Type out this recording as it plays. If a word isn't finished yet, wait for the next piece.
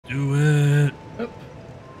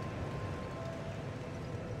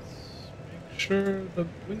sure the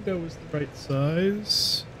window is the right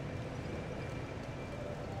size.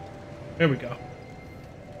 There we go.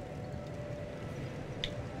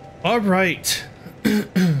 All right.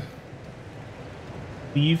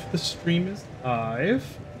 Leave the stream is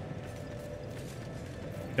live.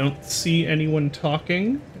 Don't see anyone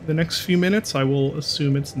talking in the next few minutes. I will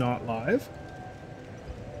assume it's not live.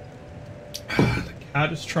 The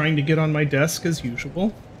cat is trying to get on my desk as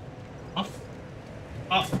usual. Off.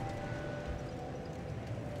 Off.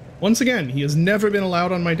 Once again, he has never been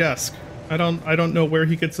allowed on my desk. I don't know where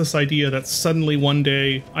he gets this idea that suddenly one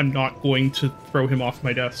day I'm not going to throw him off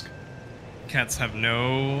my desk. Cats have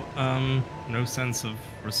no sense of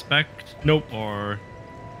respect. Nope. Or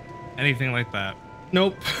anything like that.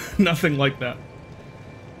 Nope. Nothing like that.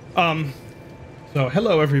 So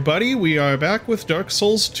hello everybody. We are back with Dark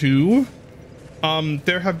Souls 2.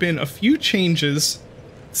 There have been a few changes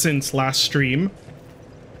since last stream.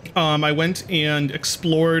 I went and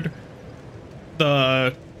explored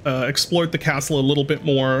the castle a little bit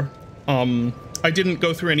more. I didn't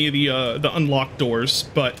go through any of the unlocked doors,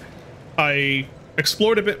 but I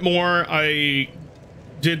explored a bit more. I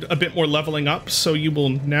did a bit more leveling up, so you will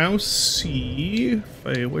now see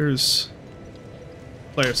where's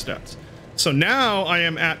player stats. So now I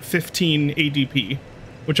am at 15 ADP,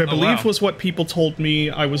 which I believe was what people told me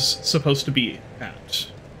I was supposed to be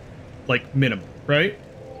at, like minimum, right?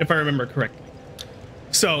 If I remember correctly.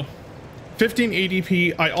 So 15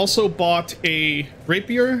 ADP. I also bought a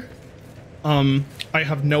rapier. I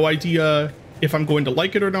have no idea if I'm going to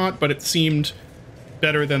like it or not, but it seemed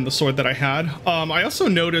better than the sword that I had. I also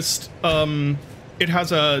noticed it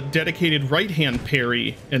has a dedicated right-hand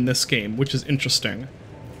parry in this game, which is interesting.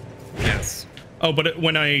 Yes. Oh, but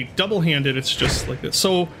when I double-hand it, it's just like this.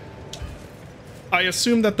 So I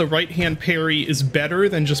assume that the right-hand parry is better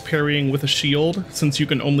than just parrying with a shield, since you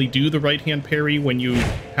can only do the right-hand parry when you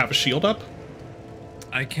have a shield up.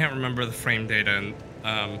 I can't remember the frame data,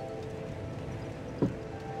 and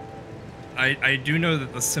I do know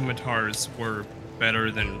that the scimitars were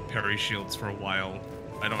better than parry shields for a while.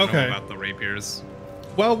 I don't know about the rapiers.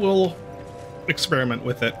 Well, we'll experiment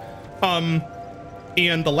with it.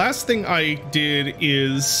 And the last thing I did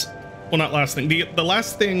is, well, not last thing. The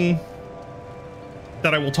last thing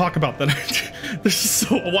that I will talk about that this is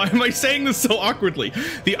so, why am I saying this so awkwardly?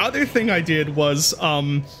 The other thing I did was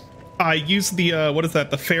I used the what is that,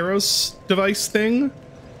 the Pharos device thing.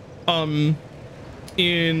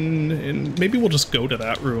 In maybe we'll just go to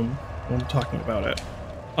that room when I'm talking about it.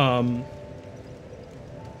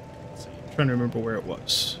 Let's see, I'm trying to remember where it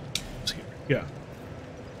was. It's here. Yeah.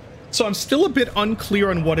 So I'm still a bit unclear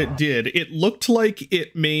on what it did. It looked like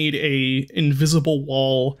it made a invisible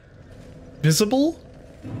wall visible,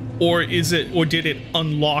 or did it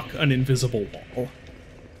unlock an invisible wall?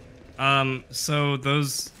 So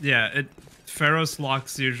those, yeah, Pharos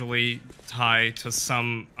locks usually tie to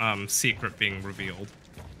some secret being revealed.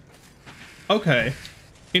 Okay.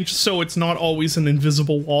 So it's not always an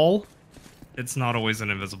invisible wall? It's not always an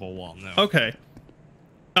invisible wall, no. Okay.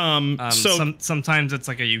 Sometimes it's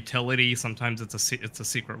like a utility, sometimes it's a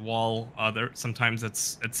secret wall, sometimes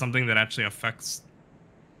it's something that actually affects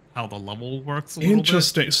how the level works a little bit.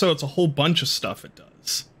 Interesting. So it's a whole bunch of stuff it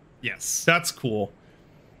does. Yes. That's cool.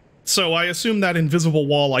 So I assume that invisible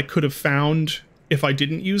wall I could have found if I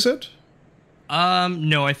didn't use it?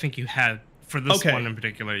 No, I think you had, for this one in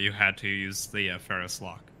particular, you had to use the Pharos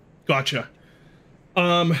lock. Gotcha.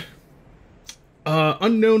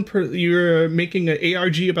 You're making an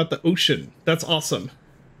ARG about the ocean. That's awesome.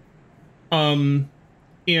 And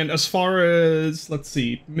as far as, let's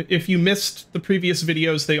see, if you missed the previous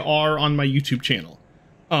videos, they are on my YouTube channel.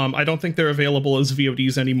 I don't think they're available as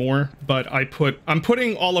VODs anymore, but I'm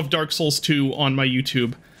putting all of Dark Souls 2 on my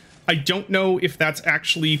YouTube. I don't know if that's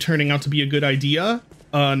actually turning out to be a good idea.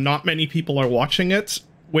 Not many people are watching it,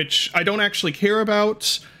 which I don't actually care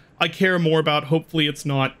about. I care more about hopefully it's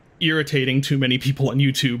not irritating too many people on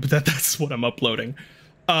YouTube that's what I'm uploading.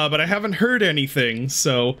 But I haven't heard anything,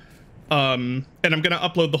 so and I'm gonna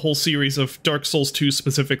upload the whole series of Dark Souls 2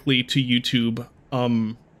 specifically to YouTube,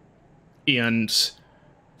 and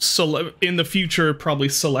so in the future probably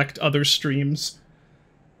select other streams.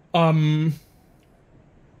 I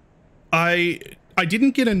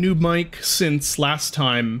didn't get a new mic since last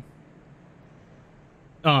time,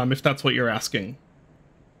 if that's what you're asking.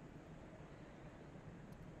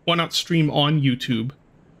 Why not stream on YouTube?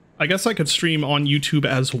 I guess I could stream on YouTube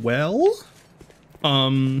as well.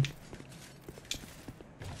 Here,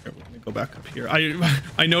 let me go back up here.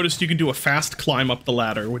 I noticed you can do a fast climb up the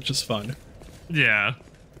ladder, which is fun. Yeah.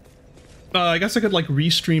 I guess I could like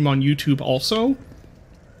restream on YouTube also.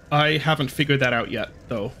 I haven't figured that out yet,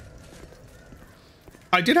 though.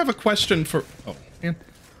 I did have a question for... Oh, man.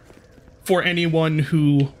 For anyone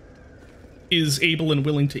who is able and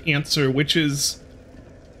willing to answer, which is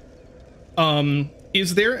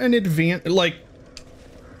there an advantage, like,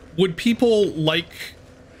 would people like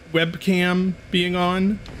webcam being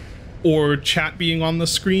on or chat being on the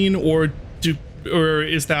screen, or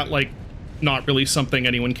is that like not really something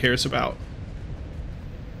anyone cares about?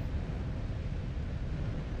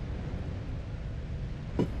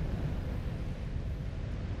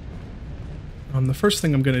 The first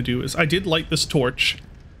thing I'm gonna do is I did light this torch.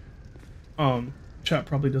 Chat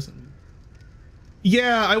probably doesn't.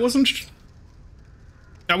 Yeah, I wasn't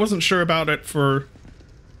sure about it for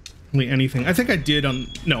really anything. I think I did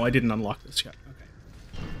no, I didn't unlock this yet.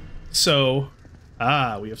 Okay. So,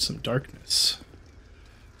 we have some darkness.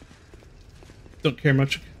 Don't care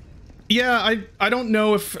much. Yeah, I don't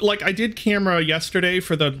know if, like, I did camera yesterday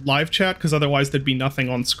for the live chat because otherwise there'd be nothing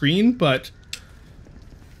on screen, but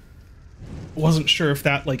wasn't sure if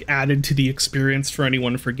that like added to the experience for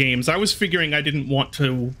anyone for games. I was figuring I didn't want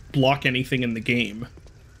to block anything in the game.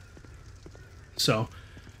 So,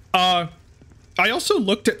 I also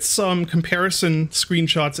looked at some comparison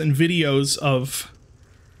screenshots and videos of...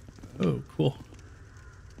 Oh, cool.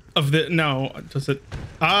 Of the... No, does it...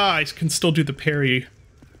 I can still do the parry.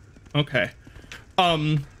 Okay.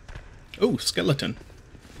 Oh, skeleton.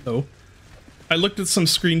 Oh. I looked at some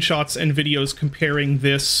screenshots and videos comparing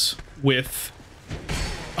this with...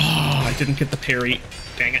 Oh, I didn't get the parry.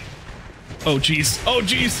 Dang it. Oh, jeez. Oh,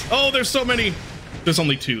 jeez. Oh, there's so many. There's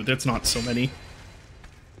only 2. That's not so many.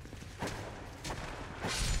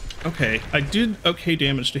 Okay, I did okay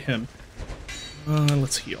damage to him.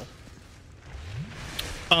 Let's heal.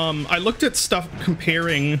 I looked at stuff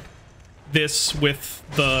comparing this with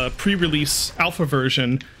the pre-release alpha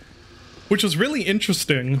version, which was really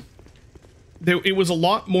interesting. It was a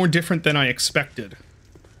lot more different than I expected.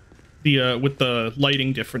 With the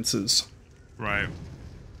lighting differences. Right.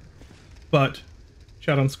 But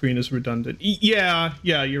chat on screen is redundant. Yeah,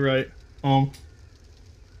 you're right.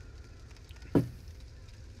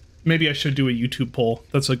 Maybe I should do a YouTube poll.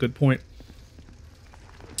 That's a good point.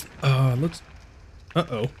 Let's...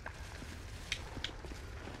 Uh-oh.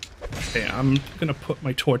 Okay, I'm gonna put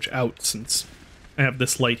my torch out since I have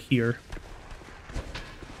this light here.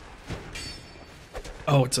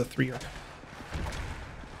 Oh, it's a 3-er.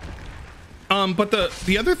 But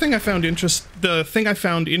the other thing I found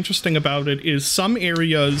interesting about it is some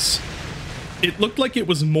areas, it looked like it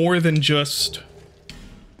was more than just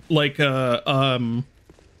like them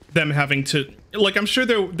having to, like, I'm sure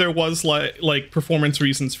there was like performance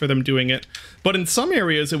reasons for them doing it, but in some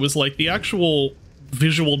areas it was like the actual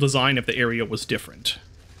visual design of the area was different.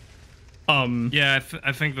 Yeah,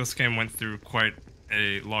 I think this game went through quite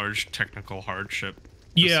a large technical hardship.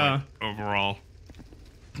 Yeah, like, overall.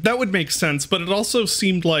 That would make sense, but it also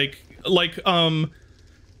seemed like the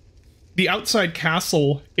outside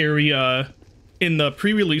castle area in the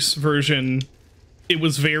pre-release version, it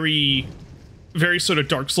was very, very sort of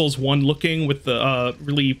Dark Souls 1 looking, with the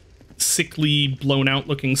really sickly, blown out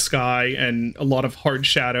looking sky and a lot of hard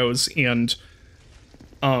shadows and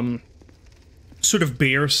sort of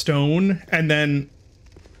bare stone. And then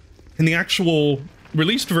in the actual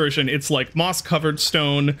released version, it's like moss covered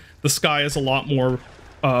stone. The sky is a lot more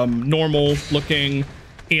normal looking,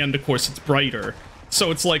 and of course it's brighter.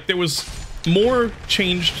 So it's like there was more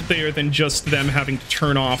changed there than just them having to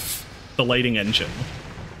turn off the lighting engine.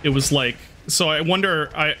 It was like, so I wonder,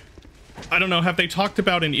 I don't know, have they talked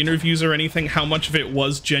about in interviews or anything how much of it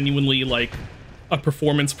was genuinely like a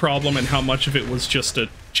performance problem and how much of it was just a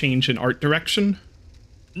change in art direction?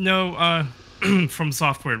 No, From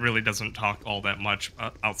Software really doesn't talk all that much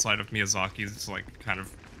outside of Miyazaki's like kind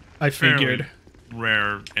of I figured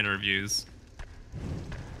rare interviews.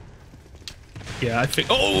 Yeah, I think.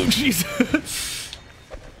 Oh, jeez.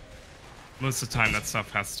 Most of the time, that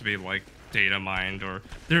stuff has to be like data mined, or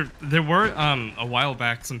there were a while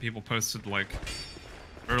back some people posted like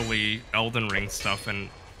early Elden Ring stuff, and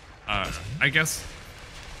I guess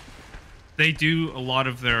they do a lot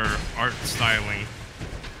of their art styling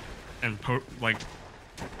and like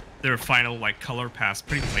their final like color pass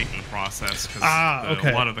pretty late in the process, because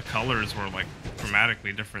a lot of the colors were like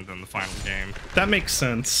dramatically different than the final game. That makes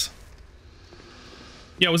sense.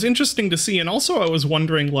 Yeah, it was interesting to see, and also I was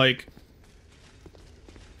wondering, like,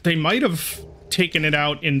 they might have taken it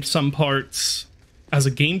out in some parts as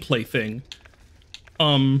a gameplay thing.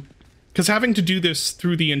 Because having to do this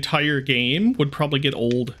through the entire game would probably get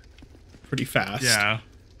old pretty fast. Yeah.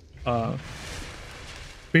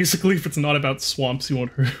 Basically, if it's not about swamps, you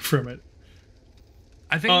won't hear from it.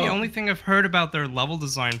 I think the only thing I've heard about their level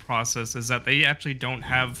design process is that they actually don't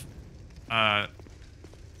have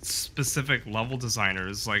specific level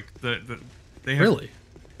designers. Like they have, Really?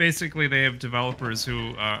 basically they have developers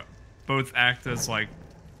who both act as like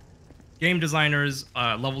game designers,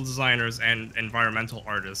 level designers, and environmental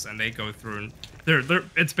artists, and they go through and they're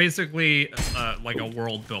it's basically like a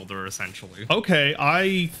world builder essentially. Okay,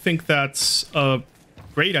 I think that's a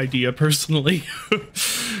great idea personally.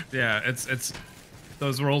 Yeah, it's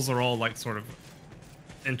those roles are all like sort of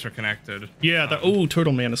interconnected. Yeah, oh,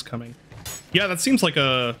 Turtle Man is coming. Yeah, that seems like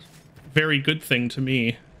a very good thing to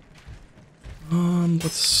me.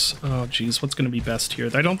 Oh geez, what's gonna be best here?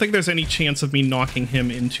 I don't think there's any chance of me knocking him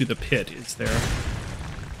into the pit, is there?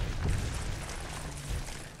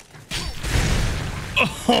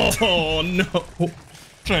 Oh no.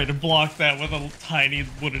 Trying to block that with a tiny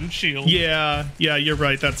wooden shield. Yeah, you're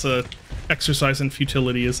right. That's a exercise in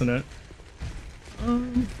futility, isn't it?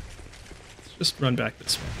 Let's just run back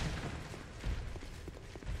this way.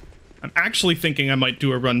 I'm actually thinking I might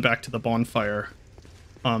do a run back to the bonfire.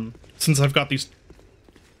 Since I've got these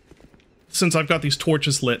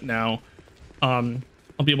torches lit now, I'll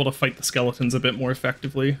be able to fight the skeletons a bit more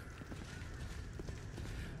effectively.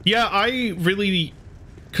 Yeah, I really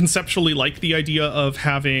conceptually like the idea of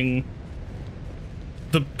having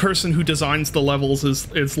the person who designs the levels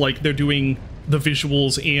is like they're doing the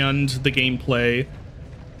visuals and the gameplay,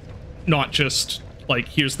 not just like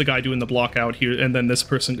here's the guy doing the block out here and then this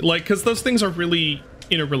person, like, because those things are really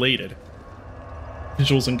interrelated,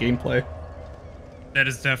 visuals and gameplay. That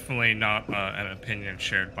is definitely not an opinion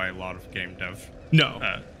shared by a lot of game dev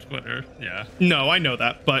Twitter. Yeah, no, I know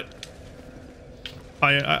that, but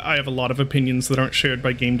I have a lot of opinions that aren't shared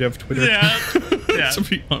by game dev Twitter. Yeah, yeah. To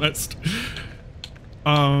be honest.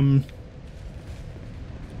 All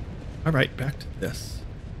right, back to this.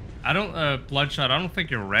 I don't, Bloodshot. I don't think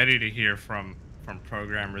you're ready to hear from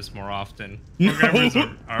programmers more often. No. Programmers are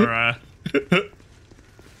I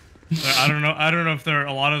don't know if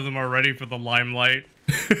a lot of them are ready for the limelight.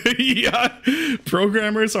 Yeah,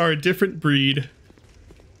 programmers are a different breed.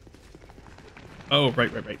 Oh,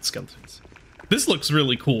 right, skeletons. This looks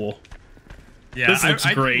really cool. Yeah, this looks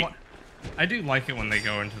great. I do like it when they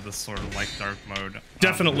go into this sort of like dark mode.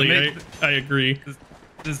 Definitely, I agree.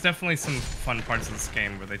 There's definitely some fun parts of this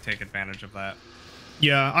game where they take advantage of that.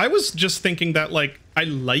 Yeah, I was just thinking that, like, I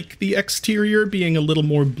like the exterior being a little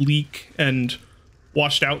more bleak and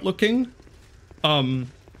washed out looking.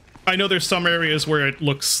 I know there's some areas where it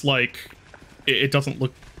looks like it doesn't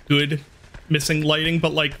look good, missing lighting,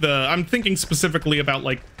 but like I'm thinking specifically about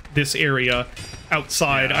like this area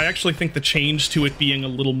outside. Yeah. I actually think the change to it being a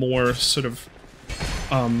little more sort of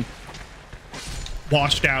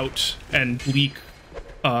washed out and bleak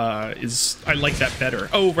I like that better.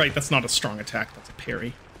 Oh, right, that's not a strong attack, that's a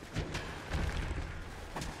parry.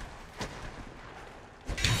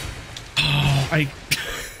 Oh,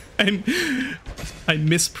 I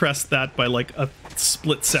mispressed that by like a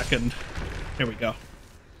split second. There we go.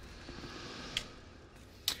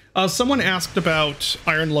 Someone asked about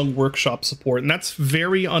Iron Lung Workshop support, and that's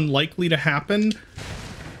very unlikely to happen.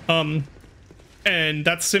 And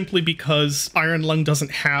that's simply because Iron Lung doesn't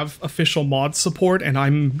have official mod support, and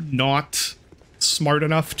I'm not smart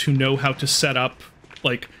enough to know how to set up,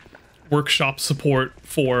 like, workshop support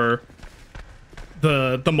for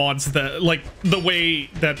the mods that, like, the way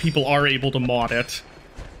that people are able to mod it.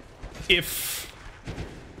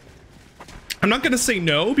 I'm not gonna say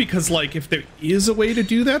no, because, like, if there is a way to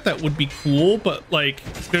do that, that would be cool, but, like,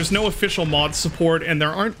 there's no official mod support, and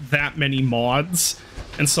there aren't that many mods,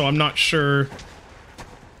 and so I'm not sure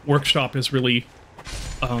Workshop is really,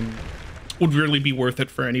 would really be worth it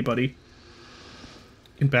for anybody.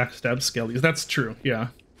 Can backstab skellies. That's true, yeah.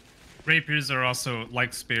 Rapiers are also,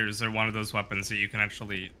 like spears, they're one of those weapons that you can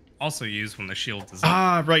actually also use when the shield is up.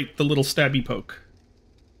 Ah, right, the little stabby poke.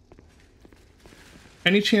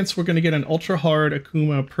 Any chance we're going to get an ultra hard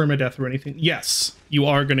Akuma permadeath or anything? Yes, you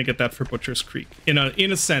are going to get that for Butcher's Creek. In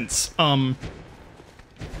a sense. I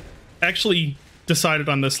actually decided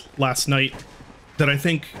on this last night that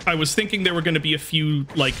I was thinking there were going to be a few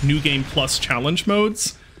like New Game Plus challenge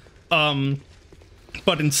modes.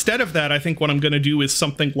 But instead of that, I think what I'm going to do is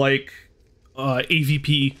something like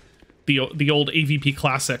AVP, the old AVP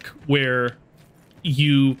Classic, where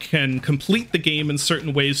you can complete the game in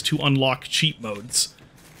certain ways to unlock cheat modes.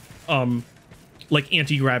 Like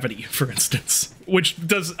anti-gravity, for instance. Which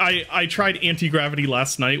does... I tried anti-gravity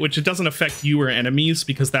last night, which it doesn't affect you or enemies,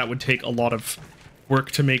 because that would take a lot of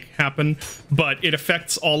work to make happen. But it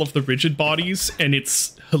affects all of the rigid bodies, and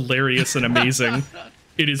it's hilarious and amazing.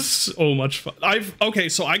 It is so much fun. Okay,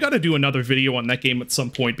 so I got to do another video on that game at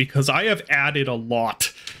some point because I have added a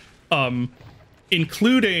lot,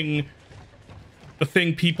 including the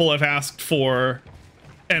thing people have asked for,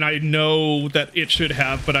 and I know that it should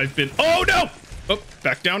have, but I've been... Oh, no! Oh,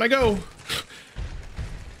 back down I go.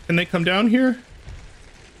 Can they come down here?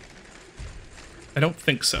 I don't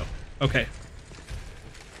think so. Okay.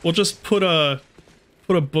 We'll just put a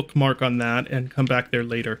bookmark on that and come back there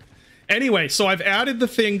later. Anyway, so I've added the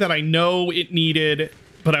thing that I know it needed,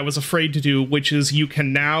 but I was afraid to do, which is you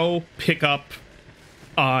can now pick up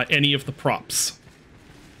any of the props.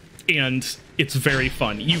 And it's very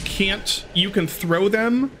fun. You can throw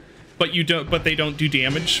them, but they don't do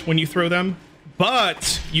damage when you throw them.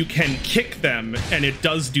 But you can kick them, and it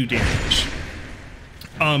does do damage.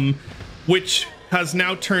 Which has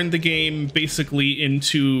now turned the game basically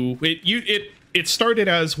into... It started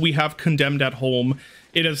as we have Condemned at home.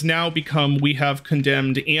 It has now become we have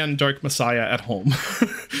Condemned and Dark Messiah at home.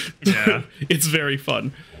 Yeah. It's very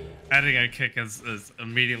fun. Adding a kick is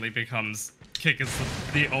immediately becomes... Kick is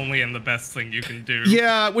the only and the best thing you can do.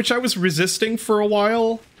 Yeah, which I was resisting for a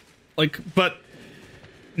while. But...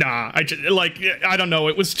 Nah, I don't know.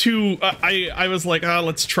 It was too... I was like,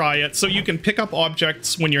 let's try it. So you can pick up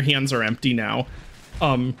objects when your hands are empty now.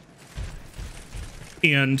 And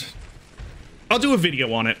I'll do a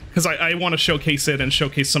video on it because I want to showcase it and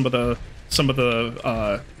showcase some of the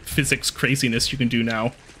physics craziness you can do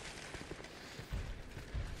now.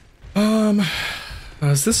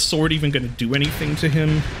 Is this sword even going to do anything to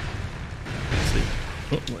him? Let's see.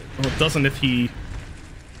 Well, it doesn't if he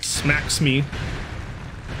smacks me.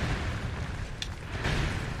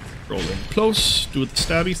 Roll in close, do the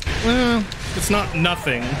stabbies. Well, it's not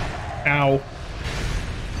nothing. Ow.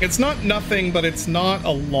 It's not nothing, but it's not a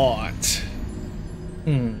lot.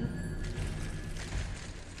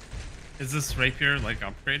 Is this rapier, like,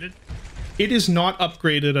 upgraded? It is not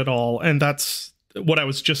upgraded at all, and that's what I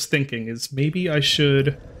was just thinking, is maybe I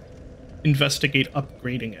should investigate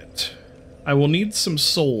upgrading it. I will need some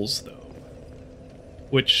souls, though,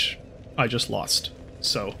 which I just lost.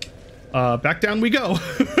 So, back down we go.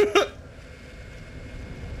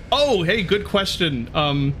 Oh, hey, good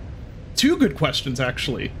question. Two good questions,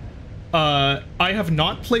 actually. I have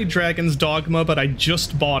not played Dragon's Dogma, but I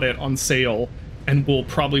just bought it on sale, and will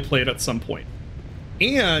probably play it at some point.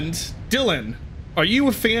 And, Dylan, are you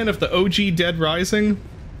a fan of the OG Dead Rising?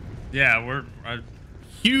 Yeah, we're...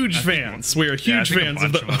 huge fans. We're huge fans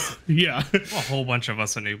of the... Yeah. A whole bunch of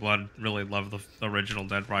us in New Blood really love the original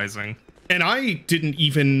Dead Rising. And I didn't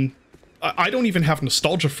even... I don't even have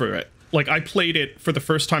nostalgia for it. Like, I played it for the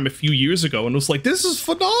first time a few years ago and was like, this is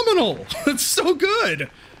phenomenal! It's so good!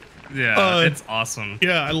 Yeah, it's awesome.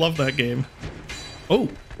 Yeah, I love that game. Oh,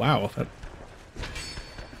 wow.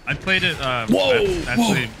 I played it, whoa!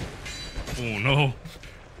 actually... Whoa. Oh, no.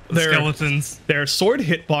 Skeletons. Their sword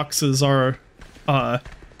hitboxes are,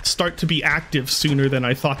 start to be active sooner than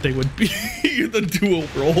I thought they would be. The dual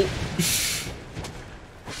roll.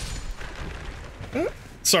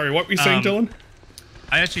 Sorry, what were you saying, Dylan?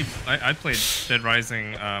 I played Dead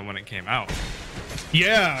Rising when it came out.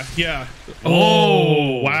 Yeah, yeah.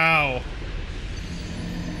 Oh, wow.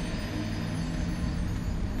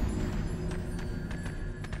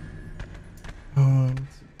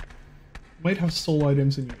 Might have soul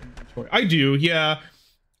items in your inventory. I do, yeah.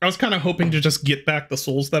 I was kind of hoping to just get back the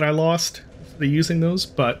souls that I lost for using those,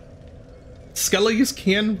 but Skellies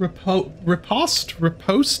can riposte,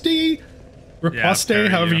 yeah,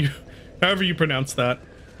 however you pronounce that.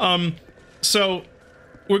 So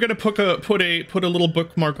we're gonna put a little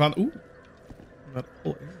bookmark on. Ooh, that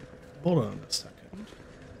whole area. Hold on a second.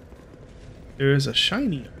 There is a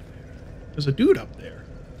shiny up there. There's a dude up there.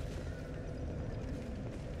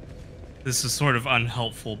 This is sort of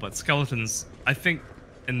unhelpful, but skeletons, I think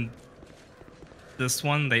in this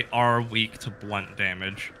one, they are weak to blunt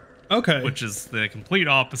damage. Okay. Which is the complete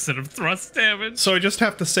opposite of thrust damage. So I just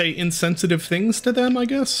have to say insensitive things to them, I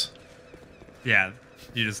guess? Yeah,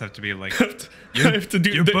 you just have to be like,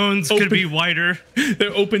 your bones could be whiter.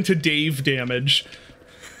 They're open to Dave damage.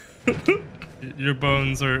 Your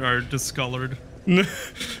bones are discolored.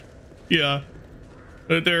 Yeah.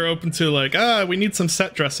 They're open to like, we need some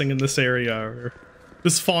set dressing in this area, or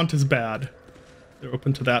this font is bad. They're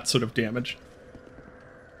open to that sort of damage.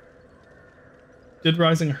 Dead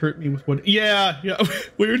Rising hurt me with what? Yeah,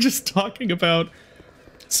 we were just talking about.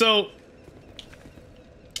 So,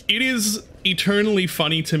 it is eternally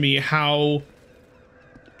funny to me how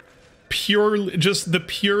just the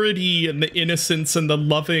purity and the innocence and the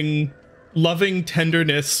loving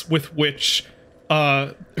tenderness with which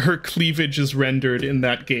her cleavage is rendered in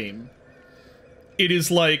that game it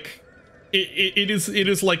is like it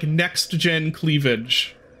is like next gen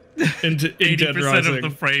cleavage. In Dead 80% Rising. of the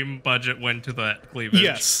frame budget went to that cleavage.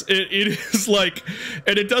 Yes, it is like,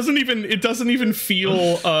 and it doesn't even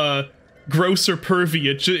feel gross or pervy.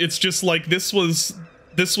 It's just like this was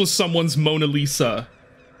someone's Mona Lisa.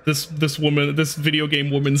 This video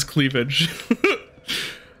game woman's cleavage.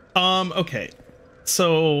 Okay,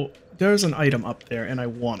 so there's an item up there, and I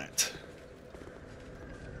want it.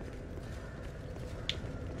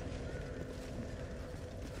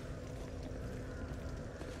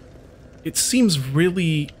 It seems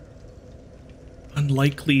really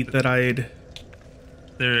unlikely that I'd...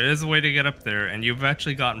 There is a way to get up there, and you've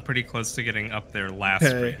actually gotten pretty close to getting up there last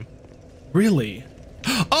Okay. stream. Really?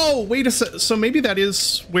 Oh, wait a sec. So maybe that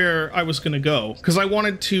is where I was going to go. Because I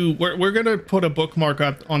wanted to... We're going to put a bookmark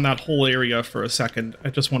up on that whole area for a second.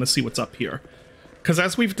 I just want to see what's up here. Because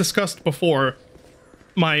as we've discussed before,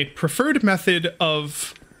 my preferred method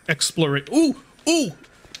of exploring... Ooh! Ooh!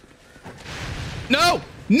 No!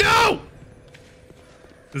 No!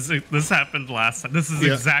 This happened last time. This is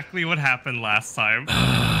Yeah. exactly what happened last time.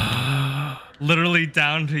 Literally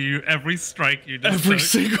down to you, every strike you just Every took.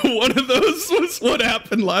 single one of those was what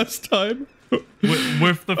happened last time.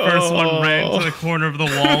 With the first one ran to the corner of the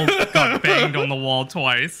wall, got banged on the wall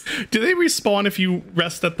twice. Do they respawn if you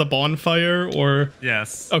rest at the bonfire, or...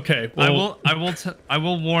 Yes. Okay, well... I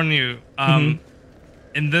will warn you.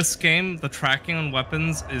 In this game, the tracking on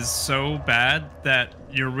weapons is so bad that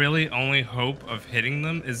your really only hope of hitting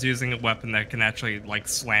them is using a weapon that can actually like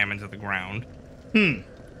slam into the ground.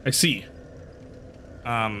 I see.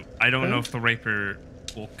 I don't know if the rapier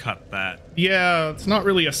will cut that. Yeah, it's not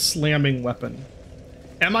really a slamming weapon.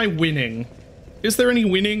 Am I winning? Is there any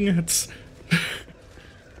winning? It's...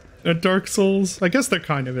 at Dark Souls? I guess there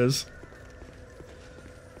kind of is.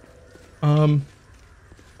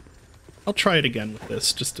 I'll try it again with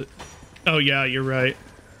this, just to... Oh yeah, you're right.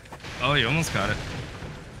 Oh, you almost got it.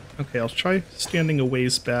 Okay, I'll try standing a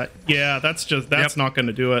ways back. Yeah, that's Yep. not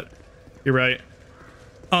gonna do it. You're right.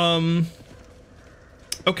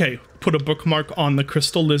 Okay, put a bookmark on the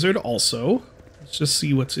crystal lizard also. Let's just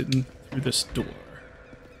see what's in through this door.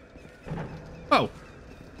 Oh,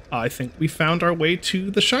 I think we found our way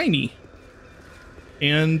to the shiny.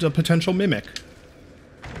 And a potential mimic.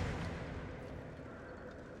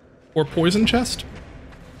 Or poison chest?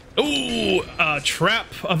 Ooh, a trap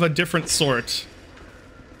of a different sort.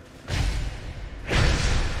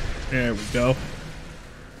 There we go.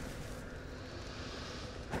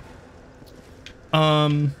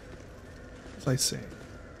 What was I saying?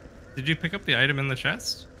 Did you pick up the item in the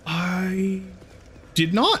chest? I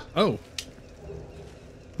did not. Oh.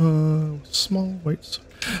 Small white.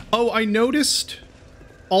 Oh, I noticed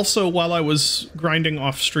also while I was grinding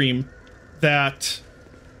off stream that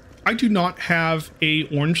I do not have a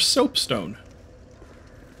orange soapstone.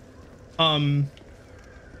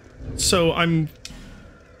 So I'm,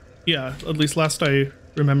 yeah, at least last I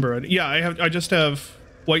remember it. Yeah, I just have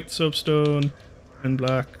white soapstone and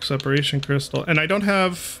black separation crystal, and I don't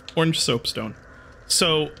have orange soapstone.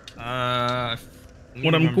 So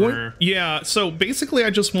what I'm going, yeah, so basically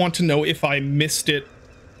I just want to know if I missed it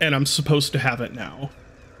and I'm supposed to have it now.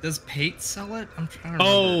 Does Pate sell it? I'm trying to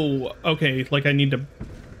remember. Oh, okay, like I need to,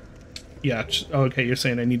 yeah, okay, you're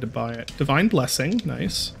saying I need to buy it. Divine Blessing,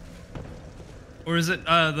 nice. Or is it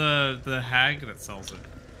the hag that sells it?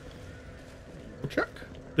 Check.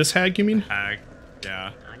 This hag, you mean? Hag,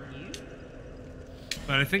 yeah.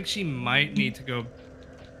 But I think she might need to go.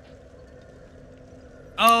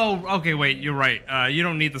 Oh, okay, wait, you're right. You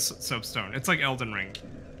don't need the soapstone. It's like Elden Ring.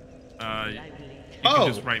 You can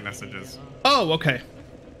just write messages. Oh, okay.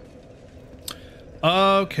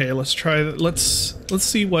 Okay, let's try. Let's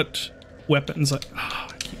see what weapons I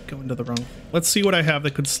keep going to the wrong. Let's see what I have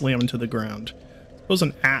that could slam into the ground. Suppose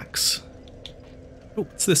an axe. Oh,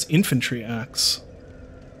 what's this infantry axe?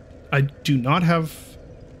 I do not have.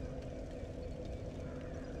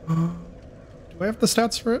 Do I have the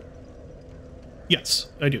stats for it? Yes,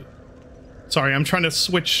 I do. Sorry, I'm trying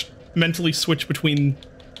to mentally switch between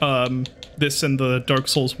this and the Dark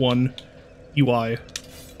Souls 1 UI,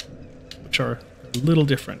 which are a little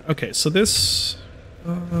different. Okay, so this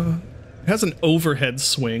has an overhead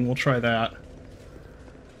swing. We'll try that.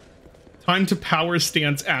 Time to power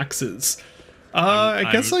stance axes. I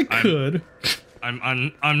guess I could.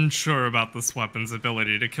 I'm unsure about this weapon's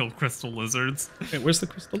ability to kill crystal lizards. Wait, where's the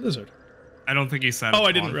crystal lizard? I don't think he said. Oh,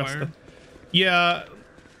 I didn't rest it. Yeah,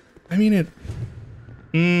 I mean it.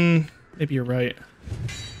 Maybe you're right.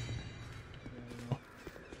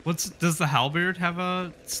 Does the halberd have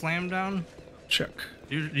a slam down? Check.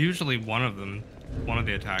 Usually one of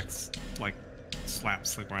the attacks like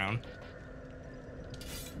slaps the ground.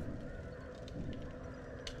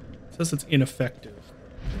 It says it's ineffective.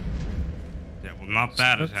 Yeah, well, not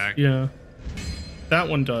that That's- attack. Yeah. That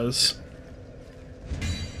one does.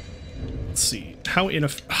 Let's see. How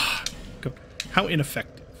ineffective?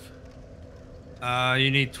 You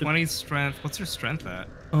need 20 strength. What's your strength at?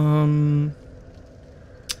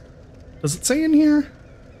 Does it say in here?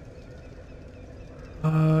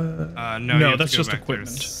 No, you no, have that's to go just back to your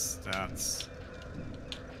equipment. Stats.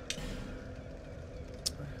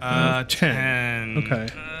 10. 10. Okay.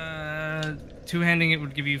 Two-handing it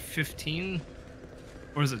would give you 15?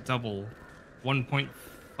 Or is it double?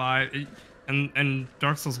 1.5? And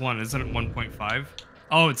Dark Souls 1, isn't it 1.5?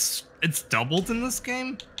 Oh, it's doubled in this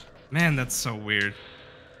game? Man, that's so weird.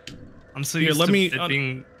 I'm so used to it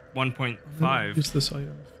being 1.5. Use this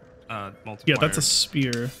item. Multiplier. Yeah, that's a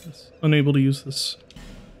spear. It's unable to use this.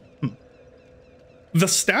 The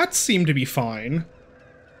stats seem to be fine.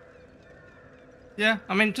 Yeah,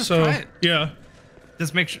 I mean, just So, try it. yeah.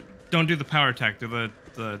 Just make sure, don't do the power attack, do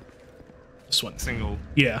the This one. single,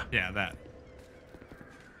 Yeah. yeah, that.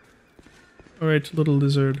 Alright, little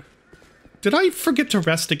lizard. Did I forget to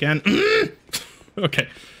rest again? Okay.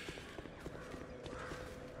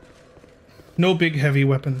 No big heavy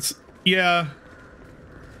weapons. Yeah.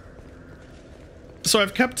 So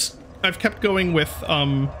I've kept going with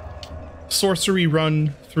sorcery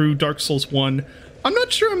run through Dark Souls 1. I'm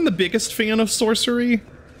not sure I'm the biggest fan of sorcery.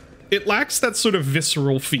 It lacks that sort of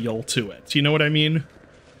visceral feel to it. You know what I mean?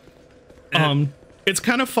 It's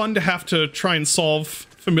kind of fun to have to try and solve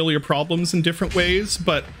familiar problems in different ways,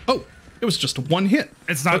 but oh, it was just one hit.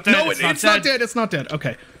 It's not dead. No, it's not dead. It's not dead.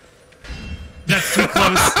 Okay. That's too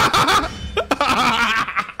close.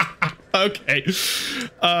 Okay.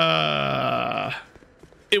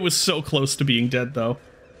 It was so close to being dead, though.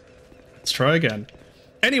 Let's try again.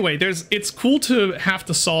 Anyway, it's cool to have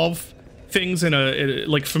to solve things in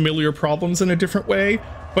like familiar problems in a different way,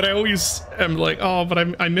 but I always am like, oh, but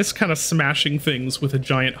I miss kind of smashing things with a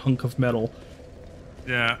giant hunk of metal.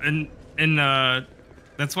 Yeah, and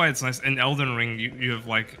that's why it's nice. In Elden Ring, you have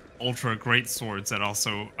like ultra great swords that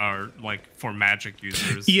also are like for magic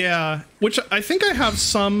users. Yeah, which I think I have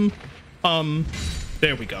some.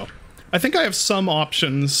 There we go. I think I have some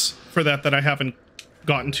options for that I haven't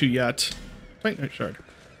gotten to yet. Titanite shard,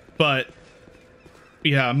 but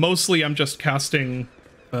yeah, mostly I'm just casting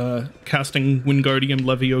Wingardium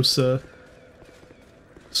Leviosa,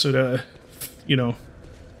 sort of, you know,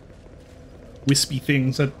 wispy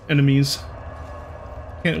things at enemies.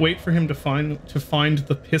 Can't wait for him to find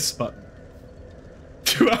the piss button.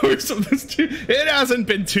 2 hours of this. It hasn't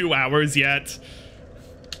been 2 hours yet.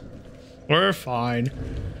 We're fine.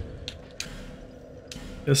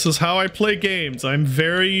 This is how I play games. I'm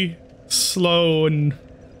very slow and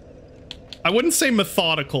I wouldn't say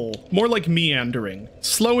methodical, more like meandering.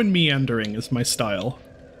 Slow and meandering is my style.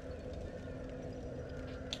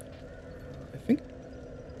 I think.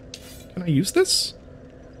 Can I use this?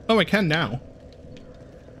 Oh, I can now.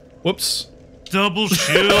 Whoops. Double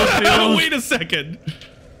shield. Field. Wait a second.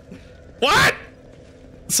 What?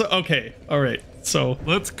 So okay, all right. So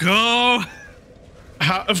Let's go.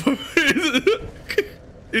 how,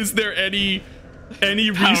 is there any Power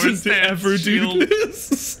reason to stance ever shield. do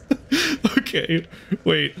this? Okay,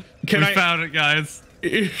 wait. Can We I found it, guys.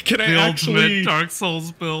 can I The actually ultimate Dark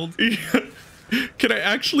Souls build. can I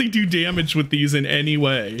actually do damage with these in any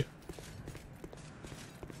way?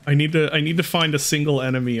 I need to find a single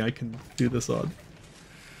enemy I can do this on.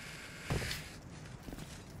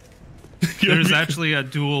 There's actually a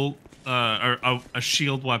dual, or a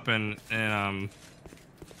shield weapon, and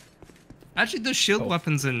actually the shield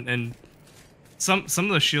weapons and some of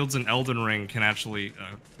the shields in Elden Ring can actually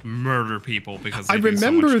murder people because they I do so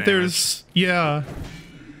remember much damage. there's yeah.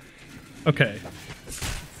 Okay.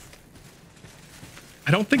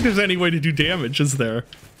 I don't think there's any way to do damage, is there?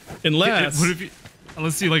 Unless What if you,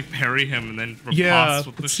 unless you like parry him and then riposte Yeah,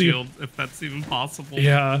 with the let's see. shield, if that's even possible.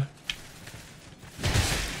 yeah.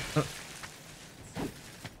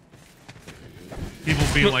 People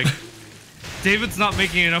be like, David's not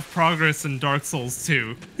making enough progress in Dark Souls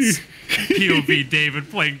 2. POV David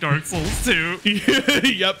playing Dark Souls 2.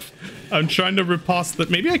 Yep. I'm trying to riposte that.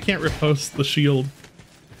 Maybe I can't riposte the shield.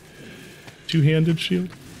 Two-handed shield.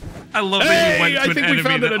 I love that you went to I an think we enemy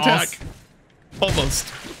found an that attack.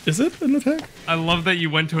 Almost. Is it an attack? I love that you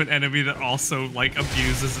went to an enemy that also like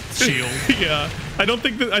abuses its shield. Yeah. I don't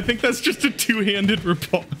think that. I think that's just a two-handed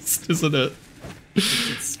riposte, isn't it?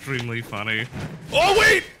 It's extremely funny. Oh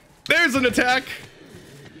wait! There's an attack.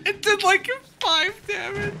 It did like 5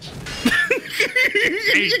 damage.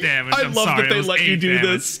 8 damage. I I'm love sorry, that it they was let you 8 do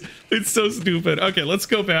damage. this. It's so stupid. Okay, let's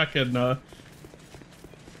go back and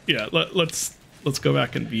yeah, let's go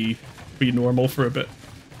back and be normal for a bit.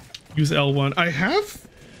 Use L1. I have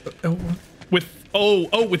L1 with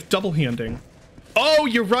with double handing. Oh,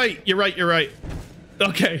 you're right. You're right.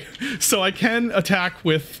 Okay, so I can attack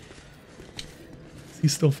with. Is he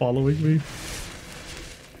still following me?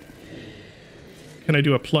 Can I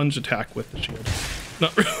do a plunge attack with the shield?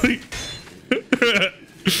 Not really.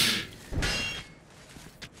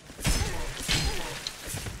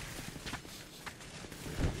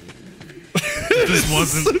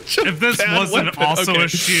 If this wasn't weapon. also Okay. a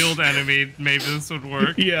shield enemy, maybe this would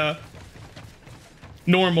work. Yeah.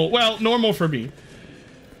 Normal. Well, normal for me.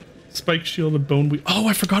 Spike shield and bone wheel. Oh,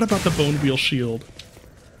 I forgot about the bone wheel shield.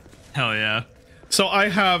 Hell yeah. So I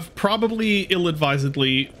have probably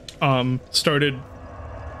ill-advisedly started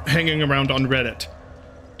hanging around on Reddit,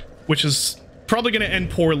 which is probably going to end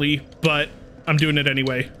poorly, but I'm doing it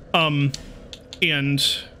anyway. And okay,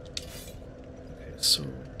 so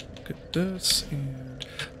look at this and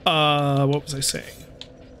what was I saying?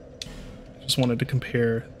 Just wanted to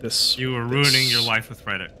compare this. You were with ruining this. your life with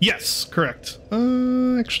Reddit. Yes, correct.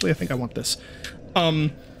 Actually, I think I want this.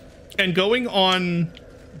 And going on,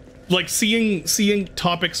 like seeing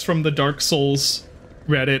topics from the Dark Souls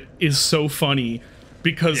Reddit is so funny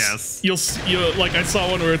because Yes. you'll like I saw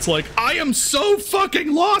one where it's like, I am so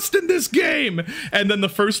fucking lost in this game, and then the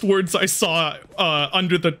first words I saw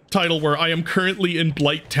under the title were, I am currently in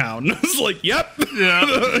Blighttown. I was like, yep.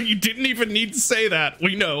 Yeah. You didn't even need to say that.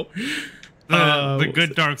 We know. The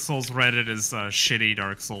good Dark Souls Reddit is shitty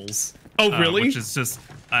Dark Souls. Oh, really? Which is just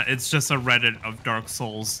it's just a Reddit of Dark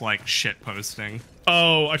Souls like shit posting.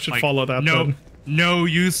 Oh, I should Like, follow that then. No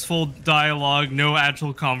useful dialogue, no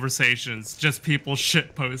actual conversations, just people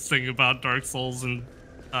shit posting about Dark Souls and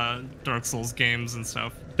Dark Souls games and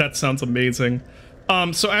stuff. That sounds amazing.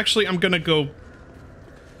 So actually, I'm gonna go.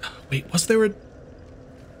 Wait, was there a?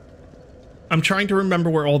 I'm trying to remember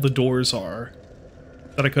where all the doors are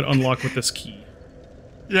that I could unlock with this key.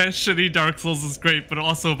 Yeah, shitty Dark Souls is great, but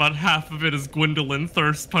also about half of it is Gwendolyn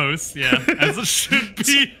thirst posts. Yeah, as it should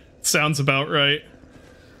be. Sounds about right.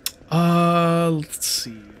 Let's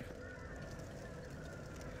see.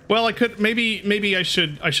 Well, I could maybe I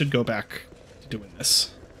should go back to doing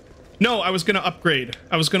this. No, I was gonna upgrade.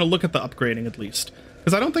 I was gonna look at the upgrading at least,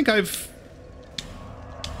 because I don't think I've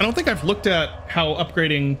looked at how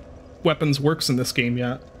upgrading weapons works in this game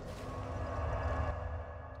yet.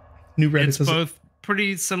 New Reddit It's says both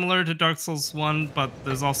pretty similar to Dark Souls 1, but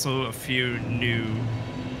there's also a few new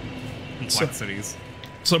complexities.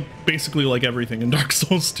 so basically like everything in Dark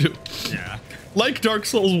Souls 2. Yeah. Like Dark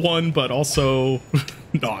Souls 1, but also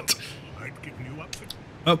not.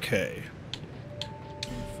 Okay.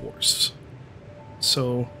 Force.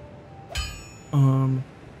 So,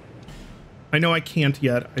 I know I can't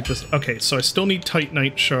yet. Okay, so I still need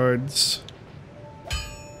Titanite shards.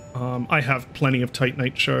 I have plenty of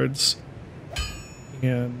Titanite shards.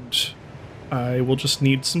 And I will just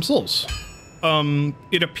need some souls.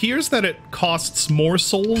 It appears that it costs more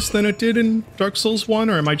souls than it did in Dark Souls 1,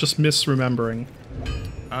 or am I just misremembering?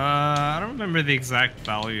 I don't remember the exact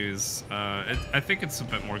values. I think it's a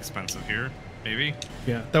bit more expensive here, maybe.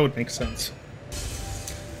 Yeah, that would make sense.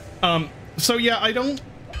 So yeah, I don't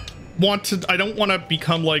want to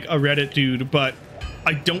become like a Reddit dude, but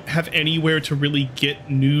I don't have anywhere to really get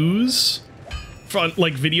news from,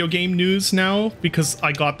 like video game news now, because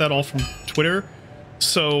I got that all from Twitter.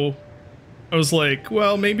 So I was like,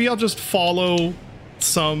 well, maybe I'll just follow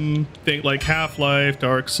something like Half-Life,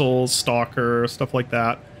 Dark Souls, Stalker, stuff like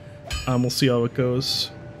that. We'll see how it goes.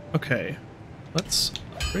 Okay, let's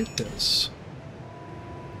upgrade this.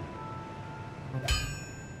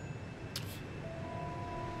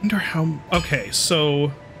 Wonder how. Okay,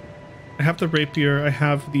 so I have the rapier. I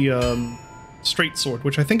have the straight sword,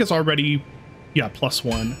 which I think is already, yeah,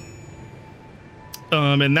 +1.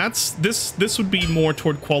 And that's this would be more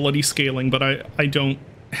toward quality scaling, but I don't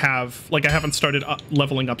have, like, I haven't started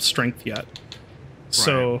leveling up strength yet.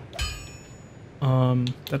 So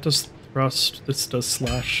that does thrust, this does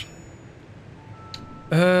slash.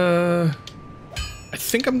 I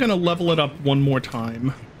think I'm gonna level it up one more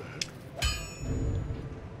time,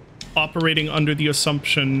 operating under the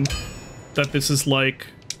assumption that this is like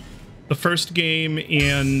the first game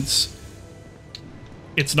and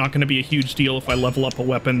it's not going to be a huge deal if I level up a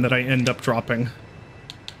weapon that I end up dropping.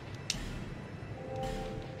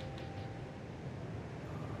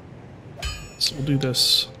 So we'll do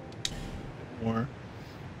this more.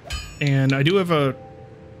 And I do have a...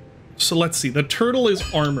 So let's see. The turtle is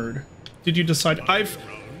armored. Did you decide? I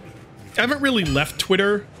haven't really left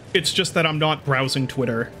Twitter. It's just that I'm not browsing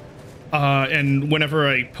Twitter. And whenever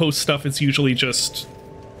I post stuff, it's usually just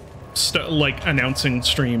like announcing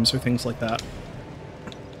streams or things like that.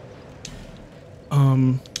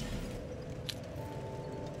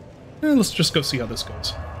 Let's just go see how this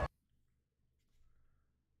goes.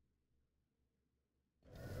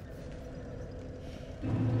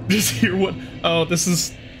 Just hear what? Oh, this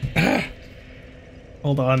is.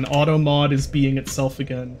 Hold on, auto mod is being itself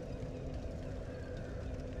again.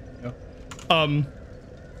 Yeah.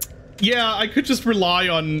 Yeah, I could just rely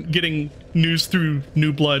on getting news through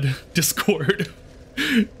New Blood Discord.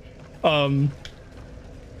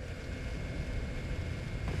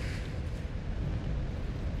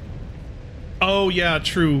 Oh yeah,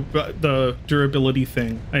 true. The durability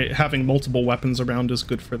thing. Having multiple weapons around is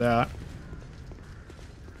good for that.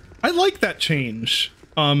 I like that change.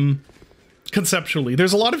 Conceptually.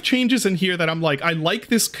 There's a lot of changes in here that I'm like, I like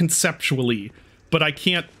this conceptually, but I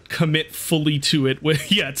can't commit fully to it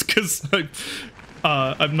yet, because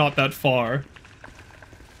I'm not that far.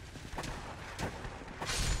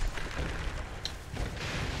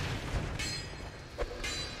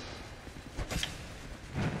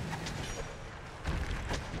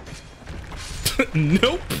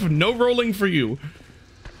 Nope, no rolling for you.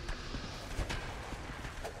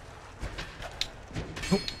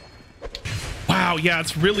 Oh. Wow, yeah,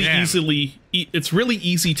 it's really it's really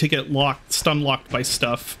easy to get stun locked by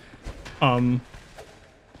stuff. I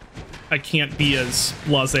can't be as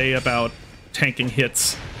blasé about tanking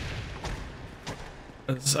hits.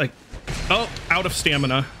 It's like, oh, out of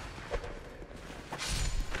stamina.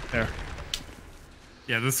 There.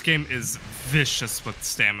 Yeah, this game is vicious with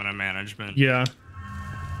stamina management. Yeah.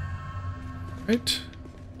 Right.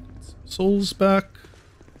 Souls back.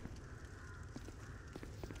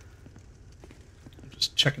 I'm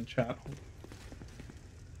just checking chat.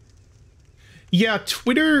 Yeah,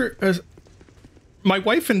 Twitter. My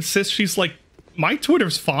wife insists, she's like, my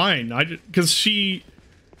Twitter's fine. Because she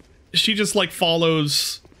just like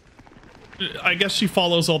follows. I guess she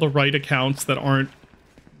follows all the right accounts that aren't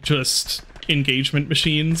just engagement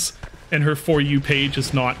machines, and her For You page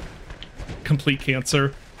is not complete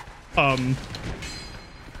cancer.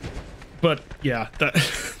 But yeah, that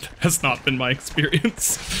has not been my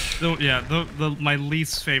experience. So yeah, my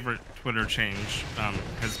least favorite Twitter change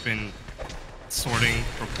has been sorting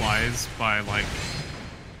replies by like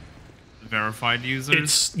verified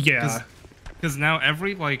users. Because now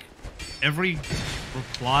every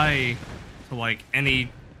reply to like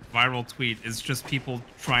any viral tweet is just people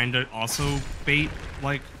trying to also bait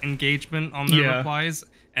like engagement on their replies,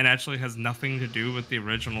 and actually has nothing to do with the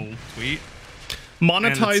original tweet.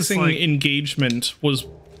 Monetizing engagement was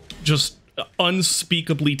just an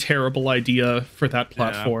unspeakably terrible idea for that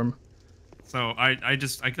platform. Yeah. So I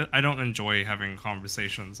don't enjoy having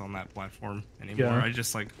conversations on that platform anymore. Yeah. I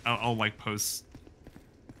just like I'll like post,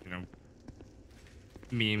 you know,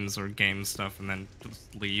 memes or game stuff and then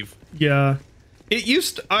just leave. Yeah. It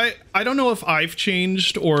used to, I don't know if I've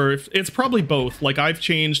changed or if it's probably both. Like I've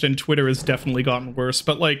changed and Twitter has definitely gotten worse,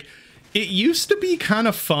 but like it used to be kind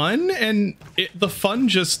of fun, and the fun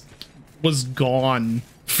just was gone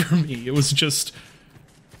for me. It was just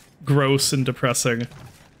gross and depressing.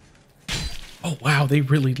 Oh wow, they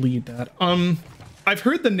really lead that. I've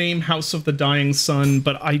heard the name House of the Dying Sun,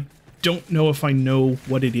 but I don't know if I know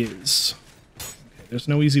what it is. Okay, there's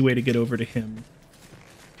no easy way to get over to him.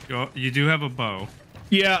 You do have a bow.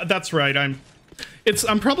 Yeah, that's right. I'm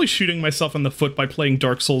probably shooting myself in the foot by playing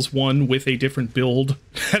Dark Souls 1 with a different build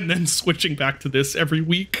and then switching back to this every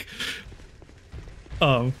week.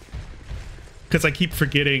 Because I keep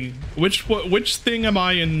forgetting which thing am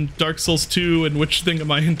I in Dark Souls 2 and which thing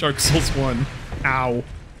am I in Dark Souls 1. Ow.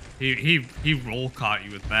 He roll caught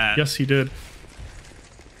you with that. Yes, he did.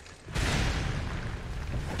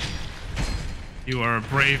 You are a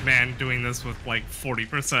brave man doing this with like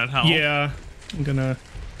 40% health. Yeah, I'm gonna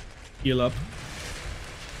heal up.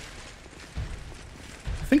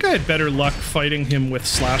 I think I had better luck fighting him with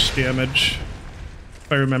slash damage,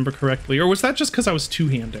 if I remember correctly. Or was that just because I was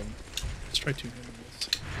two-handing? Let's try two-handing this.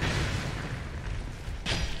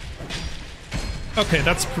 Okay,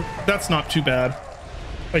 that's not too bad.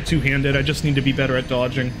 By two-handed, I just need to be better at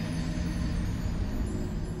dodging.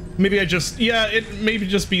 Maybe I just... Yeah, it maybe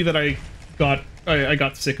just be that I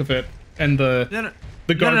got sick of it, and the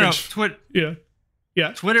garbage.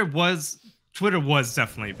 Yeah. Twitter was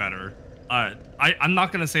definitely better. I'm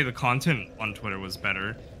not gonna say the content on Twitter was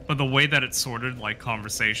better, but the way that it sorted like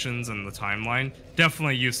conversations and the timeline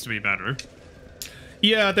definitely used to be better.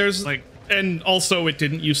 Yeah, there's like, and also it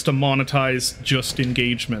didn't used to monetize just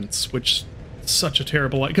engagements, which is such a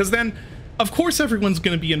terrible, because then of course everyone's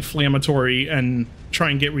gonna be inflammatory and try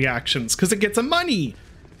and get reactions because it gets them money.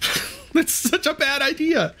 That's such a bad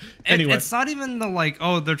idea. Anyway, it's not even the like,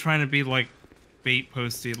 oh, they're trying to be like bait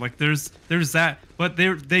posty. Like there's that, but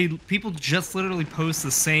people just literally post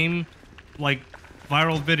the same like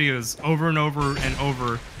viral videos over and over and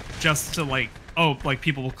over just to like, oh, like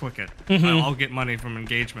people will click it. I'll get money from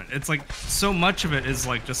engagement. It's like so much of it is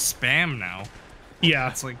like just spam now. Yeah,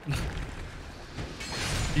 it's like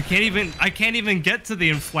I can't even get to the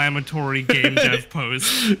inflammatory game dev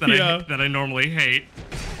posts that I normally hate.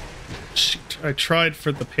 Shoot, I tried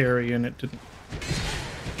for the parry and it didn't.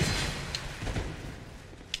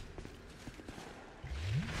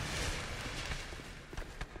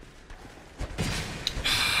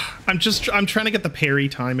 I'm trying to get the parry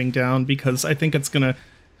timing down because I think it's gonna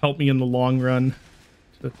help me in the long run.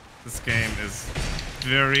 This game is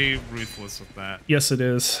very ruthless with that. Yes, it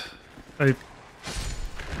is.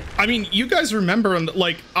 I mean, you guys remember,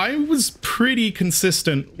 like, I was pretty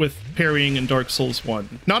consistent with parrying in Dark Souls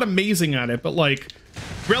 1. Not amazing at it, but, like,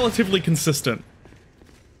 relatively consistent.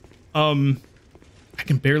 I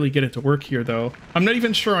can barely get it to work here, though. I'm not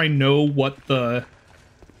even sure I know what the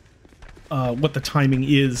timing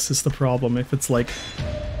is the problem. If it's like,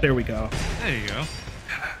 there we go. There you go.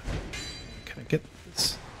 Can I get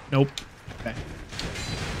this? Nope. Okay.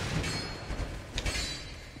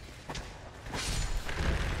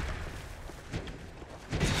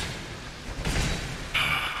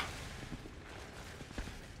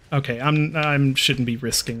 Okay, I'm shouldn't be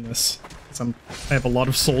risking this because I have a lot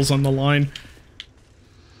of souls on the line.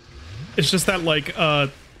 It's just that like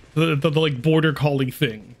the like border collie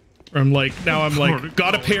thing. Where I'm like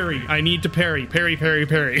gotta parry. I need to parry. Parry.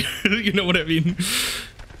 You know what I mean?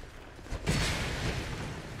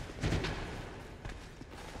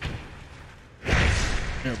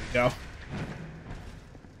 There we go.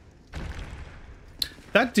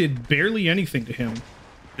 That did barely anything to him.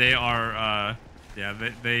 They are yeah,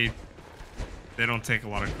 they don't take a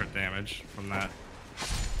lot of crit damage from that.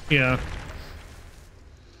 Yeah.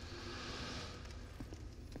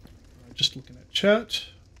 Just looking at chat.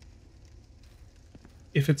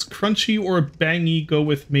 If it's crunchy or bangy, go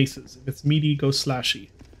with maces. If it's meaty, go slashy.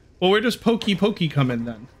 Well, where does pokey come in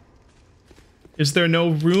then? Is there no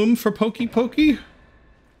room for pokey?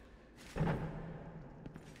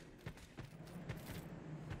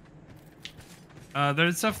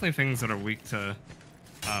 There's definitely things that are weak to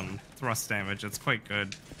thrust damage. It's quite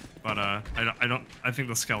good, but I think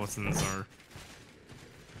the skeletons are.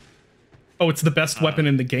 Oh, it's the best weapon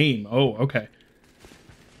in the game. Oh, okay.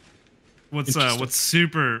 What's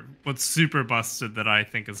super busted that I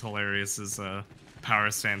think is hilarious is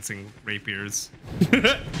power stancing rapiers.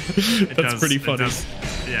 That's pretty funny.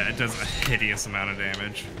 It does a hideous amount of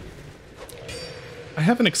damage. I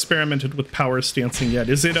haven't experimented with power stancing yet.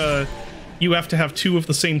 Is it you have to have two of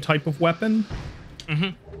the same type of weapon?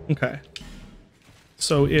 Mm-hmm. Okay.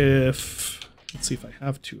 So let's see if I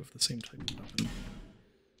have two of the same type of weapon.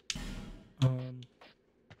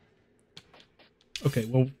 Okay,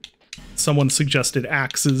 well, someone suggested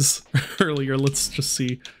axes earlier. Let's just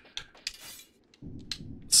see.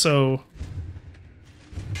 So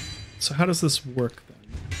how does this work then?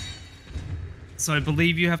 So I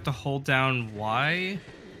believe you have to hold down Y.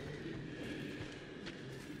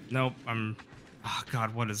 Nope, oh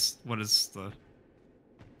god, what is the...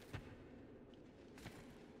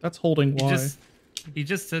 That's holding Y. He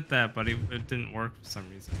just did that, but it didn't work for some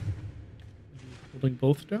reason. Holding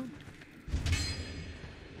both down?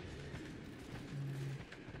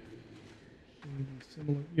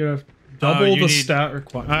 Similar. You have double the stat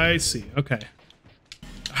requirement. I see. Okay.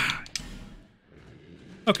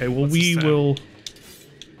 Okay, well, we will...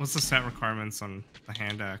 What's the stat requirements on the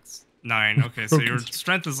hand axe? 9. Okay, so your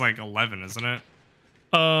strength is like 11, isn't it?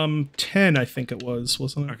 10, I think it was,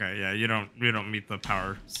 wasn't it? Okay, yeah, you don't meet the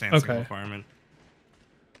power stancing requirement.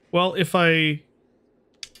 Well, if I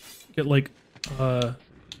get like a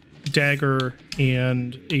dagger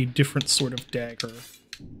and a different sort of dagger.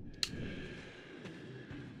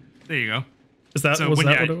 There you go. Is that what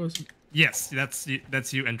it was? Yes, that's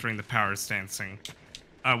you entering the power stancing.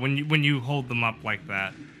 When you hold them up like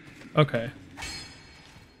that. Okay.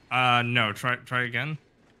 No, try again.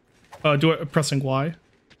 Pressing Y?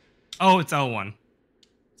 Oh, it's L1.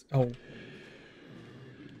 Oh.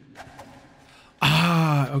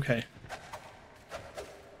 Ah, okay.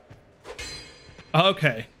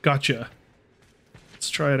 Okay, gotcha. Let's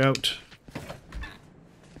try it out.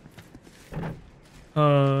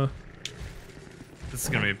 This is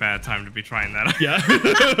gonna be a bad time to be trying that. Yeah.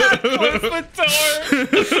 Close the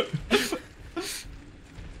door.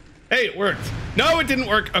 Hey, it worked. No, it didn't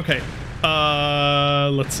work. Okay.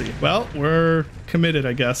 Let's see. Well, we're committed,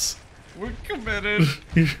 I guess. We're committed.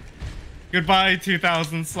 Goodbye,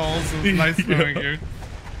 2,000 souls. It was nice knowing you.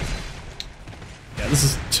 Yeah, this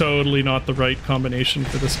is totally not the right combination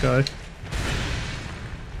for this guy.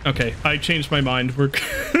 Okay, I changed my mind. We're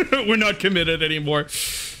we're not committed anymore.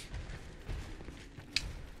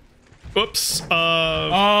 Oops.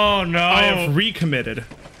 Oh no! I have recommitted.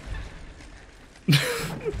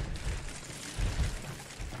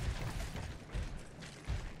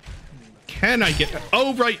 Can I get?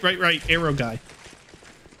 Oh, right. Arrow guy.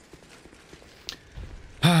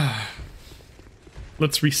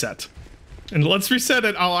 Let's reset, and let's reset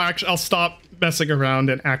it. I'll stop messing around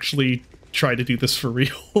and actually try to do this for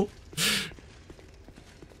real.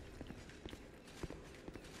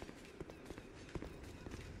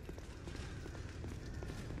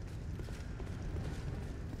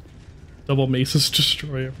 Double maces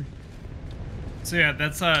destroy everything. So yeah,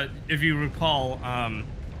 that's if you recall,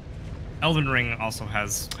 Elden Ring also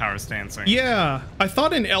has power stancing. Yeah, I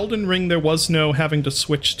thought in Elden Ring there was no having to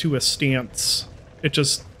switch to a stance. It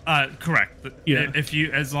just correct. Yeah. If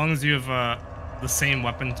you, as long as you have the same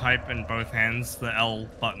weapon type in both hands, the L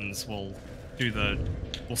buttons will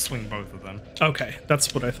swing both of them. Okay,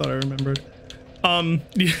 that's what I thought I remembered.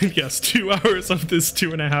 Yes, 2 hours of this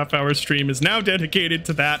 2.5 hour stream is now dedicated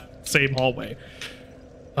to that same hallway.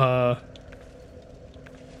 All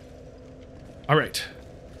right.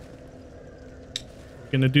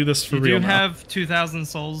 We're gonna do this for real. You do now. have 2,000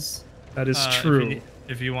 souls. That is true.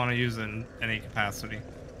 If you want to use it in any capacity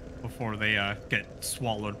before they get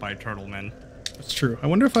swallowed by turtle men. That's true. I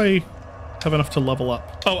wonder if I have enough to level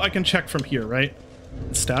up. Oh, I can check from here, right?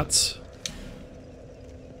 Stats.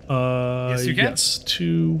 Yes, you can. Yes,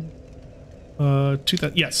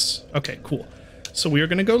 2,000. Yes. Okay, cool. So we are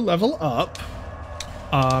gonna go level up.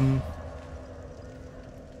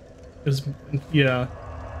 Yeah.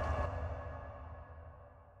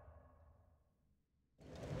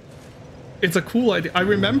 It's a cool idea. I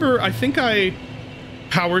remember, I think I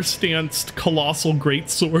power stanced colossal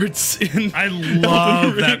greatswords in I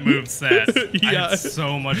love that moveset. Yeah. I had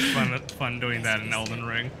so much fun doing that in Elden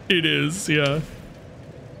Ring. It is, yeah.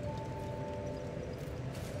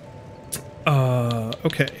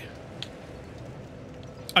 Okay.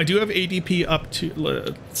 I do have ADP up to,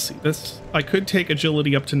 let's see, this, I could take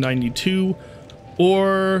agility up to 92,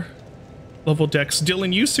 or level dex.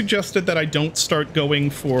 Dylan, you suggested that I don't start going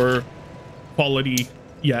for quality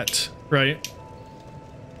yet, right?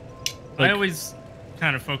 I always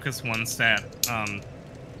kind of focus one stat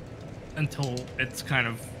until it's kind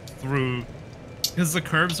of through, because the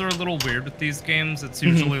curves are a little weird with these games. It's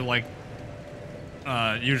usually like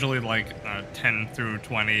 10 through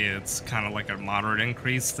 20, it's kind of like a moderate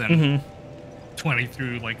increase. Then 20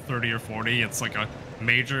 through like 30 or 40, it's like a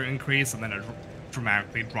major increase, and then it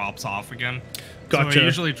dramatically drops off again. Gotcha. So I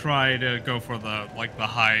usually try to go for the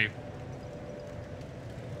high.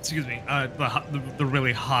 Excuse me, the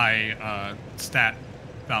really high stat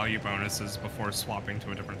value bonuses before swapping to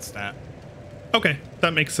a different stat. Okay,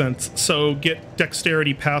 that makes sense. So get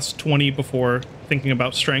dexterity past 20 before thinking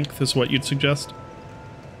about strength is what you'd suggest?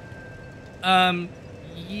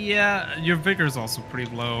 Yeah, your vigor is also pretty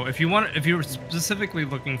low. If you were specifically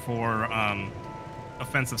looking for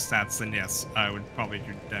offensive stats, then yes, I would probably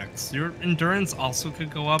do dex. Your endurance also could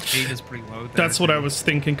go up. 8 is pretty low there. That's what I was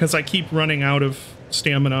thinking, because I keep running out of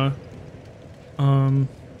stamina. Not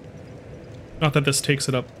that this takes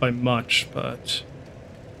it up by much, but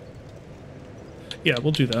yeah,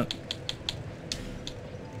 we'll do that.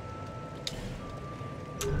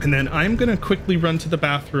 And then I'm gonna quickly run to the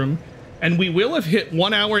bathroom, and we will have hit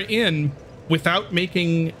 1 hour in without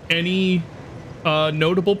making any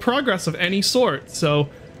notable progress of any sort. So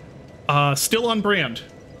still on brand.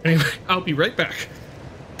 Anyway, I'll be right back.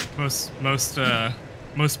 Most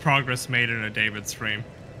progress made in a David stream.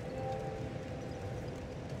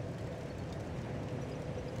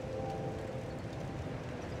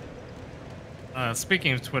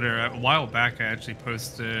 Speaking of Twitter, a while back I actually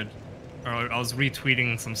posted, or I was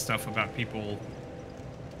retweeting some stuff about people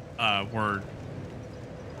were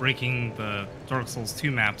breaking the Dark Souls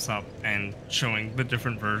 2 maps up and showing the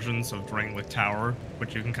different versions of Drangleic Tower,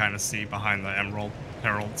 which you can kind of see behind the Emerald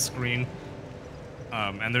Herald screen.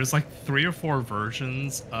 And there's like 3 or 4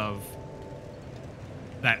 versions of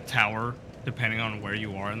that tower, depending on where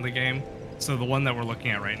you are in the game. So the one that we're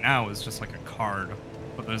looking at right now is just like a card,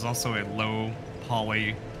 but there's also a low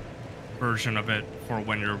poly version of it for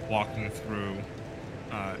when you're walking through,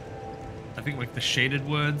 I think like the Shaded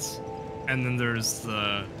Woods, and then there's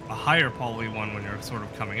a higher poly one when you're sort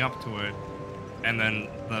of coming up to it, and then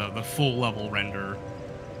the full level render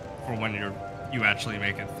for when you're you actually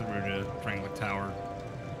make it through to Drangleic Tower.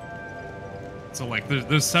 So like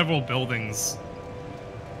there's several buildings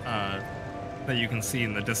that you can see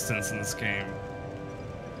in the distance in this game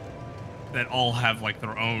that all have like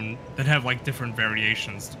their own, that have like different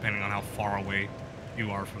variations depending on how far away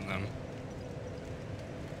you are from them.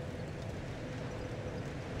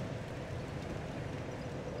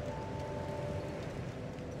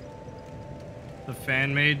 The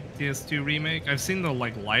fan-made DS2 remake. I've seen the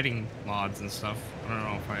like lighting mods and stuff. I don't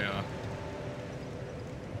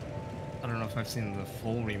know if I've seen the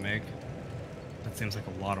full remake. That seems like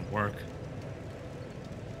a lot of work.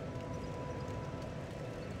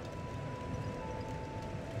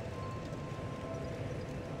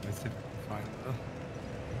 Let's see if I can find the.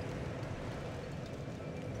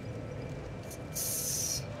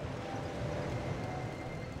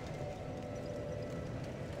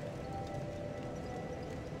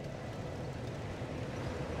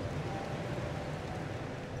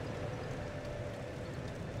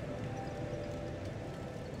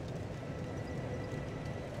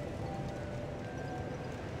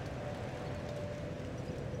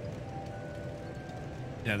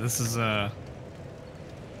 Yeah, this is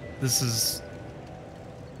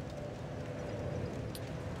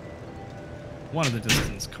one of the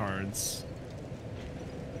distance cards.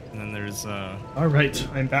 And then there's All right,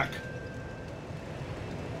 I'm back.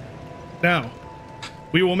 Now,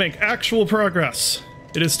 we will make actual progress.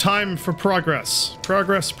 It is time for progress.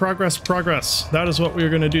 Progress, progress, progress. That is what we are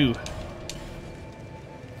going to do.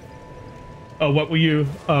 Oh, what were you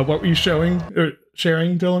showing or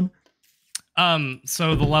sharing, Dylan?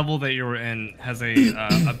 So the level that you were in has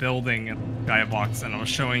a building and skybox, and I was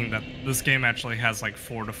showing that this game actually has like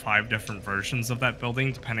 4 to 5 different versions of that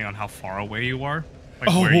building depending on how far away you are, like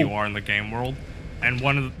where you are in the game world. And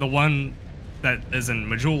the one that is in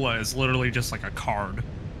Majula is literally just like a card.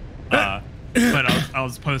 But I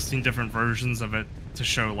was posting different versions of it to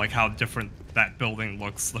show like how different that building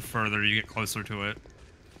looks the further you get closer to it.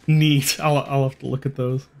 Neat. I'll have to look at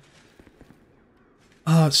those.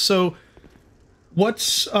 So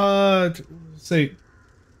what's say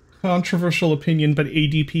controversial opinion, but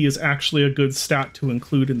ADP is actually a good stat to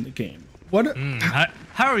include in the game. What?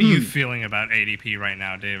 How are you feeling about ADP right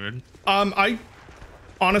now, David? I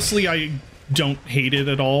honestly don't hate it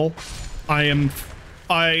at all. I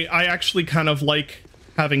actually kind of like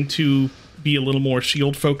having to be a little more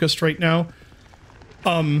shield focused right now.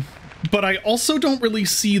 But I also don't really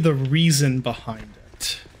see the reason behind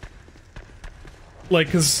it. Like,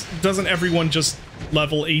 because doesn't everyone just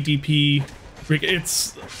level ADP?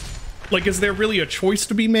 It's like, is there really a choice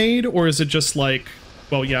to be made, or is it just like,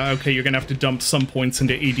 well, yeah, okay, you're gonna have to dump some points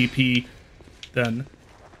into ADP then?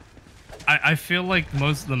 I feel like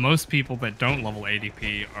the most people that don't level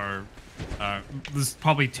ADP are there's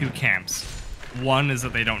probably 2 camps. One is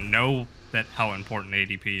that they don't know that how important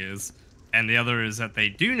ADP is, and the other is that they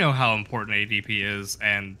do know how important ADP is,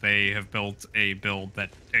 and they have built a build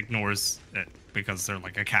that ignores it because they're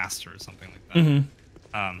like a caster or something like that.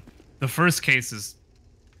 Mm-hmm. The first case is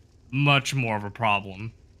much more of a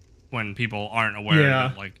problem when people aren't aware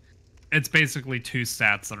of it. Like, it's basically 2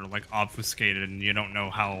 stats that are like obfuscated, and you don't know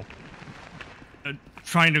how.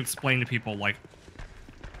 Trying to explain to people like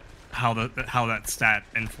how that stat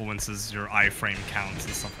influences your iframe counts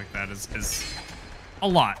and stuff like that is a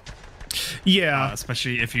lot. Yeah,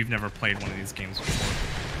 especially if you've never played one of these games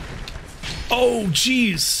before. Oh,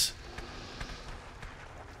 jeez.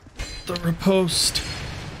 The riposte.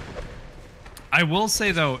 I will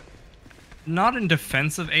say though, not in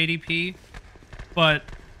defense of ADP, but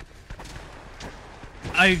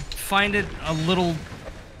I find it a little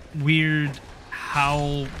weird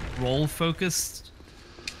how role focused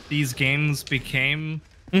these games became.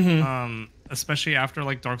 Mm-hmm. Especially after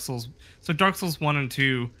like Dark Souls. So Dark Souls 1 and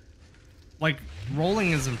 2, like,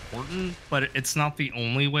 rolling is important, but it's not the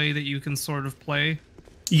only way that you can sort of play.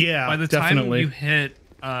 Yeah, by the definitely. time you hit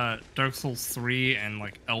Dark Souls 3 and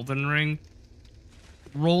like Elden Ring,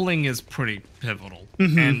 rolling is pretty pivotal.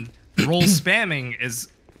 Mm-hmm. And roll spamming is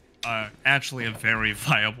actually a very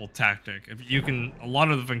viable tactic. If you can, a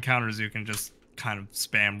lot of encounters you can just kind of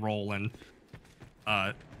spam roll and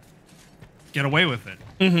get away with it.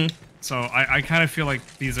 Mm-hmm. So I kind of feel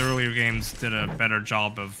like these earlier games did a better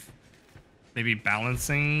job of maybe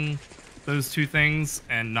balancing those 2 things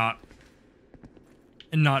and not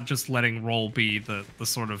just letting roll be the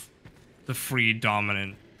sort of the free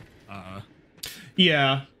dominant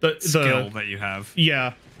skill that you have.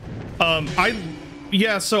 Yeah.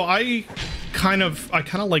 So I kind of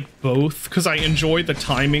like both, because I enjoy the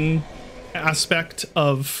timing aspect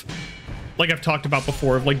of, like I've talked about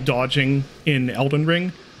before, of like dodging in Elden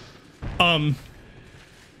Ring.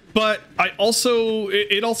 But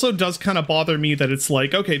it also does kind of bother me that it's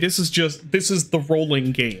like, okay, this is the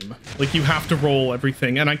rolling game. Like, you have to roll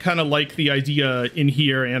everything. And I kind of like the idea in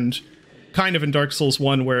here and kind of in Dark Souls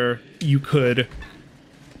 1 where you could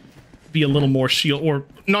be a little more shield, or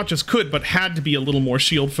not just could, but had to be a little more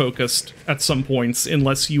shield focused at some points,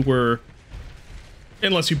 unless you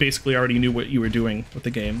basically already knew what you were doing with the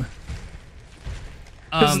game.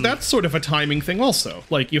 Because that's sort of a timing thing also.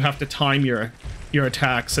 Like, you have to time your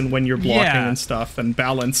attacks and when you're blocking and stuff, and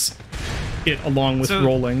balance it along with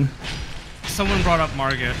rolling. Someone brought up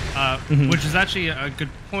Margit, which is actually a good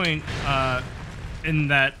point, in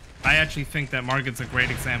that I actually think that Margit's a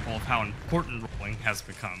great example of how important rolling has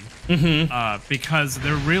become. Because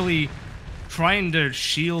they're really trying to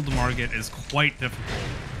shield Margit is quite difficult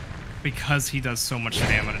because he does so much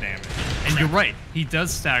stamina damage. And you're right, he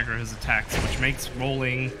does stagger his attacks, which makes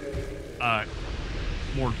rolling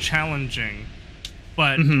more challenging.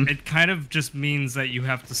 But it kind of just means that you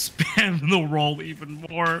have to spam the roll even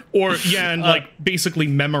more. Or, yeah, and like basically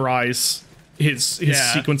memorize his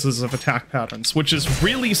sequences of attack patterns, which is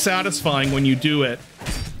really satisfying when you do it,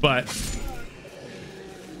 but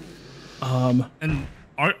and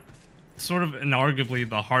sort of inarguably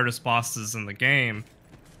the hardest bosses in the game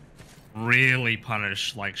really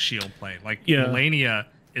punish like shield play. Like Melania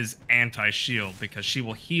is anti-shield because she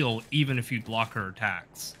will heal even if you block her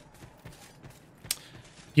attacks.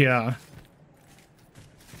 Yeah.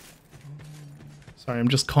 Sorry, I'm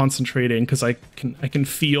just concentrating because I can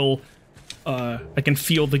feel the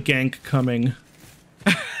gank coming.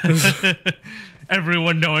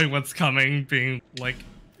 Everyone knowing what's coming, being like,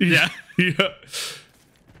 yeah.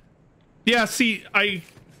 See,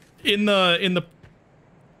 in the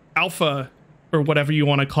alpha or whatever you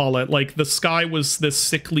want to call it, like the sky was this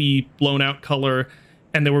sickly, blown out color,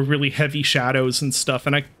 and there were really heavy shadows and stuff,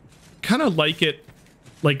 and I kind of like it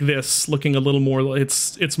like this, looking a little more.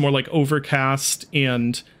 It's more like overcast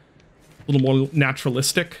and a little more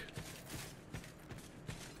naturalistic.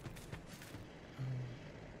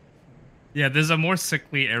 Yeah, there's a more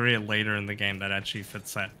sickly area later in the game that actually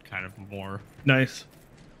fits that kind of more. Nice.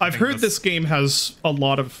 I've heard this game has a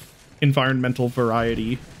lot of environmental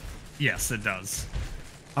variety. Yes, it does.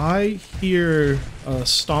 I hear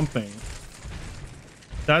stomping.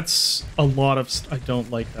 That's a lot of... I don't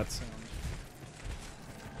like that sound.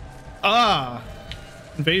 Ah!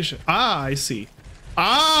 Invasion. Ah, I see.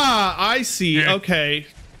 Ah, I see. Here. Okay.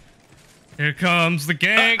 Here comes the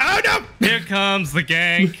gank. Oh, no! Here comes the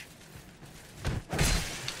gank.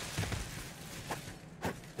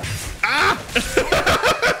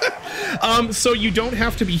 So you don't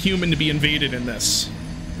have to be human to be invaded in this,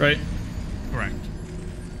 right? Correct.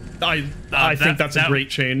 I think that's a great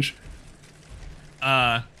change.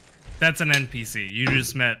 That's an NPC. You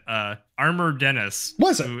just met Armor Dennis.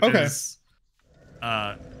 Was it? Okay. Is,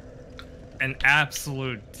 an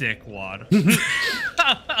absolute dickwad.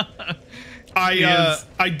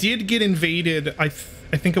 I did get invaded. I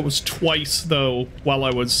think it was twice though while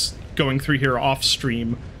I was going through here off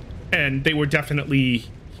stream, and they were definitely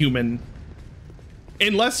human.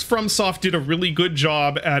 Unless FromSoft did a really good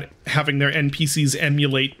job at having their NPCs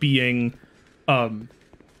emulate being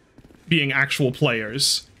actual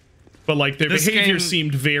players, but like their behavior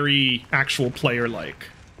seemed very actual player-like.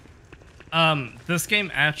 This game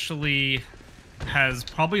actually has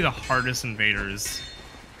probably the hardest invaders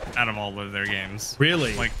out of all of their games.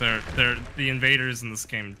 Really? Like the invaders in this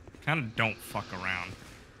game kind of don't fuck around.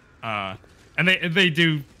 And they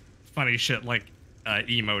do funny shit like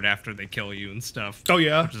emote after they kill you and stuff. Oh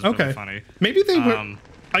yeah. Which is okay. really funny. Maybe they were.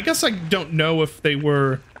 I guess I don't know if they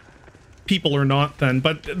were people or not then,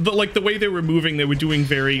 but like the way they were moving, they were doing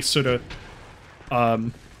very sort of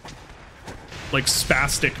like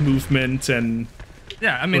spastic movement and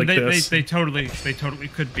yeah. I mean, like they totally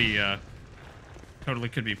could be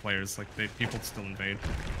players. Like people still invade.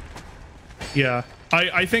 Yeah,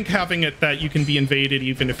 I think having it that you can be invaded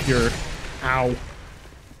even if you're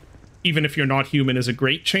even if you're not human is a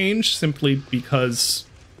great change, simply because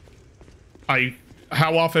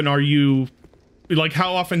how often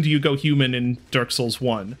do you go human in Dark Souls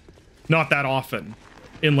 1? Not that often,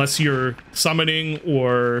 unless you're summoning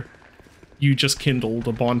or you just kindled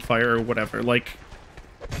a bonfire or whatever. Like,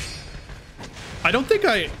 I don't think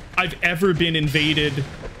I've ever been invaded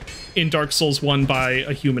in Dark Souls 1 by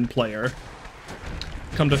a human player.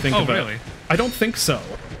 Come to think of it. Oh, really? I don't think so.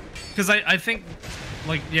 Because I think,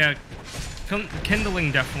 like, yeah,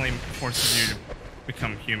 kindling definitely forces you to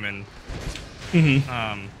become human.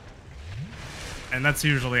 Mm-hmm. And that's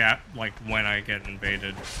usually at, like, when I get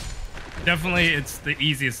invaded. Definitely, it's the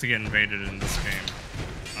easiest to get invaded in this game.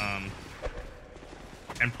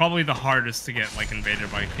 and probably the hardest to get like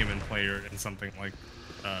invaded by a human player in something like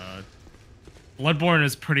Bloodborne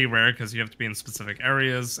is pretty rare because you have to be in specific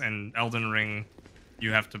areas, and Elden Ring,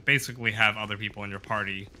 you have to basically have other people in your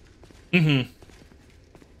party. Mm-hmm.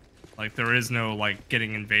 Like, there is no, like,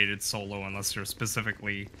 getting invaded solo unless you're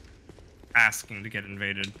specifically asking to get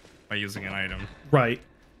invaded by using an item. Right.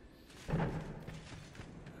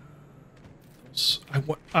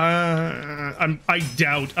 I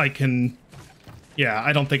doubt I can... Yeah,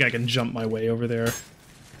 I don't think I can jump my way over there.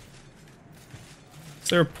 Is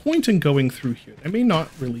there a point in going through here? There may not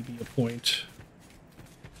really be a point.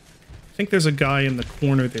 I think there's a guy in the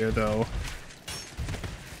corner there, though.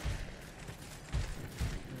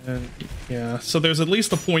 And, yeah, so there's at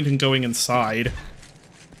least a point in going inside.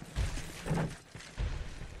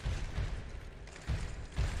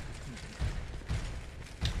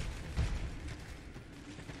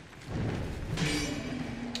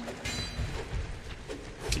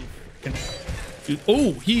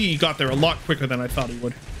 Oh, he got there a lot quicker than I thought he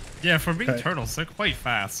would. Yeah, for being Okay. turtles, they're quite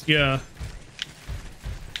fast. Yeah.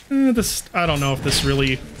 This, I don't know if this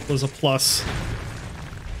really was a plus.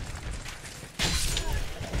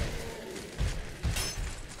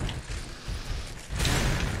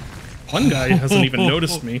 One guy hasn't even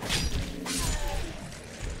noticed me.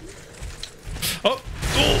 Oh,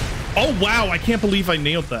 oh, oh, wow, I can't believe I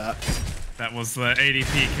nailed that. That was the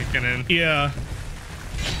ADP kicking in. Yeah.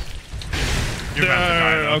 You're about to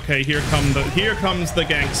die, though. Okay, here comes the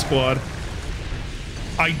gank squad.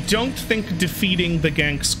 I don't think defeating the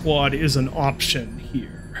gank squad is an option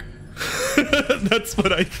here. That's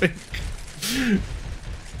what I think.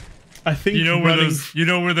 I think you know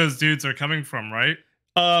where those dudes are coming from, right?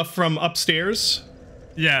 From upstairs.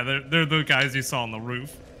 Yeah, they're the guys you saw on the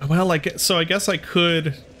roof. Well, I guess I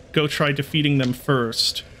could go try defeating them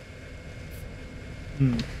first.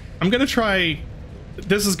 I'm gonna try.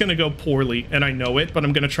 This is gonna go poorly, and I know it, but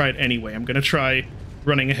I'm gonna try it anyway. I'm gonna try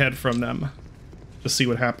running ahead from them to see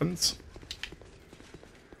what happens.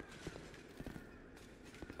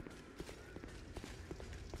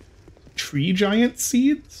 Tree giant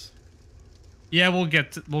seeds? Yeah, we'll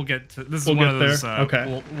get to this is We'll one get of those there?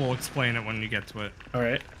 Okay. we'll explain it when you get to it. All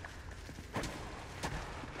right.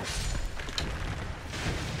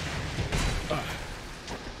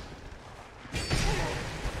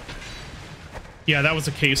 Yeah, that was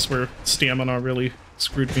a case where stamina really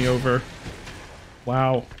screwed me over.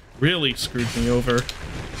 Wow, really screwed me over.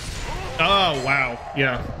 Oh, wow,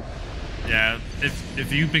 yeah. Yeah,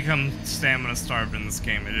 if you become stamina starved in this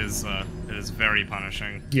game, it is very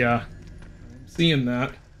punishing. Yeah, I'm seeing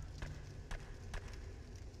that.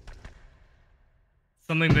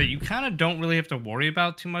 Something that you kind of don't really have to worry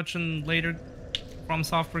about too much in later From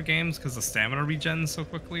Software games because the stamina regens so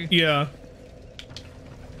quickly. Yeah.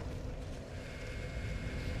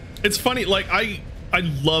 It's funny, like, I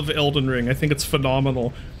love Elden Ring. I think it's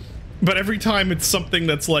phenomenal. But every time it's something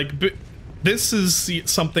that's like, this is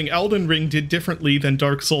something Elden Ring did differently than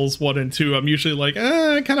Dark Souls 1 and 2, I'm usually like,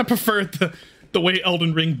 I kind of prefer the way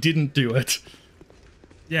Elden Ring didn't do it.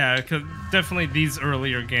 Yeah, because definitely these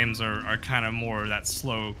earlier games are kind of more that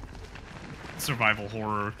slow survival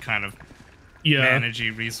horror kind of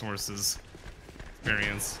managing resources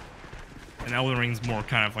experience. And Elden Ring's more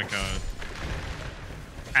kind of like a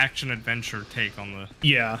action adventure take on the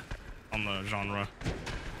genre.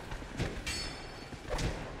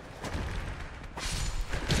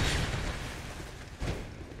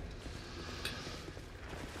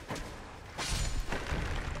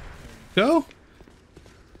 Go.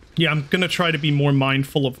 Yeah, I'm gonna try to be more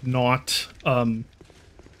mindful of not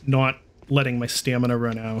letting my stamina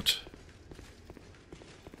run out.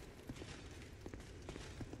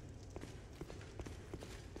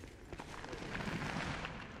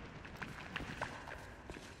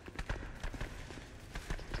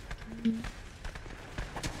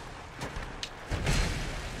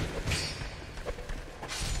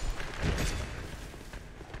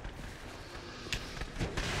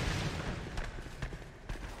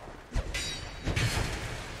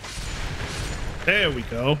 There we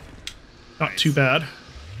go. Not too bad.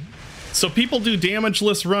 So people do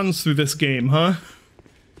damageless runs through this game, huh?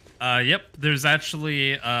 Yep. There's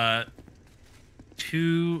actually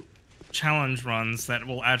 2 challenge runs that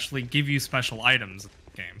will actually give you special items in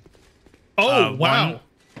the game. Oh, wow.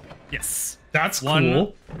 Yes. That's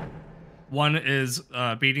cool. One is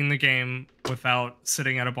beating the game without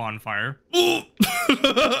sitting at a bonfire.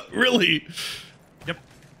 Really? Yep.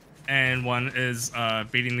 And one is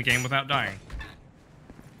beating the game without dying.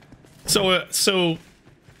 So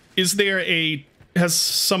is there I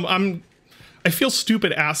feel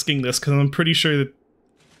stupid asking this because I'm pretty sure that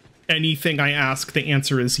anything I ask, the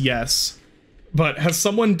answer is yes. But has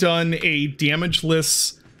someone done a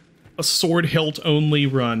damageless, a sword hilt only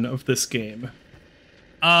run of this game?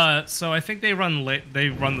 So I think they run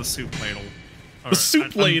the soup ladle. The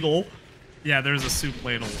soup ladle? Yeah, there's a soup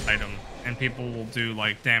ladle item, and people will do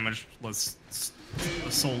like damageless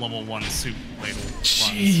soul level 1 soup ladle runs.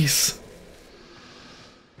 Jeez.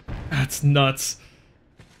 That's nuts.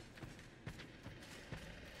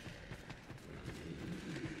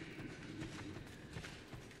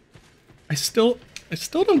 I still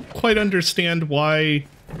don't quite understand why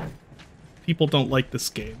people don't like this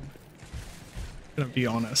game. I'm gonna be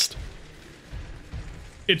honest.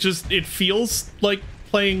 It feels like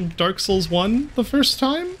playing Dark Souls 1 the first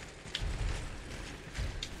time.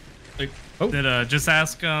 Like, oh. Did just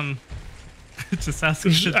ask Sean.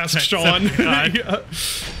 Yeah.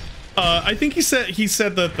 I think he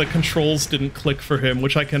said that the controls didn't click for him,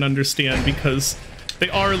 which I can understand because they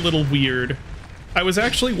are a little weird. I was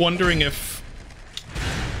actually wondering if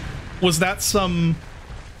was that some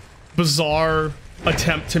bizarre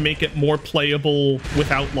attempt to make it more playable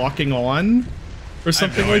without locking on or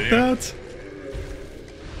something like that.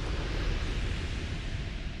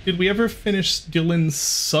 Did we ever finish Dylan's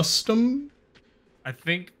System? I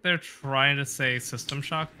think they're trying to say System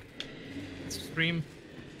Shock stream.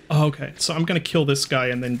 Oh, okay, so I'm gonna kill this guy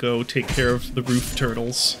and then go take care of the roof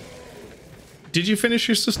turtles. Did you finish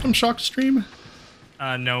your System Shock stream?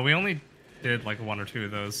 No, we only did like 1 or 2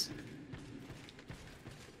 of those.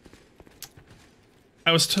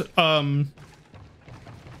 I was I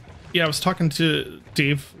was talking to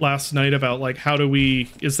Dave last night about like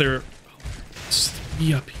is there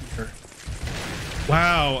three up here?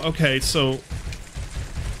 Wow, okay, so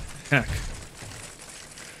heck.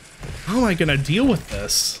 How am I gonna deal with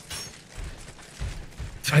this?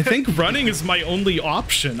 I think running is my only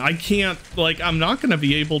option. I can't, like, I'm not gonna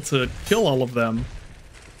be able to kill all of them.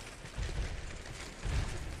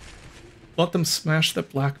 Let them smash the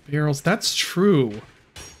black barrels. That's true.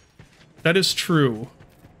 That is true.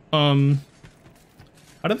 How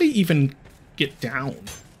do they even get down?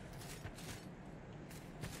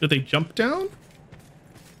 Do they jump down?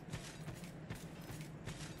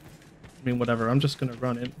 I mean, whatever. I'm just gonna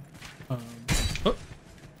run it. Oh.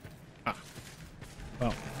 Ah.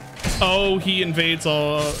 Well. Oh, he invades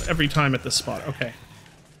every time at this spot. Okay.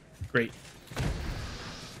 Great.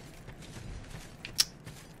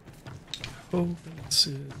 Oh, this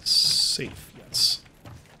is safe. Yes.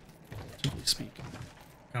 Relatively speaking.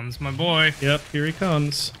 Comes my boy. Yep, here he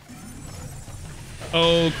comes.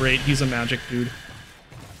 Oh, great. He's a magic dude.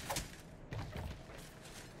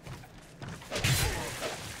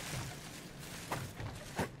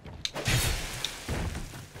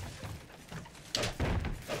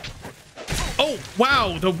 Oh,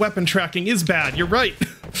 wow. The weapon tracking is bad. You're right.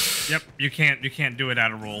 Yep, you can't do it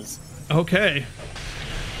out of rolls. Okay.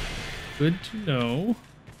 Good to know.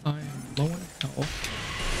 I am low in health.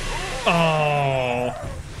 Oh.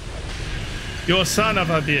 You son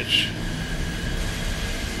of a bitch.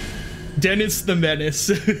 Dennis the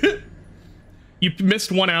Menace. You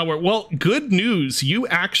missed 1 hour. Well, good news. You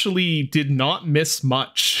actually did not miss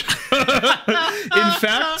much. In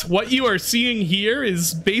fact, what you are seeing here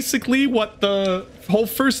is basically what the whole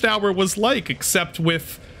first hour was like, except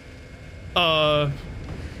with, I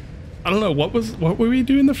don't know, what were we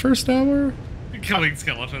doing the first hour? Killing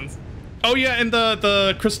skeletons. Oh yeah, and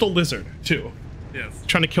the crystal lizard too. Yes.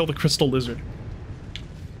 Trying to kill the crystal lizard.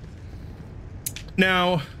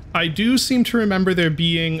 Now, I do seem to remember there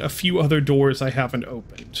being a few other doors I haven't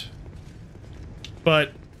opened.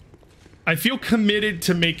 But I feel committed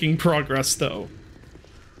to making progress, though.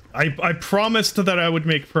 I promised that I would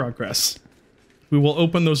make progress. We will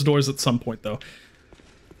open those doors at some point, though.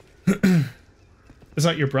 Is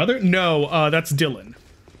that your brother? No, that's Dylan.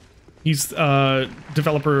 He's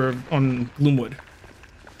developer on Gloomwood.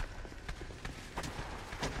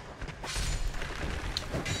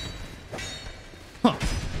 Huh.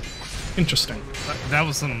 Interesting. That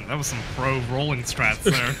was some pro rolling strats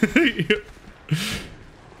there.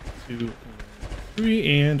 2,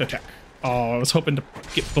 3, and attack. Oh, I was hoping to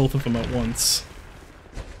get both of them at once.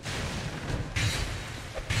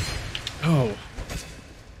 Oh.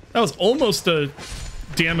 That was almost a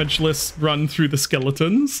damageless run through the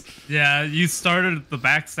skeletons. Yeah, you started the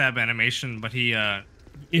backstab animation, but he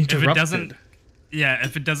interrupted.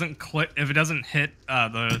 If it doesn't click, if it doesn't hit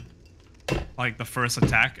the first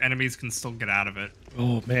attack, enemies can still get out of it.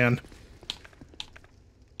 Oh man.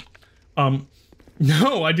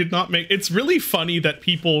 No, I did not make. It's really funny that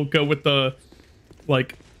people go with the,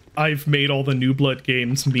 like, I've made all the New Blood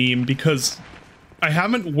games meme, because I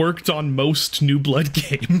haven't worked on most New Blood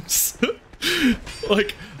games.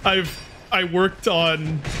 Like, I worked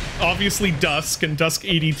on, obviously, Dusk and Dusk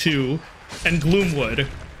 82 and Gloomwood,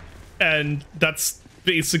 and that's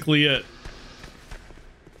basically it.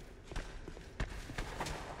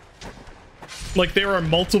 Like, there are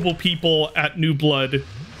multiple people at New Blood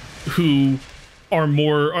who are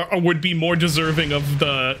more, or would be more deserving of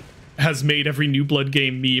the has made every New Blood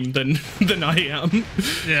game meme than I am.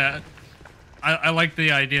 Yeah. I like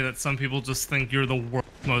the idea that some people just think you're the world's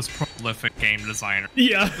most prolific game designer.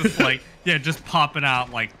 Yeah. Just like, yeah, just popping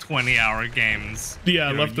out like 20-hour games.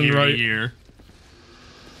 Yeah, left and year right. to year.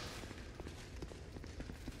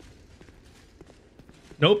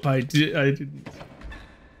 Nope, I didn't.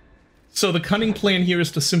 So the cunning plan here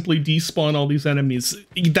is to simply despawn all these enemies.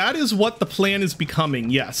 That is what the plan is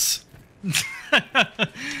becoming, yes.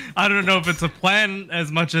 I don't know if it's a plan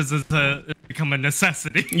as much as it's become a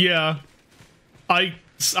necessity. Yeah. I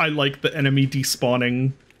like the enemy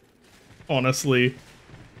despawning, honestly.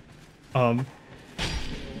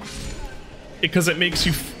 Because it makes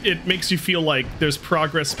you feel like there's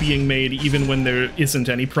progress being made even when there isn't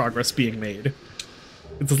any progress being made.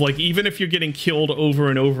 It's like, even if you're getting killed over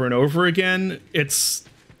and over and over again,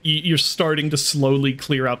 you're starting to slowly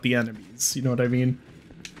clear out the enemies. You know what I mean?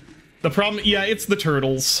 The problem, yeah, it's the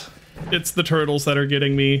turtles. It's the turtles that are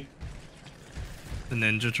getting me. The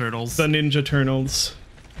Ninja Turtles. The Ninja Turtles.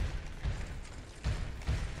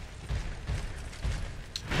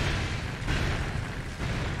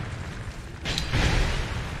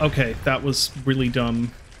 Okay, that was really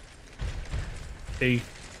dumb. They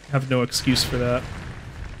have no excuse for that.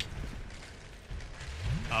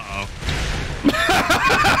 Uh-oh.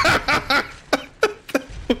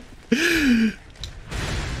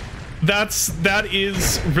 That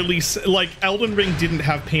is really, like, Elden Ring didn't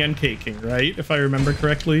have pancaking, right? If I remember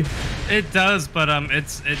correctly. It does, but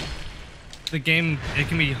the game, it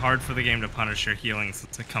can be hard for the game to punish your healing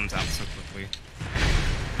since it comes out so quickly.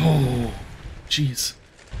 Oh, jeez.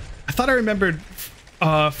 I thought I remembered,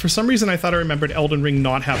 for some reason I thought I remembered Elden Ring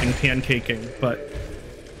not having pancaking, but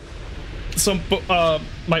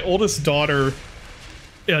my oldest daughter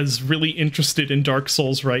is really interested in Dark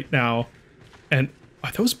Souls right now, and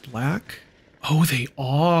are those black? Oh, they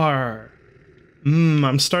are.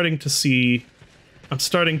 I'm starting to see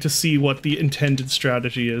what the intended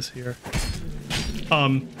strategy is here.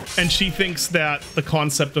 And she thinks that the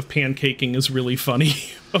concept of pancaking is really funny.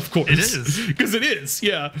 Of course. It is. Because it is,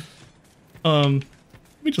 yeah. Let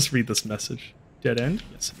me just read this message. Dead end?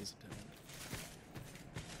 Yes, it is a dead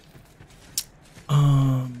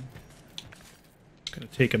end. Gonna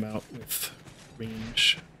take him out with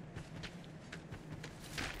range.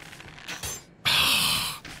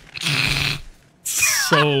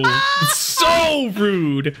 So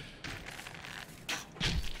rude.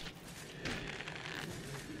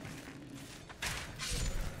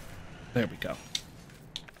 There we go.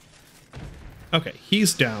 Okay,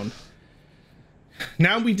 he's down.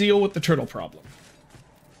 Now we deal with the turtle problem.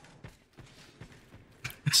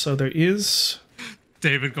 So there is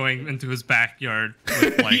David going into his backyard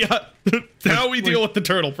with like yeah. Now we deal with the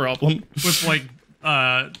turtle problem. with like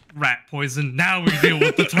rat poison. Now we deal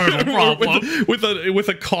with the turtle problem. with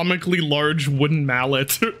a comically large wooden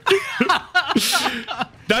mallet.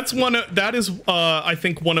 That is I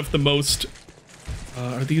think one of the most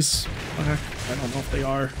are these black? I don't know if they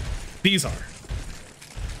are. These are.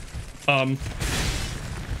 Dang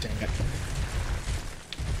it.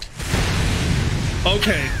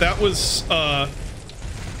 Okay, that was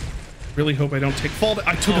really hope I don't take fall.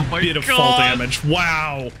 I took a bit of fall damage.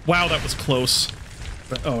 Wow. Wow, that was close.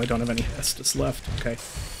 But, oh, I don't have any Estus left. Okay.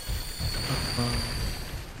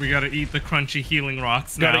 We gotta eat the crunchy healing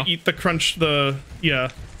rocks now. Gotta eat the yeah.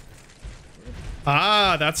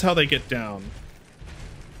 Ah, that's how they get down.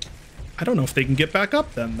 I don't know if they can get back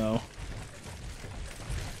up then, though.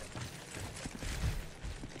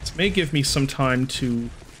 This may give me some time to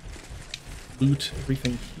loot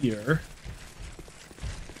everything here.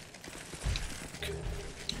 Okay.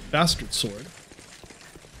 Bastard sword.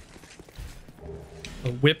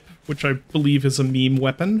 A whip, which I believe is a meme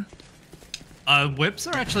weapon. Whips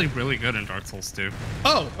are actually really good in Dark Souls 2.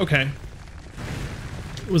 Oh, okay.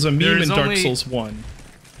 It was a meme in Dark Souls 1.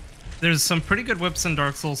 There's some pretty good whips in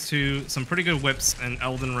Dark Souls 2, some pretty good whips in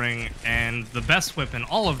Elden Ring, and the best whip in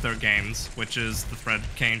all of their games, which is the Thread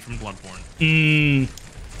Cane from Bloodborne.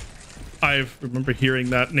 I remember hearing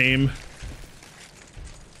that name.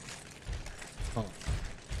 Oh.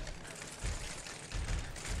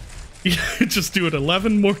 Yeah, just do it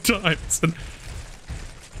 11 more times. And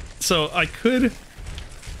so I could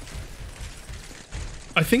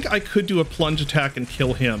I think I could do a plunge attack and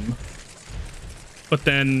kill him. But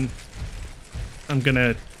then I'm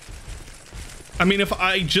gonna... I mean, if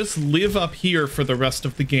I just live up here for the rest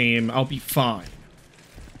of the game, I'll be fine.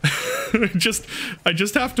 I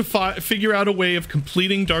just have to figure out a way of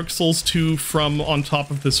completing Dark Souls 2 from on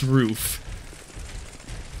top of this roof.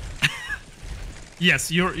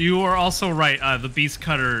 Yes, you are also right. The Beast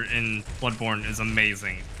Cutter in Bloodborne is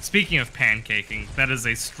amazing. Speaking of pancaking, that is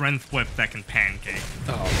a strength whip that can pancake.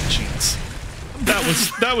 Oh, jeez.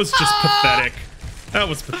 That was just pathetic. That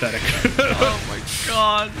was pathetic. Oh my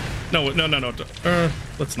god. No.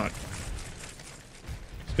 Let's not.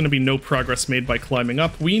 There's going to be no progress made by climbing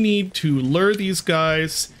up. We need to lure these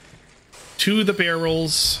guys to the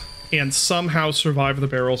barrels and somehow survive the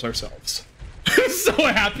barrels ourselves. So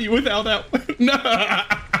happy with how that went.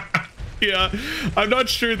 Yeah, I'm not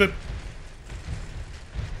sure that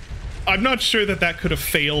that could have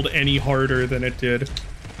failed any harder than it did.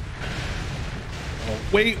 Oh,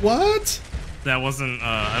 wait, what? That wasn't,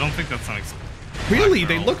 I don't think that's an Really?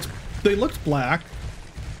 They looked black.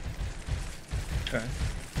 Okay.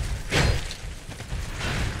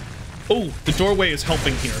 Oh, the doorway is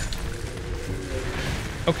helping here.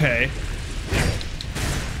 Okay.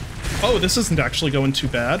 Oh, this isn't actually going too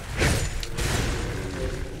bad.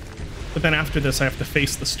 But then after this, I have to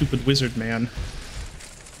face the stupid wizard man.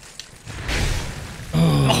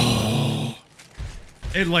 Oh.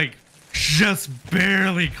 It, like, just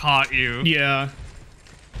barely caught you. Yeah.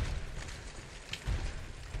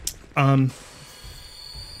 I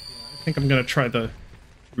think I'm gonna try the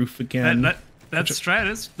roof again. That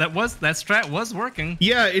strat was working.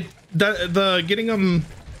 Yeah, the getting them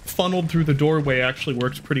funneled through the doorway actually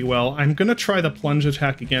worked pretty well. I'm gonna try the plunge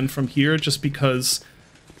attack again from here just because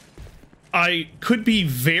I could be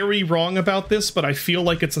very wrong about this, but I feel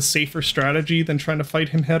like it's a safer strategy than trying to fight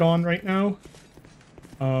him head on right now.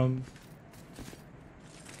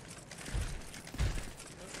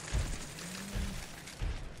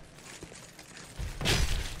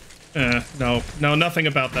 No, nothing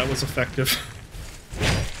about that was effective.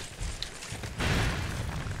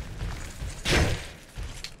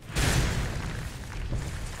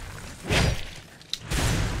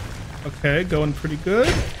 Okay, going pretty good.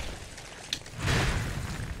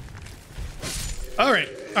 All right.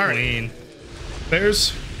 Clean. There's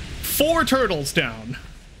 4 turtles down.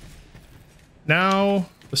 Now,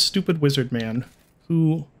 the stupid wizard man,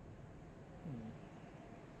 who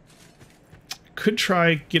could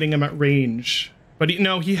try getting him at range, but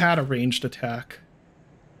he had a ranged attack.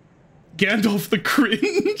 Gandalf the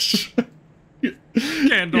cringe.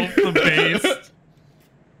 Gandalf the base.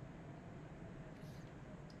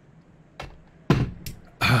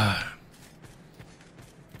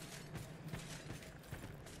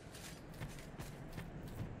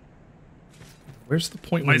 Where's the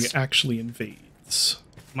point where he actually invades?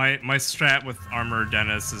 My strat with Armor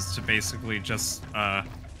Dennis is to basically just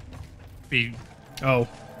be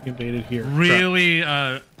he invaded here. Really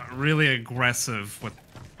really aggressive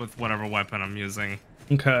with whatever weapon I'm using.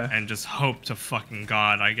 Okay. And just hope to fucking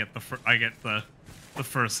god I get the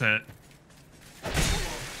first hit.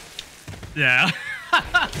 Yeah.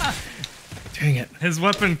 Dang it. His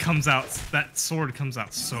weapon comes out, that sword comes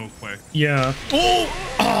out so quick. Yeah.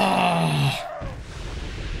 Oh!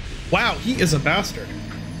 Wow, he is a bastard.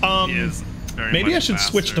 He is very maybe much I should a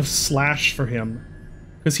bastard. switch to Slash for him,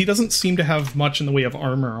 because he doesn't seem to have much in the way of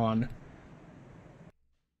armor on.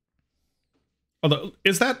 Although,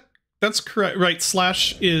 that's correct, right?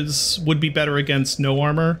 Slash would be better against no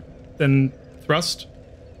armor than Thrust?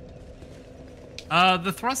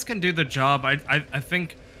 The Thrust can do the job. I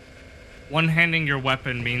think one-handing your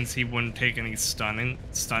weapon means he wouldn't take any stun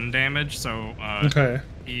damage, so okay.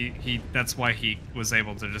 That's why he was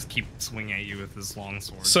able to just keep swinging at you with his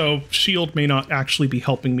longsword. So shield may not actually be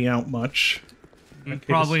helping me out much.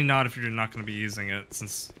 Probably not if you're not going to be using it,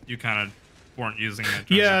 since you kind of weren't using it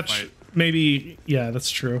during the fight. Maybe. Yeah,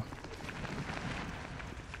 that's true.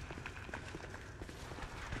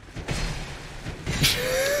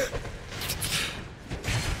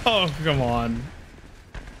 Oh, come on.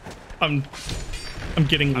 I'm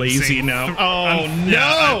getting lazy now. Oh, no!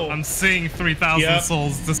 Yeah, I'm seeing 3,000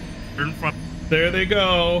 souls just in front. There they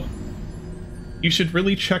go. You should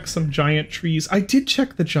really check some giant trees. I did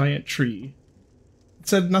check the giant tree. It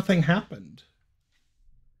said nothing happened.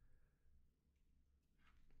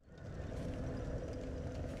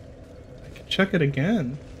 I could check it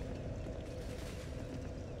again.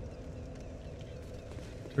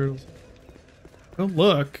 Turtles. Go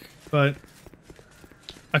look, but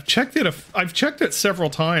I've checked it several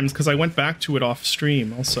times because I went back to it off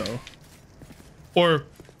stream also. Or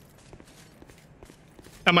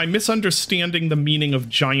am I misunderstanding the meaning of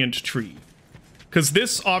giant tree? Because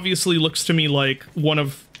this obviously looks to me like one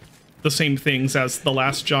of the same things as the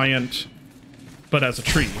last giant, but as a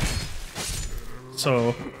tree.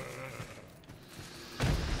 So,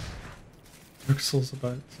 Dark Souls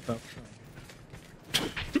about trying.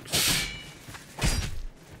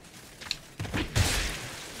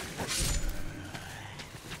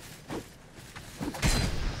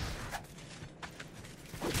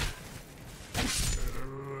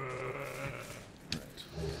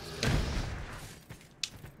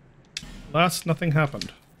 Last, nothing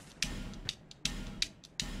happened.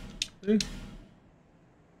 See?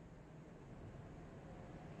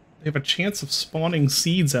 They have a chance of spawning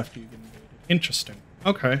seeds after you get invaded. Interesting.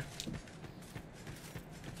 Okay.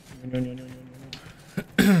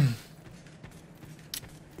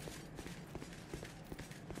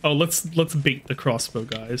 Oh, let's bait the crossbow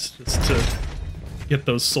guys just to get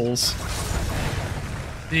those souls.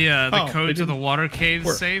 The code to the water cave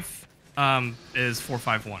safe is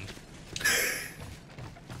 451.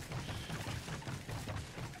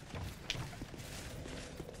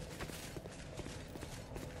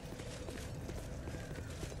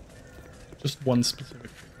 Just one specific.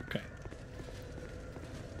 Okay.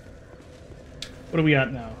 What are we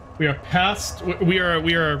at now? We are past. We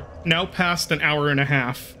are now past an hour and a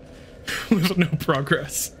half with no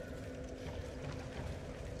progress.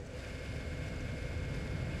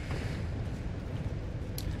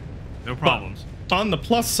 No problems. But on the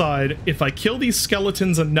plus side, if I kill these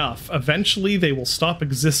skeletons enough, eventually they will stop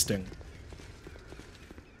existing.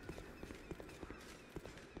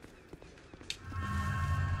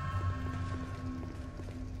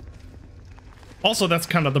 Also, that's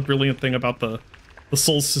kind of the brilliant thing about the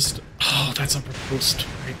soul system. Oh, that's upper post,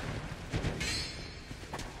 right?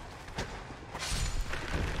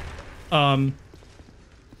 In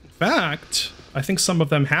fact, I think some of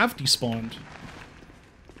them have despawned.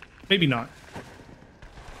 Maybe not.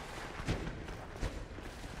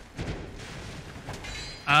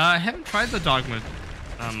 I haven't tried the Dogma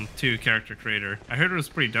 2 character creator. I heard it was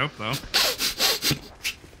pretty dope, though.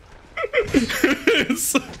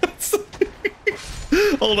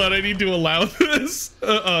 Hold on, I need to allow this.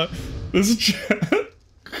 This chat.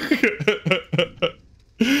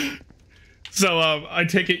 So, I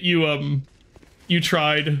take it you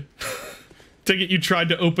tried. Take it you tried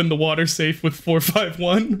to open the water safe with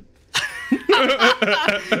 451.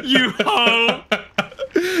 You hoe!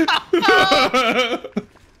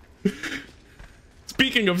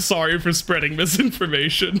 Speaking of sorry for spreading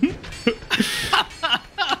misinformation.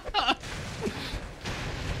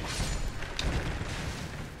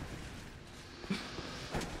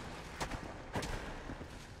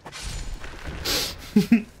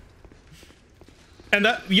 And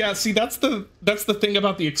that, yeah, see, that's the thing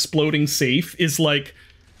about the exploding safe is like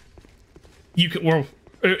you can, well,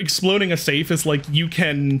 exploding a safe is like you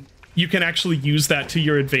can actually use that to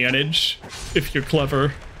your advantage if you're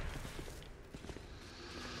clever.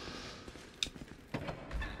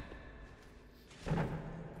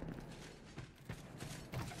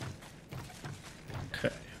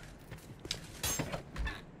 Okay.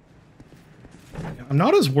 I'm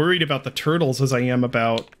not as worried about the turtles as I am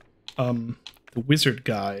about the wizard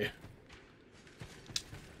guy.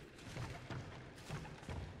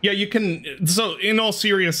 Yeah, you can, so in all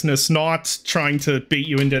seriousness, not trying to bait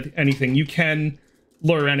you into anything, you can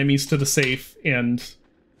lure enemies to the safe and,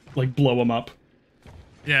 like, blow them up.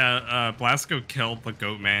 Yeah, Blasco killed the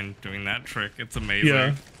goat man doing that trick. It's amazing.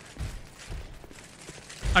 Yeah.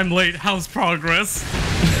 I'm late. How's progress?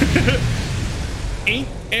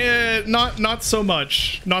 Not so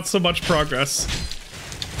much. Not so much progress.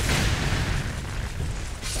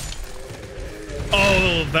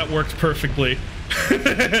 Oh, that worked perfectly.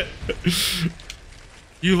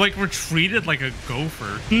 You, like, retreated like a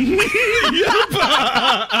gopher.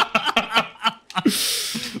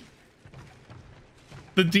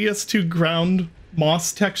 The DS2 ground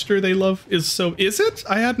moss texture they love is so... Is it?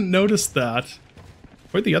 I hadn't noticed that.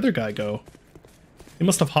 Where'd the other guy go? He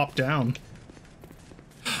must have hopped down.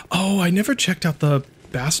 Oh, I never checked out the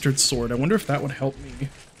bastard sword. I wonder if that would help me.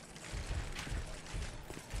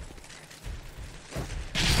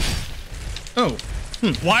 Oh.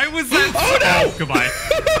 Why was that? Oh, no! Oh, goodbye.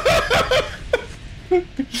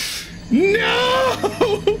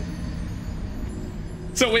 No!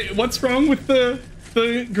 So wait, what's wrong with the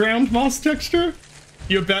ground moss texture?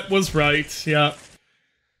 Your bet was right, yeah.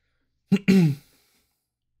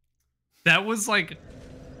 That was like...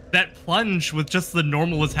 That plunge with just the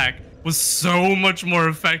normal attack was so much more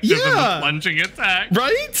effective than the plunging attack.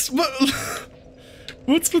 Right?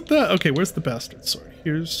 What's with that? Okay, where's the bastard sword?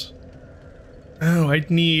 Here's... Oh, I'd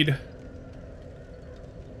need...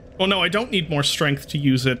 Well, no, I don't need more strength to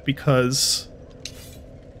use it because...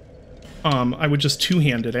 I would just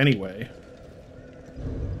two-hand it anyway.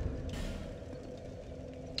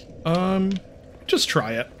 Just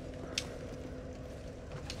try it.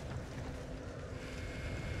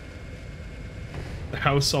 The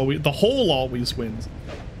house always... The hole always wins.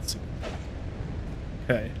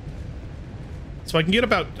 Okay. So I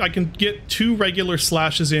can get 2 regular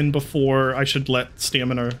slashes in before I should let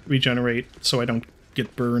stamina regenerate so I don't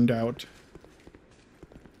get burned out.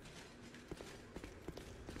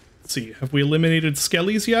 Let's see, have we eliminated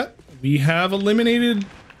skellies yet? We have eliminated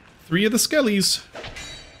 3 of the skellies.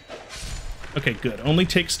 Okay, good. Only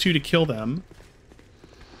takes 2 to kill them.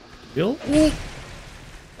 Kill?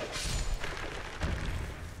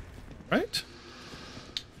 Right.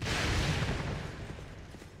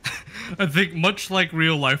 I think much like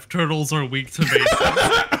real life, turtles are weak to basics.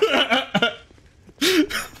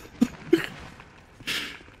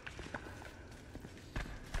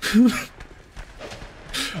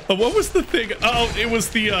 What was the thing? Oh, it was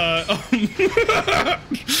the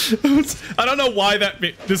I don't know why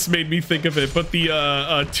this made me think of it, but the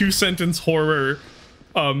 2-sentence horror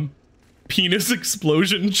penis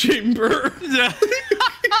explosion chamber. Yeah.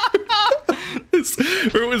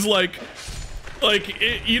 It was like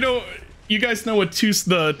it, you know, you guys know what the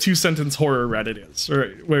 2-sentence horror Reddit is,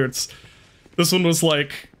 right? Where it's, this one was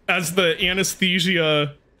like, as the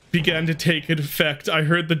anesthesia began to take effect, I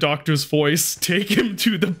heard the doctor's voice, take him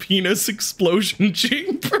to the penis explosion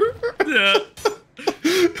chamber. Yeah.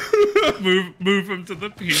 move him to the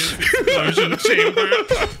penis explosion chamber.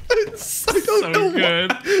 I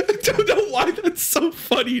don't know why that's so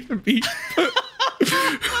funny to me.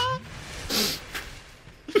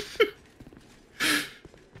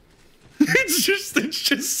 It's just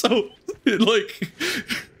so like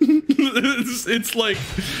it's like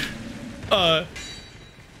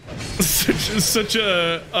such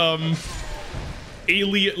a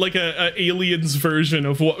alien, like a alien's version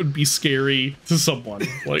of what would be scary to someone,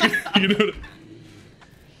 like, you know.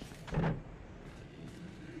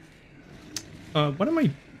 What am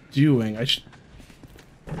I doing? I should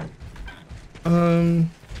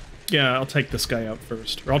yeah, I'll take this guy out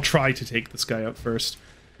first, or I'll try to take this guy out first.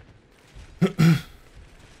 Let's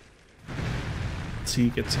see, he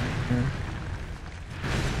gets in here.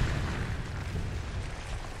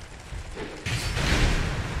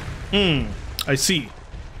 I see.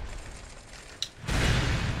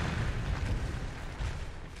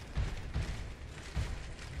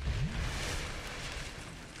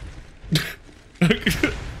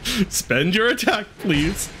 Spend your attack,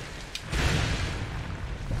 please.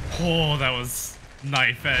 Oh, that was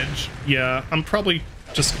knife edge. Yeah, I'm probably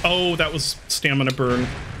just... Oh, that was stamina burn.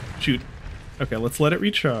 Shoot. Okay, let's let it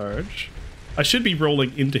recharge. I should be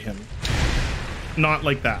rolling into him. Not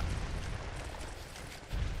like that.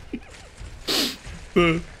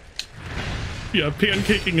 Yeah,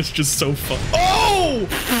 pancaking is just so fun. Oh!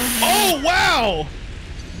 Oh, wow!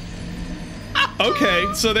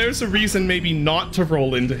 Okay, so there's a reason maybe not to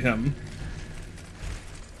roll into him.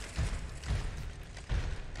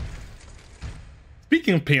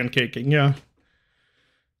 Speaking of pancaking, yeah.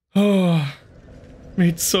 Oh,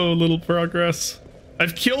 made so little progress.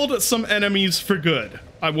 I've killed some enemies for good.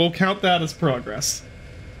 I will count that as progress.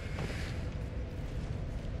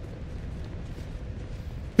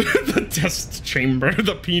 The test chamber,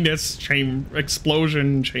 the penis chamber,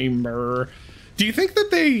 explosion chamber. Do you think that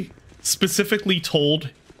they specifically told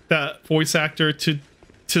that voice actor to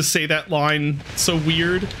say that line so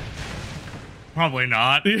weird? Probably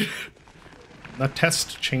not. The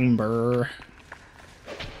test chamber.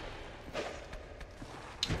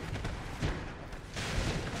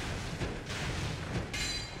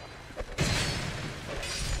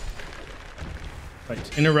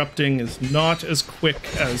 Right, interrupting is not as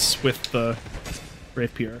quick as with the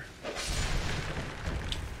rapier.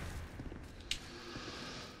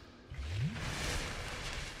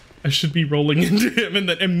 I should be rolling into him, and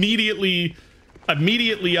then immediately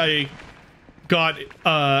I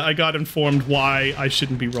got informed why I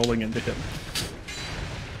shouldn't be rolling into him.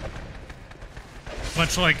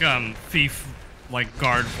 Much like Thief, like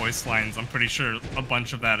guard voice lines, I'm pretty sure a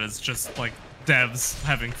bunch of that is just like devs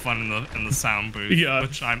having fun in the sound booth, yeah,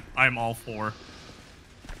 which I'm all for.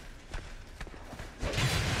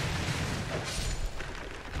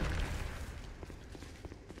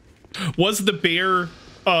 Was the bear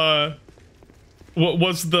what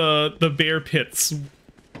was the bear pits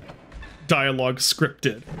dialogue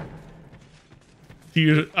scripted? Do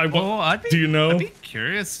you do you know? I'd be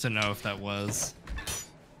curious to know if that was.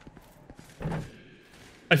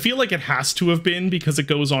 I feel like it has to have been because it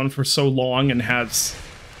goes on for so long and has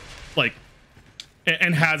like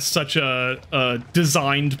has such a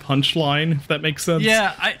designed punchline, if that makes sense.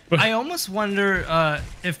 Yeah, I almost wonder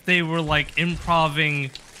if they were like improving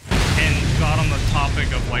and got on the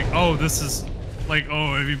topic of like, oh, this is like,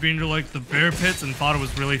 oh, have you been to like the bear pits and thought it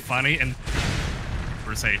was really funny and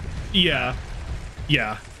or say, yeah,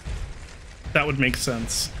 that would make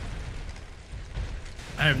sense.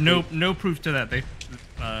 I have no proof to that. They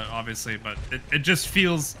obviously, but it just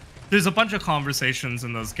feels there's a bunch of conversations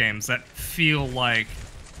in those games that feel like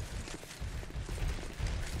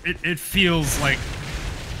it feels like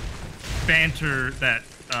banter that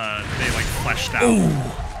they like fleshed out. Ooh.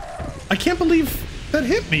 I can't believe that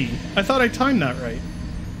hit me. I thought I timed that right.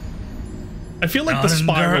 I feel like the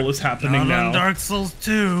spiral is happening now. Not on Dark Souls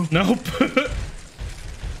 2. Nope.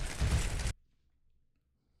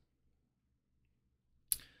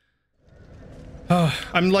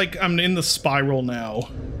 I'm in the spiral now.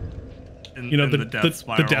 You know, the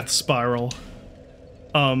death spiral.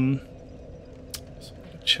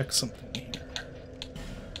 Check something here.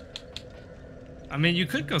 I mean, you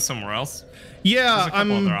could go somewhere else. Yeah, there's a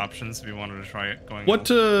couple other options if you wanted to try it. Going. What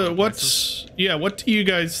do you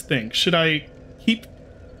guys think? Should I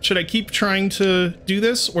keep trying to do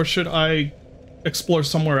this, or should I explore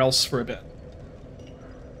somewhere else for a bit?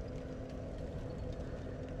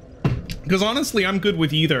 Because honestly, I'm good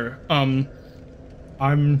with either. I'm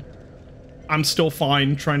still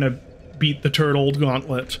fine trying to beat the turtle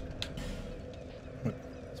gauntlet.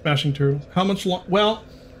 Smashing turtles. How much long? Well,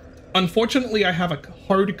 unfortunately, I have a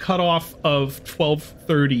hard cutoff of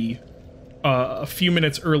 12:30, a few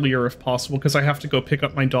minutes earlier if possible, because I have to go pick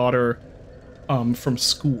up my daughter from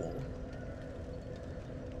school.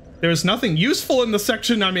 There's nothing useful in the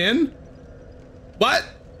section I'm in. What?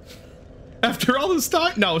 After all this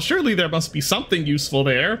time? No, surely there must be something useful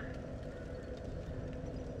there.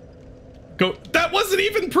 Go. That wasn't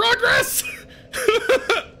even progress!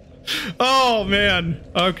 Oh, man.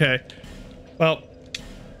 Okay. Well,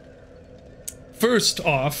 first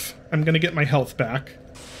off, I'm gonna get my health back.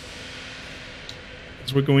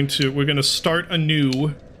 Because we're gonna start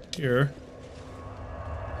anew here.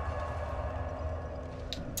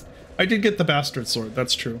 I did get the bastard sword,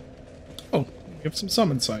 that's true. Oh, we have some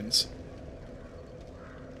summon signs.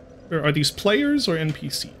 Are these players or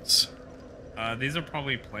NPCs? These are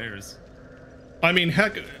probably players. I mean,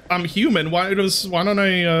 heck, I'm human. Why don't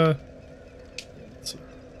I, let's see.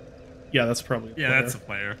 Yeah, that's probably a player. Yeah, that's a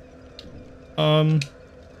player.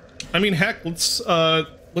 I mean, heck, let's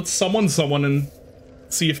summon someone and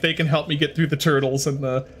see if they can help me get through the turtles and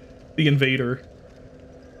the invader.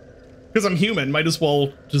 Because I'm human, might as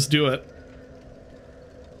well just do it.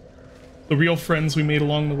 The real friends we made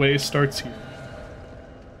along the way starts here.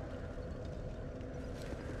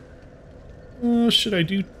 Should I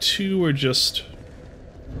do 2 or just...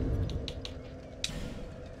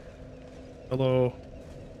 Hello.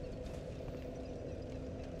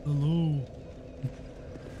 Hello.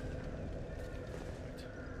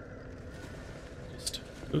 Just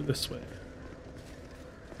go this way.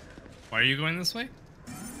 Why are you going this way?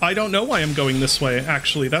 I don't know why I'm going this way,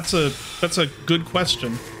 actually. That's a good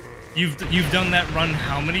question. You've done that run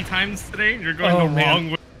how many times today? You're going the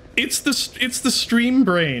wrong way. It's the stream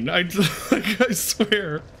brain. I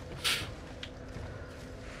swear.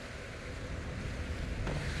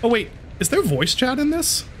 Oh wait, is there voice chat in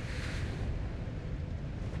this?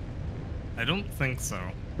 I don't think so.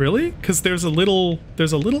 Really? Because there's a little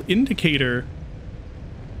indicator.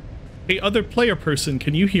 Hey, other player person,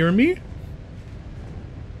 can you hear me?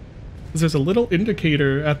 Because there's a little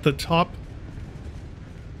indicator at the top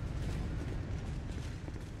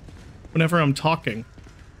whenever I'm talking.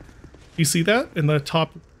 You see that in the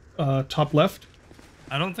top left?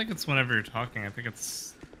 I don't think it's whenever you're talking. I think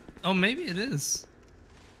it's... Oh, maybe it is.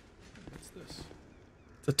 What's this?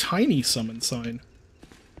 It's a tiny summon sign.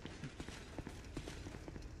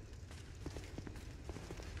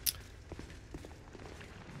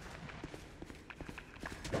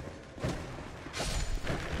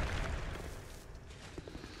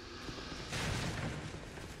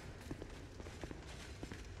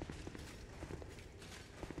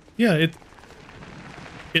 Yeah,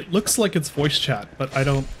 it looks like it's voice chat, but I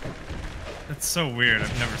don't... That's so weird.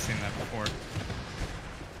 I've never seen that before.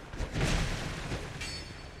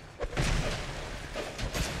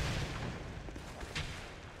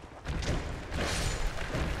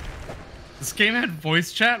 This game had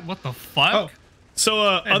voice chat? What the fuck? Oh, so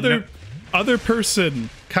other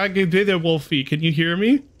person, Kagedede Wolfie, can you hear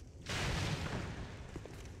me?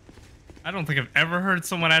 I don't think I've ever heard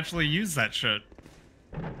someone actually use that shit.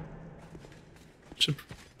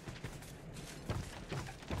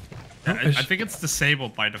 I think it's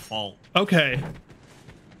disabled by default. Okay.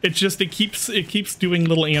 It keeps doing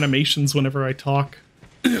little animations whenever I talk.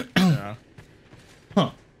 Yeah.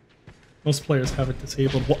 Huh. Most players have it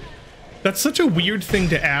disabled. What? That's such a weird thing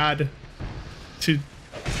to add to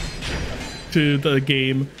the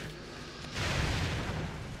game.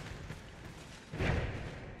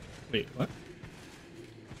 Wait, what?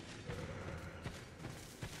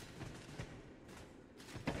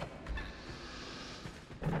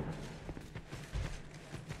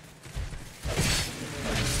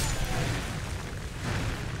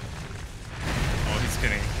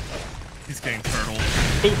 He's getting turtled.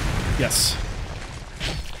 Oh, yes.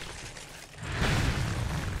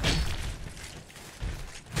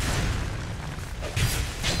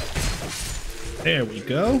 There we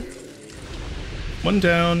go. 1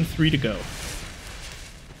 down, 3 to go.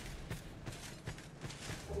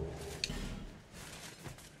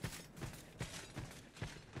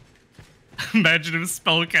 Imagine if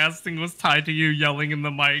spellcasting was tied to you yelling in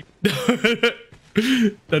the mic.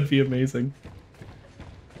 That'd be amazing.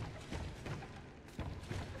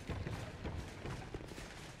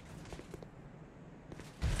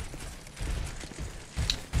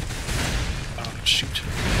 Shoot.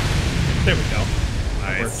 There we go.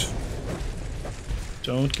 Nice. That worked.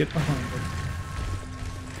 Don't get behind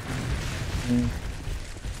it.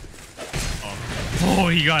 Oh,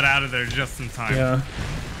 he got out of there just in time. Yeah.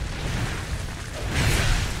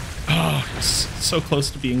 Oh, so close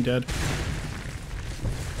to being dead.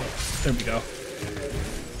 There we go.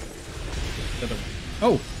 The other way.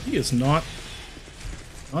 Oh, he is not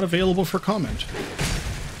available for comment.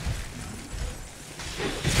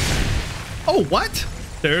 Oh, what?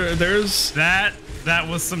 There's that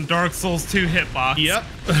was some Dark Souls 2 hitbox. Yep.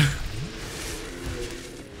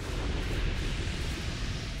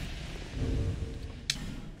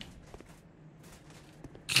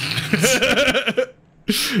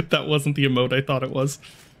 That wasn't the emote I thought it was.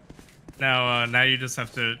 Now you just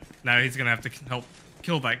have to. Now he's gonna have to help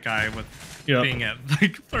kill that guy with being at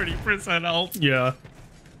like 30% health. Yeah.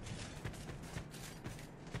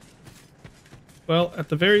 Well, at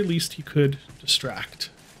the very least, he could distract.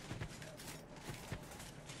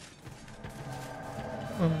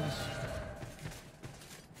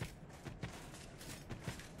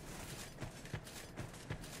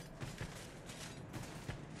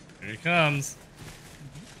 Here he comes.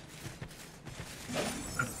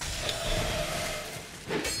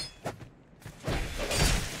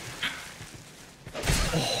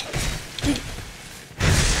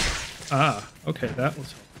 Ah, okay, that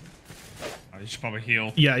was... Oh, you should probably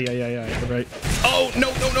heal. Yeah, you're right. Oh,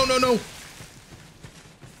 no.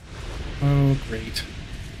 Oh, great.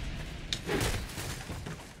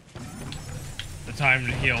 The time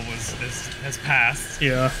to heal has passed.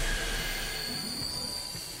 Yeah.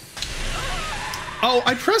 Oh,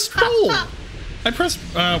 I pressed roll!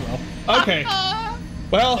 well, okay.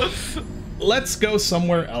 Well, let's go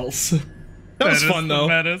somewhere else. That was fun, though.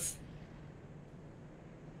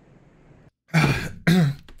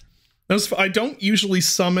 I don't usually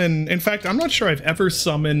summon... In fact, I'm not sure I've ever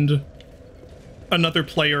summoned another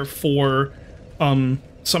player for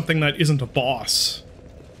something that isn't a boss.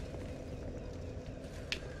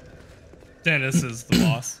 Dennis is the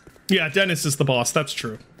boss. Yeah, Dennis is the boss. That's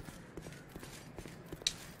true.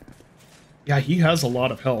 Yeah, he has a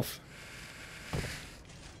lot of health.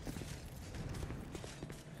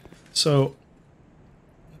 So,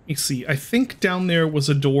 let me see. I think down there was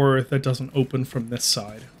a door that doesn't open from this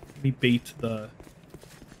side. Let me bait the...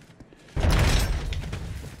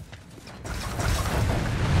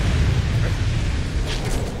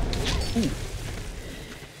 Ooh.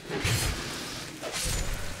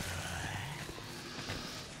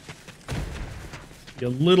 Be a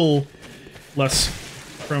little less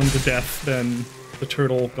prone to death than the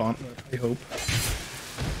turtle gauntlet, I hope.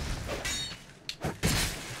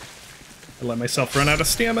 I let myself run out of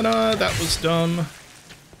stamina. That was dumb.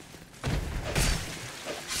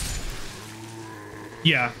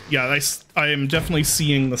 Yeah, I am definitely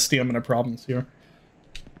seeing the stamina problems here.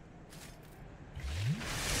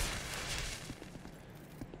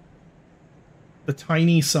 The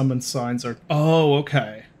tiny summon signs are... Oh,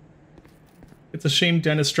 okay. It's a shame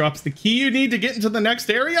Dennis drops the key you need to get into the next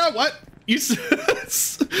area? What? You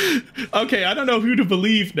Okay, I don't know who to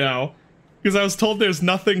believe now. Because I was told there's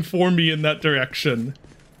nothing for me in that direction.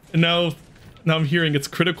 And now I'm hearing it's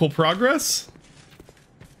critical progress?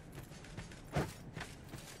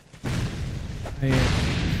 I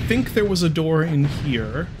think there was a door in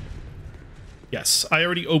here. Yes, I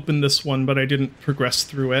already opened this one, but I didn't progress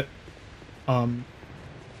through it.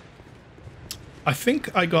 I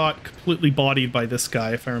think I got completely bodied by this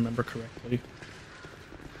guy, if I remember correctly.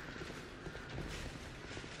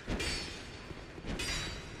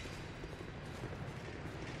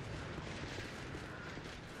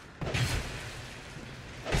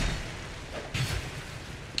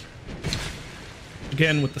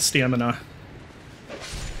 Again with the stamina.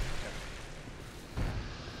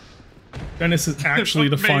 Dennis is actually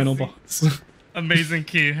the final boss. Amazing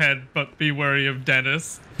key head, but be wary of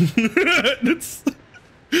Dennis. it's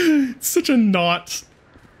such a not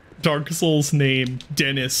Dark Souls name,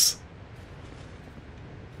 Dennis.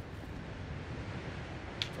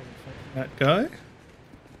 That guy.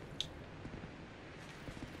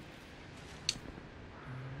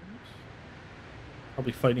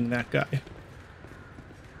 Probably fighting that guy.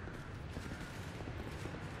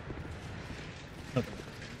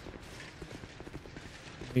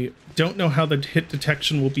 I don't know how the hit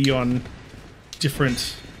detection will be on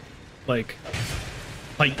different, like,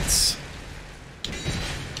 heights.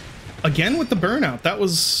 Again with the burnout. That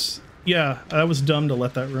was, yeah, that was dumb to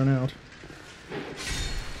let that run out.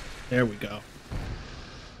 There we go.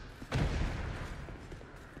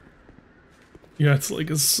 Yeah, it's like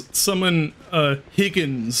someone,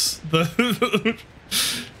 Higgins, the,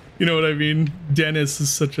 you know what I mean? Dennis is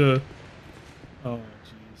such a, oh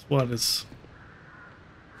jeez, what is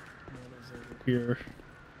over here?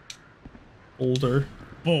 Boulder.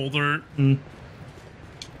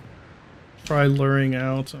 Try luring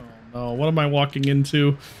out. Oh no, what am I walking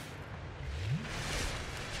into?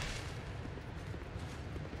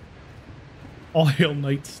 All hail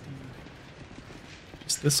Night Steve.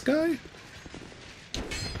 Is this guy?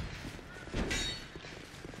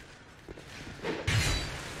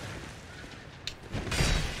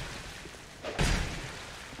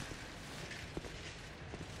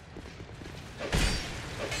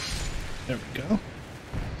 There we go.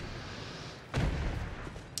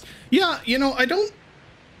 Yeah, you know, I don't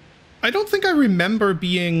think I remember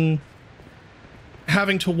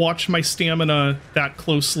having to watch my stamina that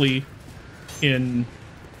closely in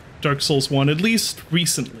Dark Souls 1, at least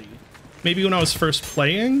recently. Maybe when I was first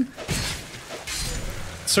playing.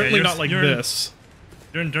 Certainly not like this.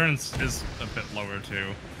 Your endurance is a bit lower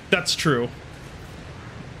too. That's true.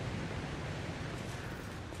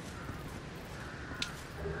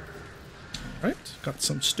 Alright, got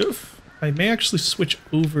some stuff. I may actually switch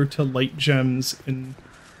over to light gems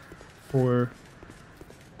until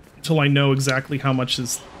I know exactly how much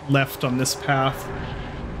is left on this path.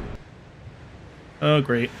 Oh,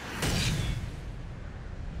 great.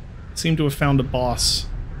 Seem to have found a boss.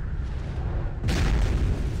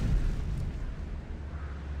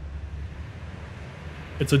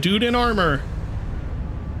 It's a dude in armor.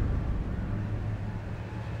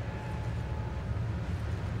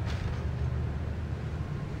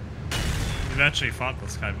 You've actually fought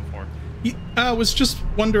this guy before. I was just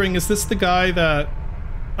wondering, is this the guy that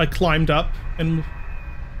I climbed up and...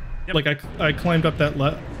 Yep. Like, I climbed up that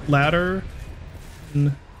ladder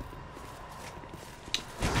and...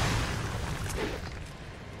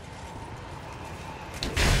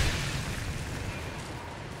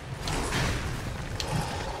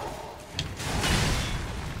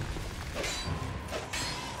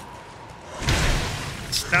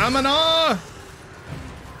 Stamina!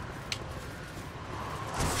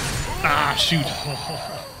 Ah, shoot.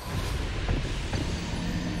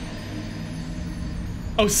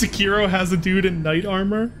 Oh, Sekiro has a dude in knight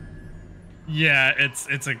armor? Yeah,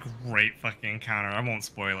 it's a great fucking encounter. I won't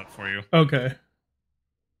spoil it for you. Okay.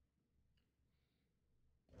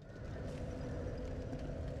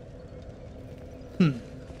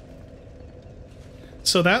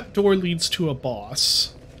 So that door leads to a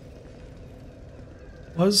boss.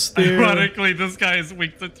 Was there... Ironically, this guy is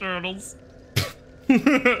weak to turtles.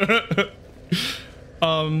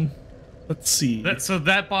 Let's see. So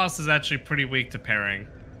that boss is actually pretty weak to parrying.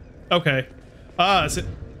 Okay.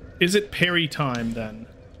 Is it parry time then?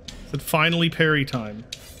 Is it finally parry time?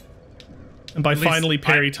 And by finally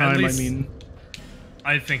parry time, I mean...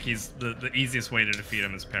 I think he's the easiest way to defeat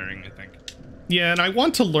him is parrying, I think. Yeah, and I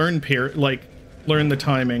want to learn learn the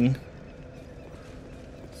timing.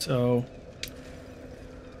 So...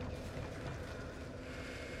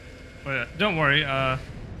 But don't worry, I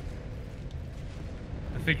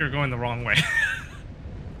think you're going the wrong way.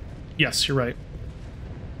 Yes, you're right.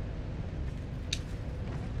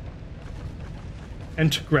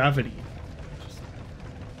 Enter gravity.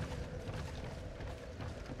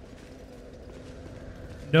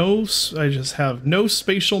 No, I just have no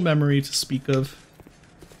spatial memory to speak of.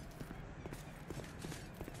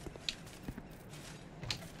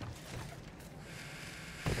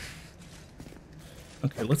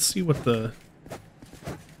 Okay, let's see what the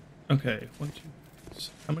Okay, 1, 2,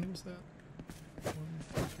 how many was that? 1,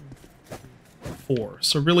 2, 3, 4.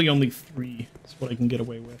 So really only 3 is what I can get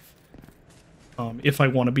away with. If I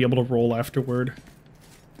want to be able to roll afterward.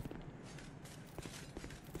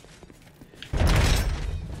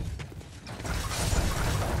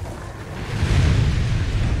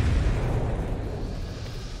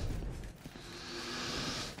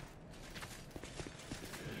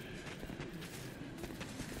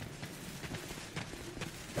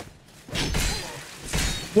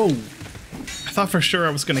 Whoa! I thought for sure I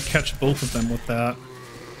was going to catch both of them with that.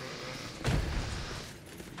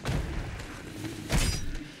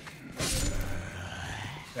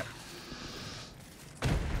 Yeah.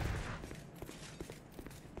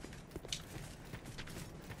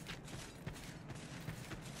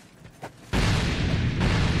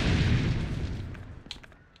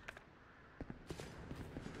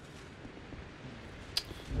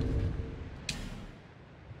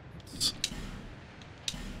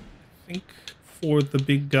 I think for the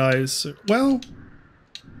big guys, well,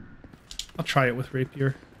 I'll try it with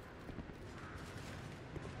rapier.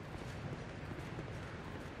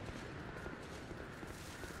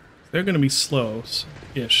 They're going to be slow,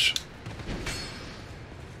 ish.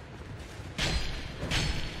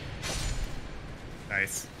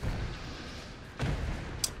 Nice.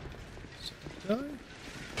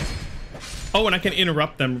 Oh, and I can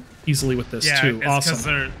interrupt them easily with this too. Yeah, awesome.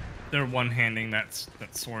 because they're one-handing that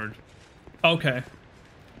sword. Okay.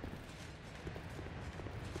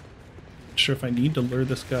 Not sure if I need to lure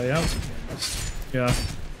this guy out. Yeah.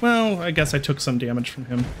 Well, I guess I took some damage from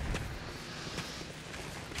him.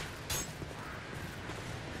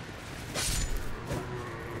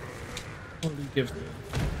 What did he give me?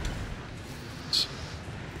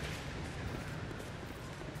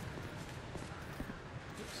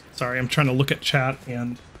 Sorry, I'm trying to look at chat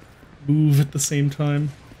and move at the same time.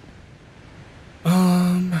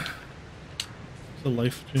 The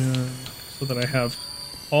life gem, so that I have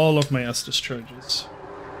all of my Estus charges.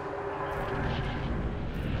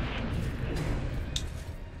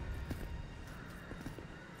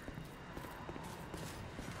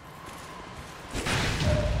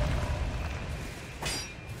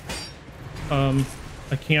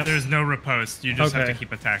 I can't. There's no riposte. You just have Okay. to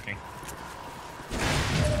keep attacking.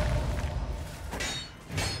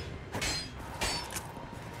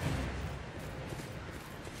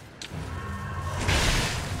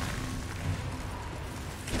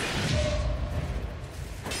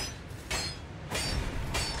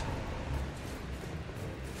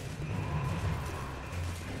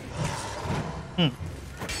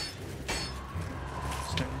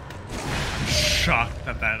 Shocked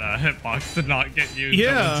that hitbox did not get used.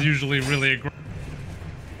 Yeah. It's usually really aggressive.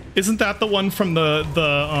 Isn't that the one from the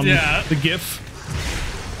GIF?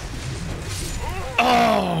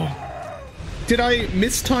 Oh! Did I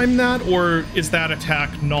mistime that, or is that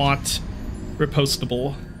attack not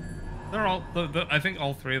repostable? They're all. I think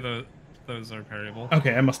all three of those are parryable.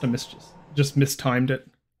 Okay, I must have just mistimed it.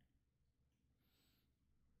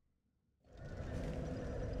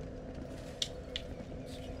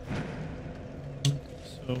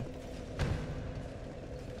 So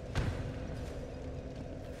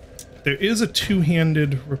there is a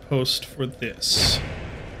two-handed riposte for this.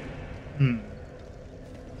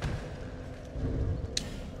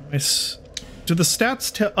 Nice. Do the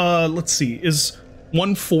stats let's see, is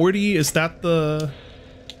 140, is that the...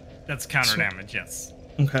 That's counter damage, yes.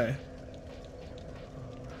 Okay.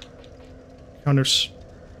 Counters...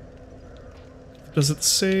 Does it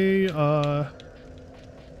say, let's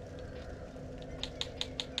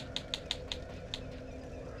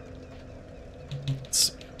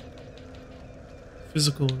see.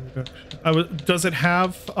 Physical reduction. Does it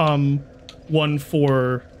have, one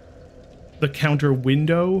for the counter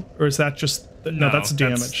window, or is that just... No, that's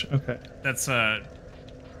damage. Okay. That's,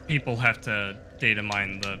 people have to data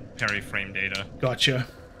mine the parry frame data. Gotcha.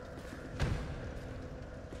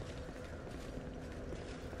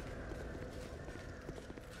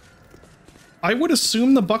 I would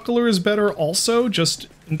assume the buckler is better also, just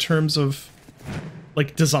in terms of,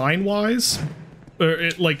 like, design-wise. Or,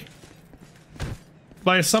 it, like...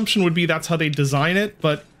 My assumption would be that's how they design it,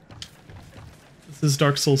 but... This is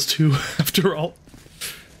Dark Souls 2, after all.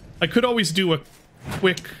 I could always do a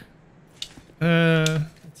quick... let's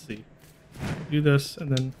see. Do this,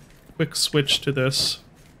 and then quick switch to this.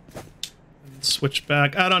 And switch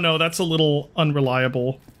back. I don't know, that's a little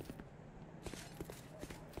unreliable.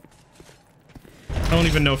 I don't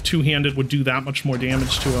even know if two-handed would do that much more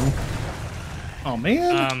damage to him. Oh,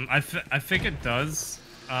 man. I think it does.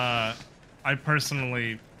 I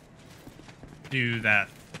personally do that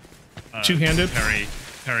two-handed? parry.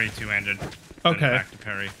 parry two-handed. Okay. Back to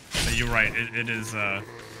parry. But you're right. It is a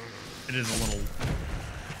little.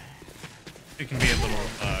 It can be a little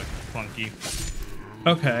clunky.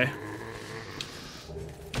 Okay.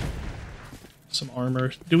 Some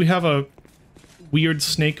armor. Do we have a weird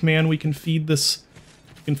snake man we can feed this?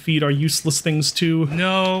 We can feed our useless things to?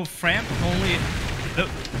 No, Framp only.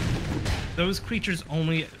 Those creatures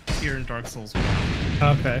only appear in Dark Souls 1.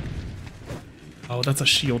 Okay. Oh, that's a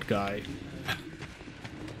shield guy.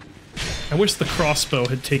 I wish the crossbow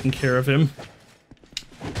had taken care of him.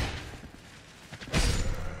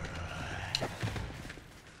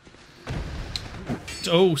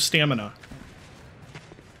 Oh, stamina.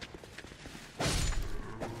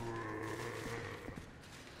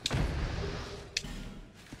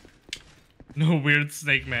 No weird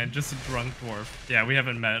snake man, just a drunk dwarf. Yeah, we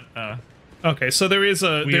haven't met Okay, so there is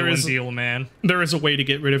a Wheel and Deal man. there is a way to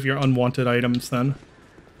get rid of your unwanted items then.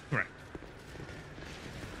 Correct.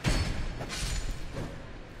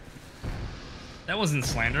 That wasn't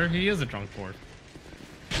slander. He is a drunk dwarf.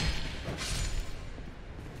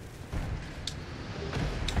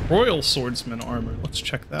 Royal Swordsman armor. Let's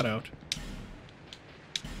check that out.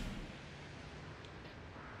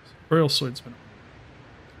 Royal Swordsman.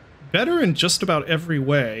 Better in just about every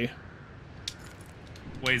way.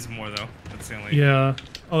 Weighs more though. That's the only. Yeah.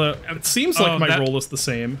 Although it seems like my that- roll is the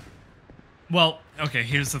same. Well, okay.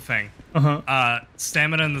 Here's the thing. Uh-huh.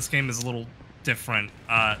 Stamina in this game is a little different.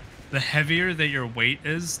 The heavier that your weight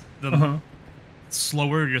is, the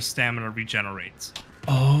slower your stamina regenerates.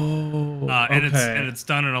 Oh. And okay. it's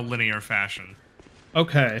done in a linear fashion.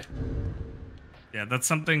 Okay. Yeah, that's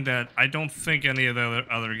something that I don't think any of the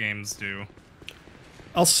other games do.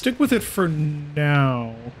 I'll stick with it for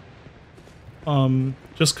now.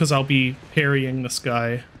 Just because I'll be parrying this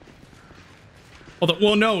guy. Although,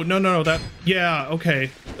 well, no, that, yeah,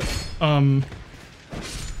 okay.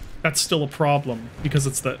 That's still a problem, because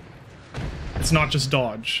it's not just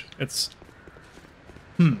dodge, it's,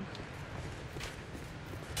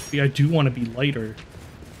 See, I do want to be lighter.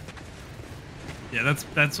 Yeah,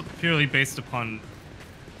 that's purely based upon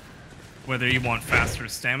whether you want faster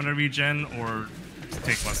stamina regen or to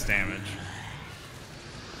take less damage.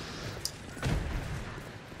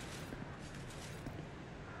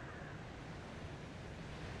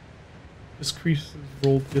 Decreases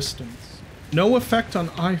roll distance. No effect on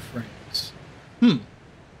iframes.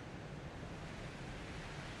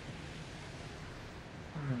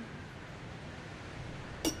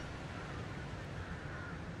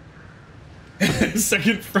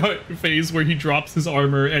 Second phase where he drops his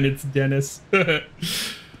armor and it's Dennis.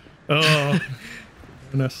 Oh,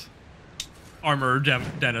 Dennis. Armor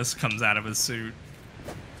Dennis comes out of his suit.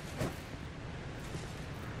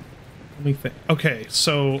 Let me think. Okay,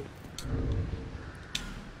 so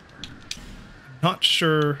not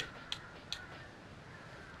sure.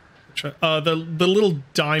 The little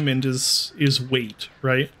diamond is weight,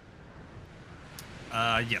 right?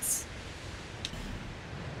 Yes.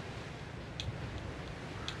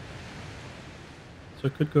 So I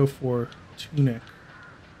could go for tunic,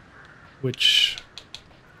 which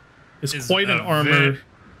is quite an armor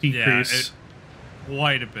decrease. Yeah,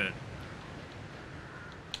 quite a bit.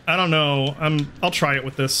 I don't know. I'll try it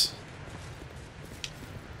with this.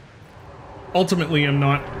 Ultimately, I'm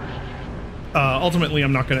not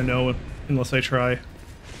gonna know unless I try.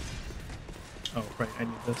 Oh, right, I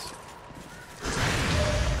need this.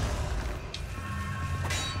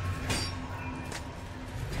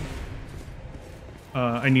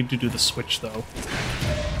 I need to do the switch, though.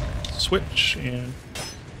 Switch, and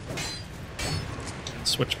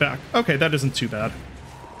switch back. Okay, that isn't too bad.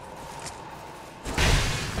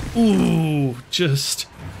 Ooh, just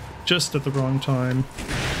at the wrong time.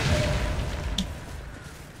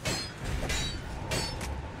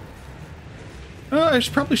 I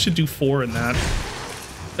probably should do 4 in that.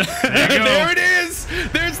 There it is!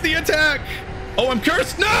 There's the attack! Oh, I'm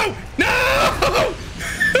cursed! No! No!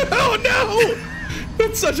 Oh, no!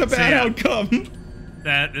 That's such a bad outcome.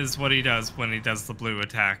 That is what he does when he does the blue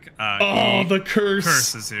attack. Oh, the curse.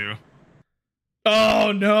 Curses you.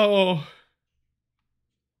 Oh, no.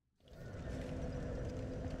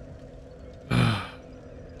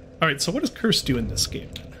 Alright, so what does curse do in this game,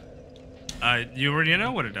 then? You already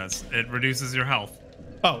know what it does. It reduces your health.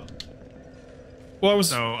 Oh. Well, I was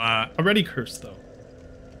So, already cursed, though.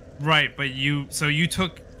 right, but you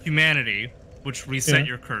took humanity, which reset Yeah.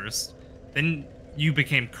 your curse. Then you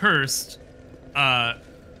became cursed,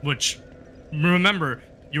 which, remember,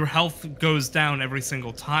 your health goes down every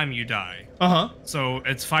single time you die. Uh-huh. So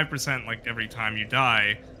it's 5% like every time you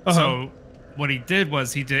die. Uh-huh. So what he did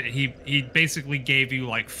was he basically gave you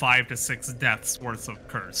like 5 to 6 deaths worth of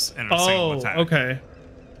curse in a single attack. Okay.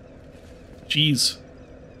 Jeez.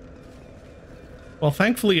 Well,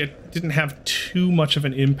 thankfully it didn't have too much of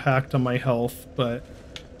an impact on my health, but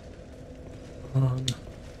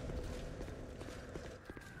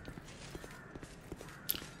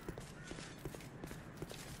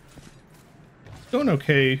going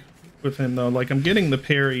okay with him though. Like, I'm getting the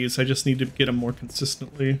parries, I just need to get him more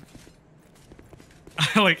consistently.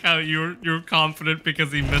 I like how you're confident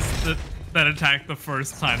because he missed that attack the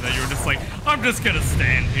first time that you were just like, I'm just gonna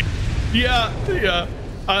stand here. Yeah.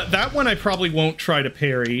 That one I probably won't try to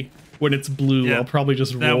parry when it's blue. Yeah, I'll probably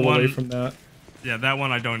just roll away from that. Yeah, that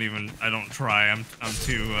one I don't try. I'm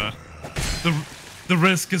too the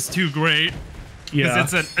risk is too great. Yeah,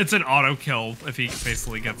 it's an auto kill if he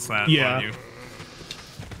basically gets that on you.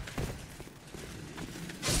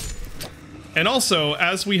 And also,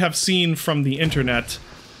 as we have seen from the internet,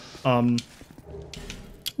 ooh,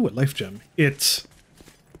 a life gem. It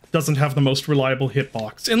doesn't have the most reliable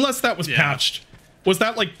hitbox, unless that was patched. Was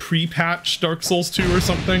that like pre-patched Dark Souls 2 or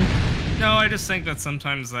something? No, I just think that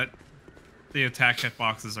sometimes that the attack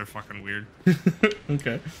hitboxes are fucking weird.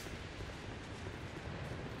 Okay.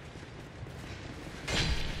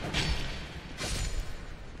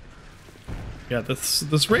 Yeah,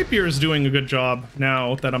 this rapier is doing a good job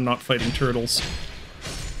now that I'm not fighting turtles.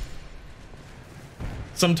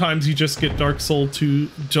 Sometimes you just get Dark Souls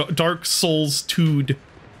 2'd.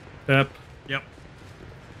 Yep.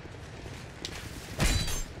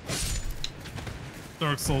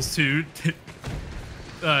 Dark Souls 2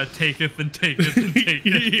 taketh and taketh and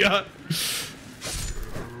taketh. Yeah.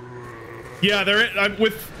 Yeah,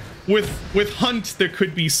 with Hunt there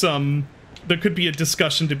could be a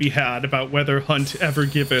discussion to be had about whether Hunt ever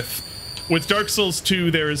giveth. With Dark Souls 2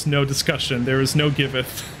 there is no discussion, there is no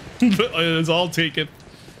giveth. It is all taketh.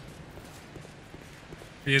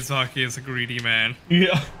 Miyazaki is a greedy man.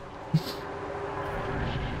 Yeah.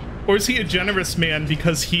 Or is he a generous man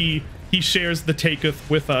because he shares the taketh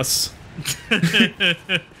with us?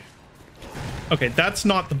 Okay, that's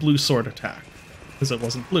not the blue sword attack, because it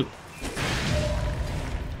wasn't blue.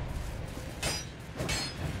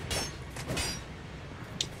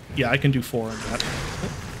 Yeah, I can do 4 on that.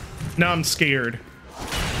 Now I'm scared.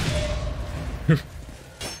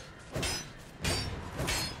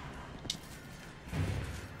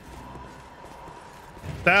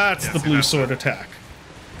 That's the blue sword attack.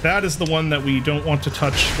 That is the one that we don't want to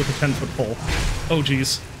touch with a 10-foot pole. Oh,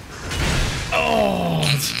 jeez. Oh!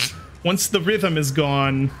 Once the rhythm is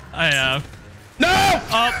gone... No!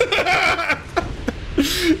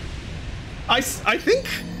 I think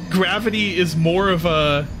gravity is more of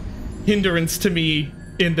a hindrance to me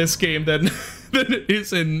in this game than it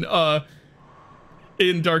is in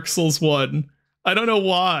Dark Souls 1. I don't know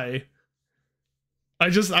why.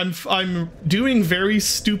 I'm doing very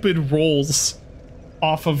stupid rolls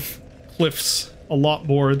off of cliffs a lot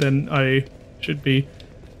more than I should be.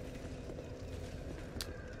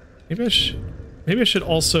 Maybe I should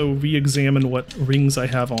also re-examine what rings I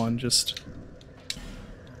have on. Just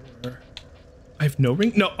I have no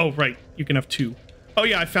ring. No, oh right, you can have 2. Oh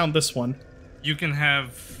yeah, I found this one. You can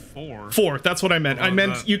have 4. 4. That's what I meant. I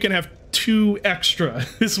meant you can have 2 extra.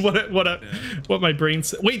 Is what my brain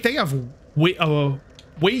said. Wait, they have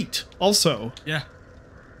weight also. Yeah.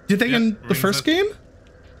 Did they in the first game?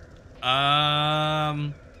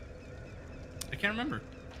 I can't remember.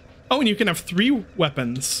 Oh, and you can have 3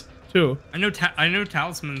 weapons too. I know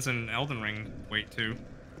talismans in Elden Ring weight too.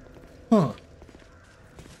 Huh.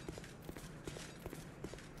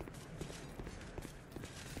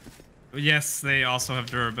 Yes, they also have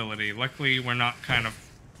durability. Luckily, we're not kind of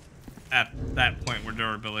at that point where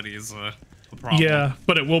durability is a problem. Yeah,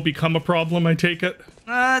 but it will become a problem, I take it?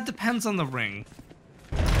 Depends on the ring.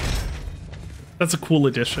 That's a cool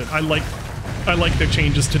addition. I like the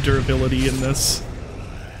changes to durability in this.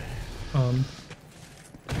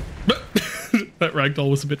 That ragdoll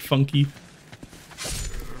was a bit funky.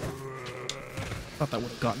 Thought that would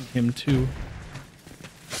have gotten him too.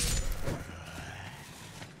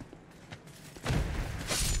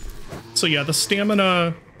 So yeah, the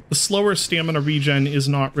slower stamina regen is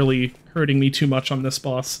not really hurting me too much on this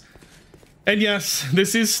boss. And yes,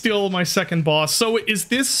 this is still my second boss. So is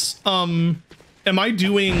this, am I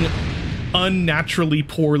doing unnaturally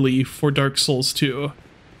poorly for Dark Souls 2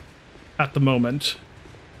 at the moment?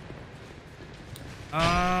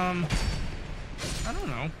 I don't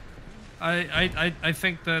know. I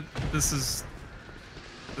think that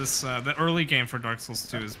the early game for Dark Souls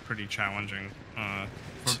 2 is pretty challenging.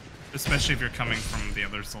 especially if you're coming from the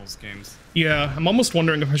other Souls games. Yeah, I'm almost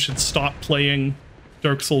wondering if I should stop playing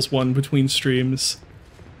Dark Souls 1 between streams.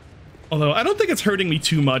 Although, I don't think it's hurting me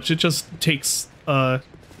too much. It just takes a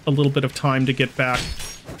little bit of time to get back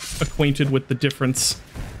acquainted with the difference.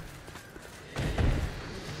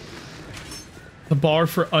 The bar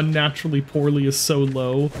for unnaturally poorly is so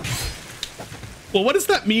low. Well, what does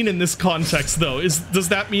that mean in this context, though? Does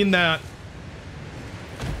that mean that...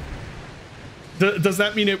 Does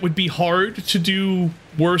that mean it would be hard to do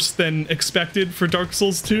worse than expected for Dark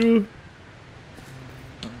Souls 2?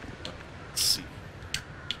 Let's see.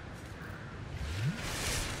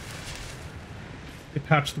 They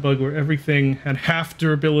patched the bug where everything had half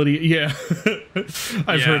durability. Yeah,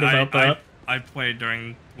 I've heard about that. I played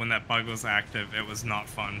during when that bug was active. It was not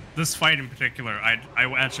fun. This fight in particular, I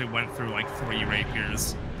actually went through like 3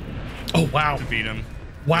 rapiers. Oh wow! To beat him.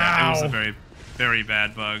 Wow. Yeah, it was a very, very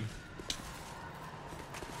bad bug.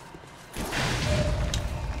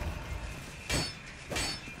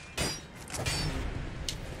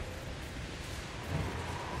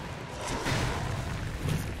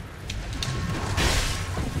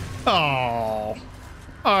 Oh,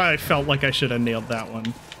 I felt like I should have nailed that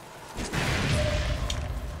one.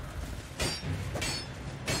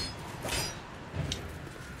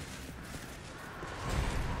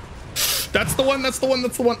 That's the one, that's the one,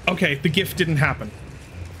 that's the one. Okay, the gift didn't happen.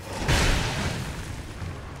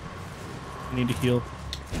 I need to heal.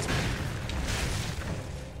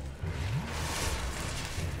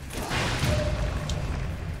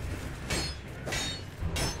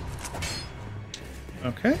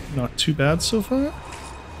 Okay, not too bad so far.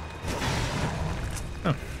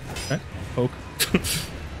 Oh, okay. Poke.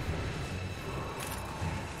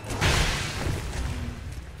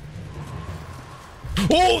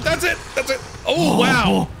 Oh, that's it! That's it! Oh,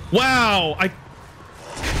 wow! Wow!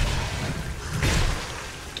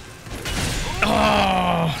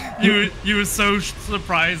 Oh! You were so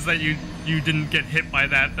surprised that you didn't get hit by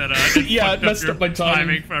that yeah, it messed up my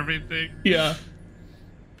timing for everything. Yeah.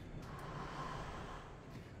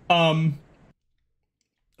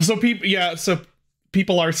 So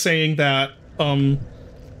people are saying that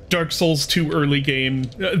Dark Souls 2 early game,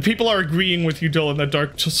 people are agreeing with you, Dylan, that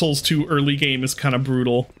Dark Souls 2 early game is kind of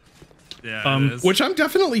brutal. Yeah, it is. Which I'm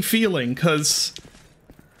definitely feeling, because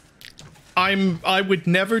I would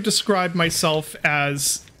never describe myself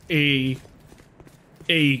as a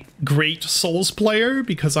great Souls player,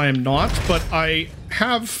 because I am not, but I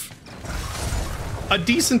have a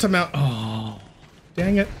decent amount. Oh,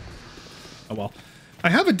 dang it. Oh well. I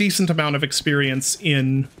have a decent amount of experience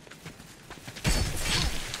in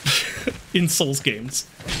Souls games.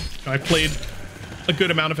 I played a good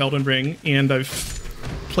amount of Elden Ring, and I've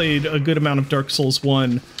played a good amount of Dark Souls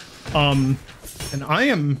 1. And I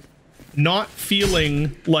am not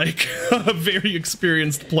feeling like a very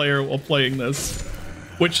experienced player while playing this,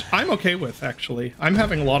 which I'm okay with, actually. I'm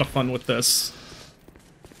having a lot of fun with this.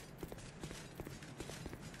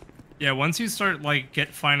 Yeah, once you start like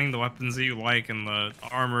finding the weapons that you like and the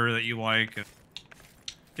armor that you like, and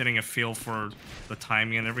getting a feel for the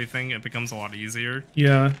timing and everything, it becomes a lot easier.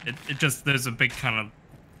 Yeah. It just, there's a big kind of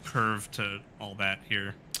curve to all that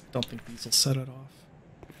here. Don't think these will set it off.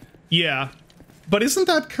 Yeah, but isn't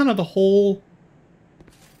that kind of the whole...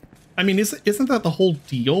 I mean, isn't that the whole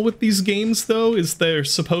deal with these games, though? Is they're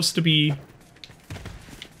supposed to be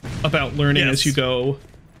about learning as you go?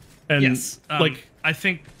 And, yes. like... I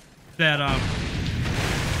think that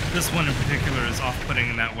this one in particular is off-putting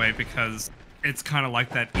in that way because it's kind of like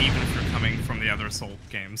that even if you're coming from the other Soul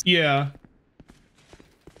games. Yeah.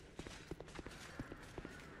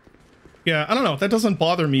 Yeah, I don't know. That doesn't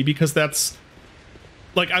bother me because that's...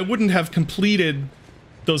 Like, I wouldn't have completed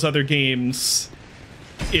those other games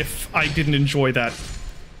if I didn't enjoy that.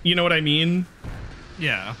 You know what I mean?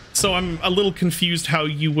 Yeah. So I'm a little confused how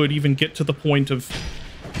you would even get to the point of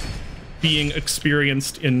being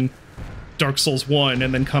experienced in Dark Souls 1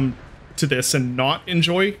 and then come to this and not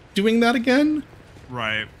enjoy doing that again?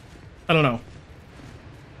 Right. I don't know.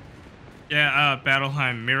 Yeah,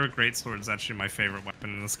 Battleheim Mirror Greatsword is actually my favorite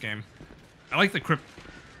weapon in this game. I like the Crypt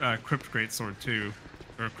Greatsword too,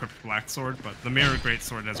 or Crypt Blacksword, but the Mirror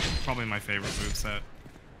Greatsword is probably my favorite moveset.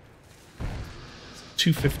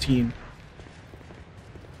 215.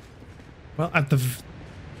 Well,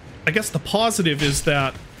 I guess the positive is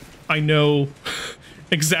that I know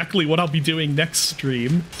exactly what I'll be doing next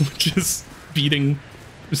stream, which is beating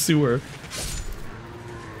Pursuer.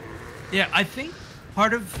 Yeah, I think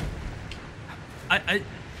part of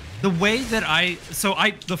the way that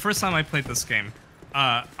the first time I played this game,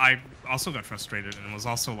 I also got frustrated and was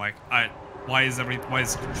also like, why does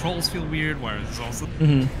the controls feel weird? Why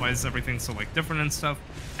is everything so like different and stuff?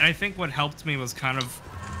 And I think what helped me was kind of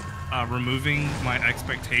removing my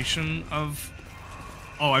expectation of,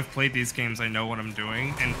 oh, I've played these games, I know what I'm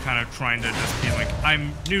doing, and kind of trying to just be like,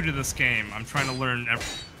 I'm new to this game, I'm trying to learn every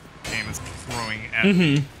game is throwing at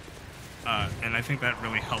me. And I think that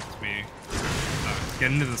really helped me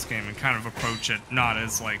get into this game and kind of approach it not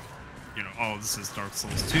as like, you know, oh, this is Dark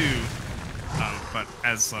Souls 2, but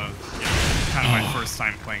as you know, kind of my first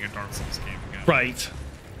time playing a Dark Souls game again. Right.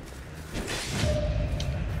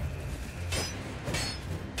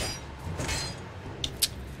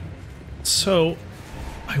 So,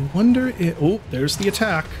 I wonder if... Oh, there's the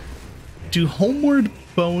attack. Do Homeward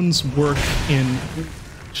Bones work in...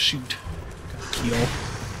 Shoot. Got heal.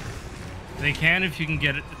 They can if you can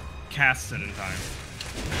get it casted in time.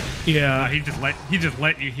 Yeah. He just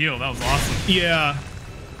let you heal. That was awesome. Yeah.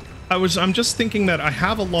 I'm just thinking that I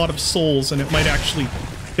have a lot of souls and it might actually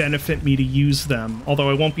benefit me to use them. Although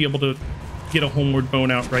I won't be able to get a Homeward Bone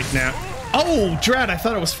out right now. Oh, Dread, I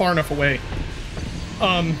thought I was far enough away.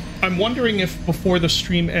 I'm wondering if before the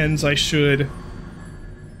stream ends I should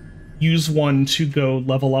use one to go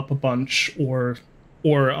level up a bunch or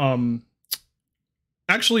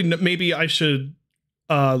actually maybe I should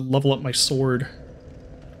level up my sword.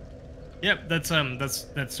 Yep, that's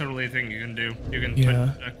totally a thing you can do. You can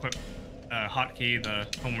equip hotkey the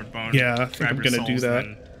Homeward Bone. Yeah, I think I'm gonna do that.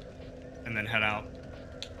 And then head out.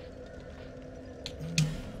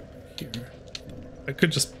 Here. I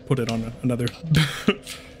could just put it on another...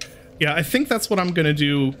 Yeah, I think that's what I'm gonna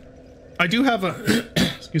do. I do have a...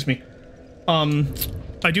 Excuse me.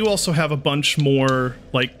 I do also have a bunch more,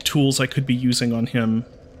 like, tools I could be using on him.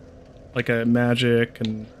 Like a magic,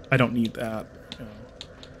 and I don't need that.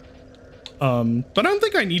 But I don't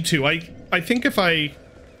think I need to. I think if I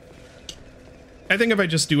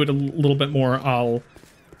just do it a little bit more, I'll...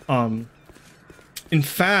 In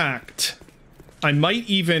fact, I might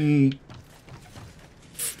even...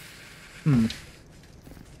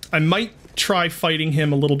 I might try fighting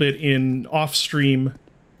him a little bit in off-stream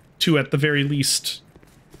to, at the very least,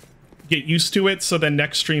 get used to it, so then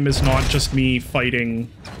next stream is not just me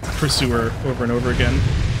fighting Pursuer over and over again.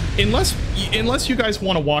 Unless you guys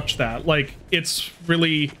want to watch that. Like, it's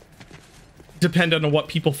really dependent on what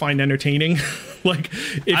people find entertaining. Like,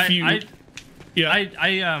 if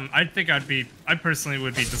I personally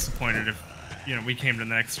would be disappointed if, you know, we came to the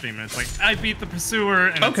next stream and it's like, I beat the Pursuer,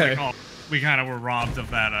 and it's like, oh, we kind of were robbed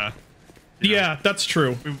of that, yeah, that's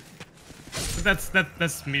true.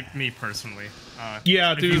 That's me personally.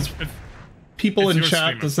 Yeah, dude. People in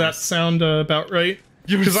chat, does that sound about right?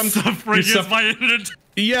 Because I'm suffering is my entertainment.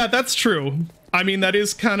 Yeah, that's true. I mean, that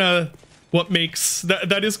is kind of what makes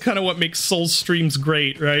that is kind of what makes Souls streams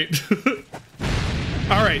great, right?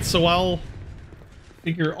 All right, so I'll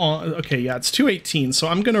figure on. Okay, yeah, it's 2:18, so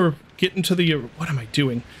I'm gonna get into the. What am I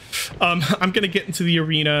doing? I'm gonna get into the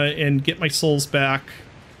arena and get my souls back,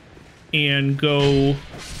 and go.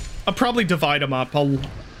 I'll probably divide them up. I'll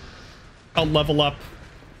level up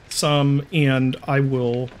some, and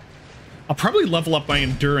I'll probably level up my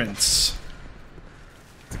endurance.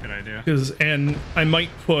 That's a good idea. And I might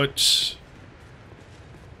put...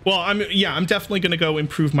 Well, I'm definitely going to go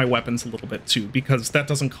improve my weapons a little bit, too, because that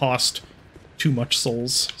doesn't cost too much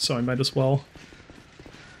souls, so I might as well.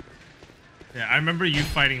 Yeah, I remember you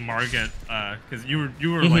fighting Margit, because you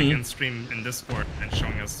were like in stream in Discord and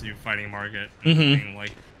showing us you fighting Margit, and being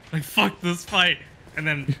like, fuck this fight, and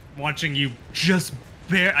then watching you just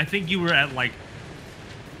I think you were at like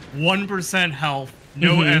 1% health,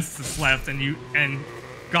 no S's left, and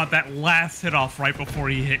got that last hit off right before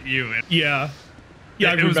he hit you. And yeah,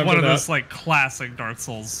 it was one of those like classic Dark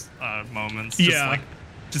Souls moments.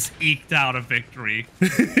 Just eked out a victory.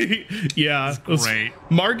 Yeah, it was great.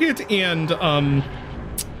 Margit and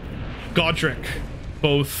Godric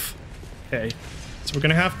both. Okay, so I'm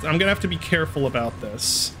gonna have to be careful about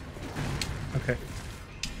this. Okay.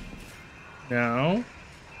 Now,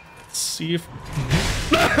 let's see if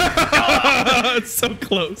it's so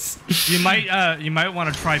close. You might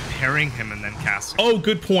want to try parrying him and then casting. Oh,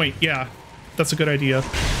 good point. Yeah, that's a good idea.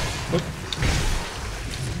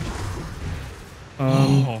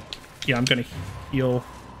 Yeah, I'm gonna heal.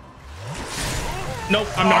 Nope,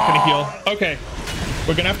 I'm not gonna heal. Okay,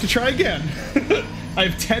 we're gonna have to try again. I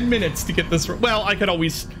have 10 minutes to get this. Well, I could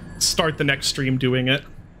always start the next stream doing it.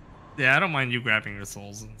 Yeah, I don't mind you grabbing your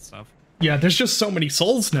souls and stuff. Yeah, there's just so many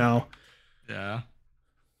souls now. Yeah.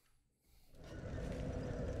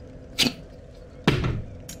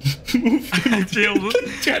 I feel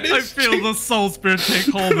the soul spirit take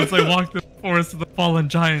hold as I walk through the forest of the fallen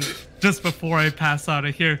giant just before I pass out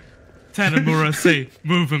of here. Tanamura say,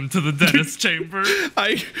 move him to the dentist chamber.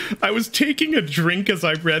 I was taking a drink as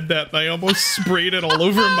I read that, and I almost sprayed it all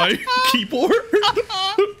over my keyboard.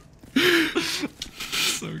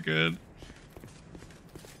 So good.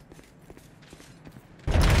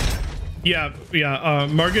 Yeah,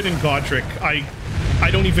 Margit and Godric, I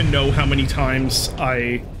don't even know how many times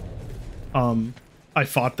I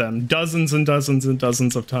fought them. Dozens and dozens and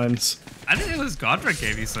dozens of times. I didn't realize Godric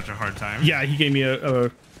gave you such a hard time. Yeah, he gave me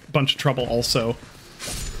a bunch of trouble also.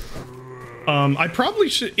 I probably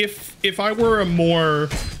should, if I were a more,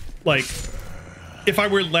 like, if I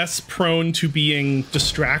were less prone to being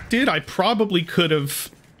distracted, I probably could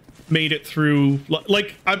have made it through,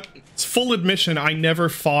 like, it's full admission, I never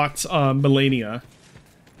fought Melania.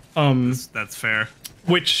 That's fair.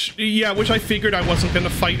 Which I figured I wasn't gonna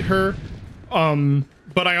fight her.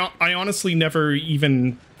 But I honestly never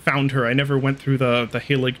even found her. I never went through the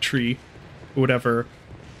Halig tree or whatever.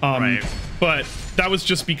 Right. But that was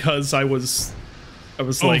just because I was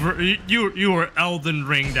like, you were Elden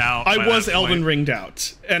Ringed out. I was Elden Ringed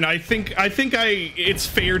out. And I think it's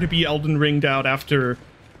fair to be Elden Ringed out after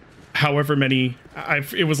however many,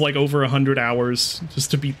 it was like over 100 hours just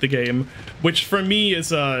to beat the game, which for me is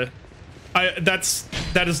that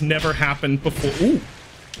has never happened before.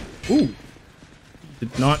 Ooh.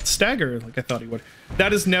 Did not stagger like I thought he would.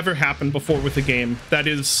 That has never happened before with a game. That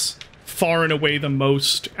is far and away the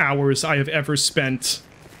most hours I have ever spent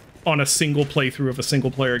on a single playthrough of a single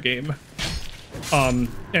player game. And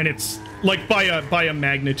it's like by a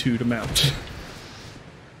magnitude amount.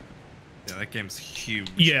 Yeah, that game's huge.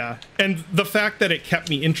 Yeah, and the fact that it kept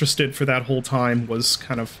me interested for that whole time was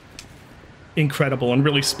kind of incredible and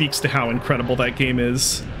really speaks to how incredible that game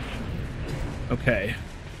is. Okay.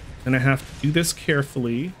 And I have to do this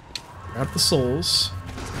carefully. Grab the souls.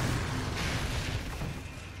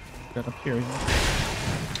 Got up here.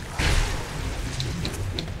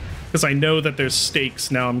 Because I know that there's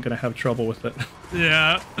stakes now, I'm gonna have trouble with it.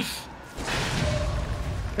 Yeah.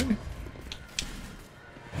 Okay.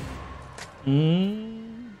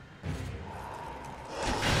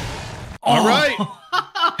 All right.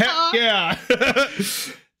 Heck yeah.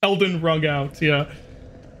 Elden rung out. Yeah.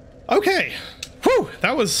 Okay. Whew.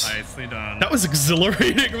 That was nicely done. That was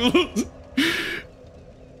exhilarating.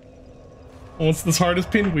 Almost as hard as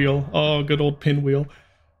Pinwheel. Oh, good old Pinwheel.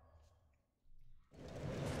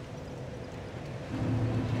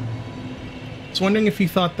 I was wondering if you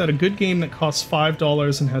thought that a good game that costs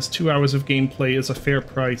 $5 and has 2 hours of gameplay is a fair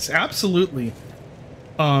price. Absolutely.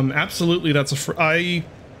 Absolutely, that's I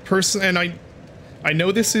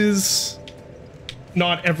know this is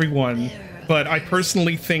not everyone, but I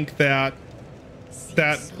personally think that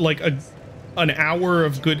like an hour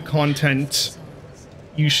of good content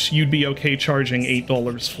you'd be okay charging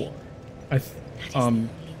 $8 for.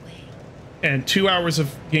 And 2 hours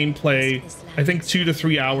of gameplay, I think 2 to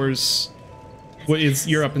 3 hours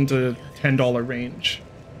you're up into $10 range.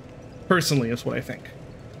 Personally, is what I think.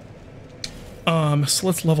 So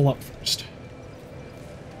let's level up first.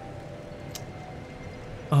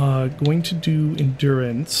 Going to do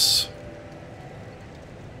endurance.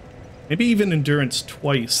 Maybe even endurance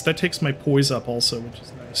twice. That takes my poise up also, which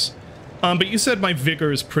is nice. But you said my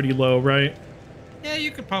vigor is pretty low, right? Yeah,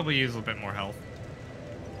 you could probably use a bit more health.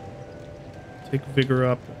 Take vigor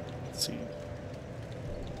up. Let's see.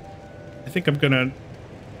 I think I'm gonna...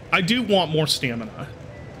 I do want more stamina.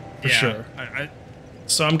 For sure.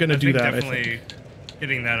 So I'm gonna do that, definitely I think.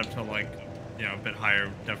 Getting that up to, like, you know, a bit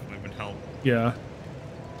higher definitely would help. Yeah.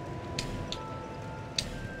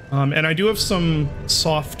 And I do have some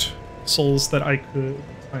soft souls that I could...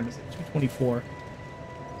 What time is it? 224.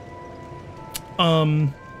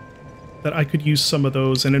 That I could use some of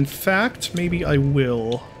those, and in fact, maybe I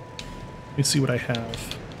will. Let me see what I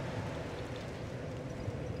have.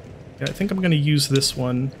 Yeah, I think I'm gonna use this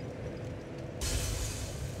one.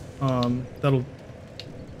 That'll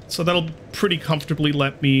pretty comfortably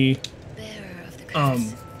let me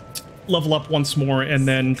level up once more and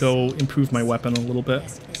then go improve my weapon a little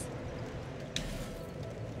bit.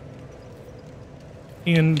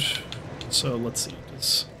 And so let's see,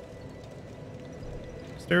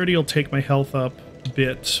 dexterity will take my health up a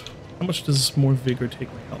bit. How much does more vigor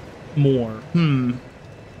take my health? More.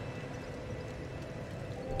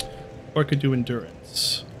 Or I could do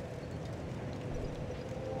endurance.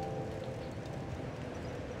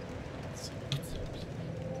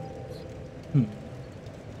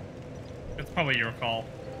 It's probably your call.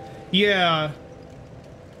 Yeah.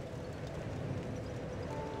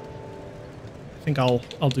 I think I'll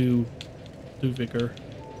do vigor.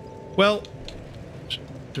 Well,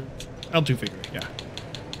 I'll do vigor, yeah.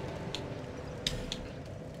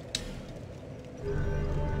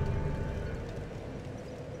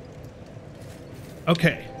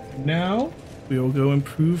 Okay, now we will go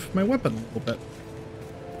improve my weapon a little bit.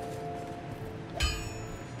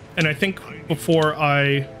 And I think before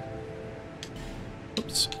I...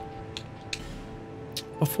 Oops.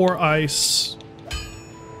 Before I face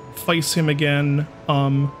him again,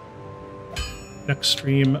 next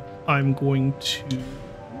stream, I'm going to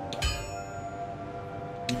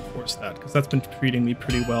reinforce that, because that's been treating me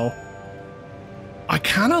pretty well. I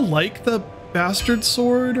kind of like the Bastard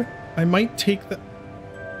Sword. I might take the...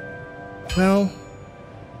 Well,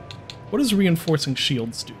 what does reinforcing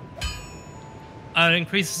shields do? It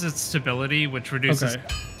increases its stability, which reduces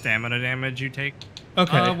stamina damage you take.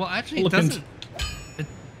 Okay. Well, actually, it doesn't.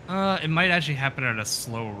 It might actually happen at a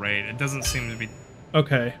slow rate. It doesn't seem to be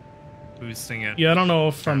boosting it. Yeah, I don't know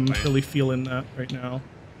if I'm really feeling that right now.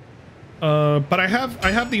 But I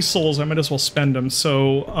have these souls. I might as well spend them.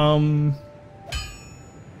 So,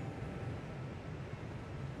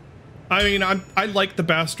 I mean, I like the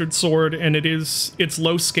Bastard Sword, and it's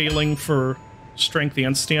low scaling for strength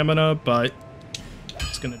and stamina, but I'm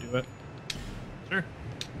just gonna do it. Sure.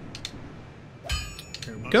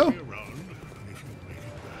 There we go.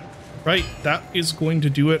 Right, that is going to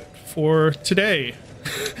do it for today.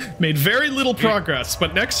 Made very little progress,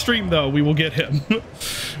 but next stream, though, we will get him.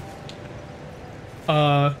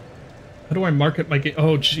 How do I market my game?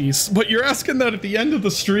 Oh, jeez. What, you're asking that at the end of the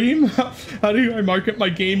stream? How do I market my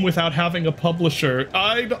game without having a publisher?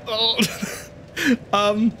 I don't...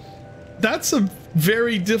 that's a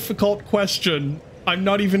very difficult question. I'm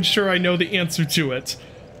not even sure I know the answer to it.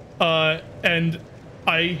 And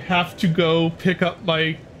I have to go pick up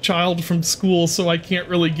my child from school, so I can't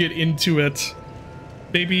really get into it.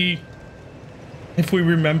 Maybe if we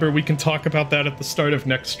remember, we can talk about that at the start of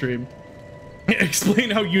next stream.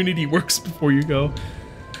 Explain how Unity works before you go.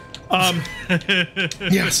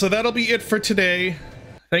 Yeah, so that'll be it for today.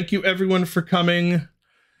 Thank you everyone for coming.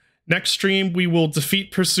 Next stream, we will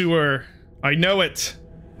defeat Pursuer. I know it.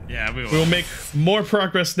 Yeah, we will. We'll make more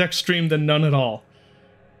progress next stream than none at all.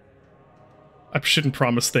 I shouldn't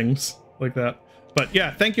promise things like that. But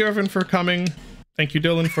yeah, thank you everyone for coming. Thank you,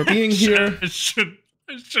 Dylan, for being here. I should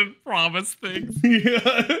promise things.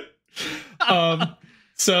 Yeah.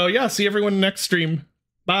 So yeah, see everyone next stream.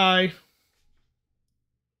 Bye.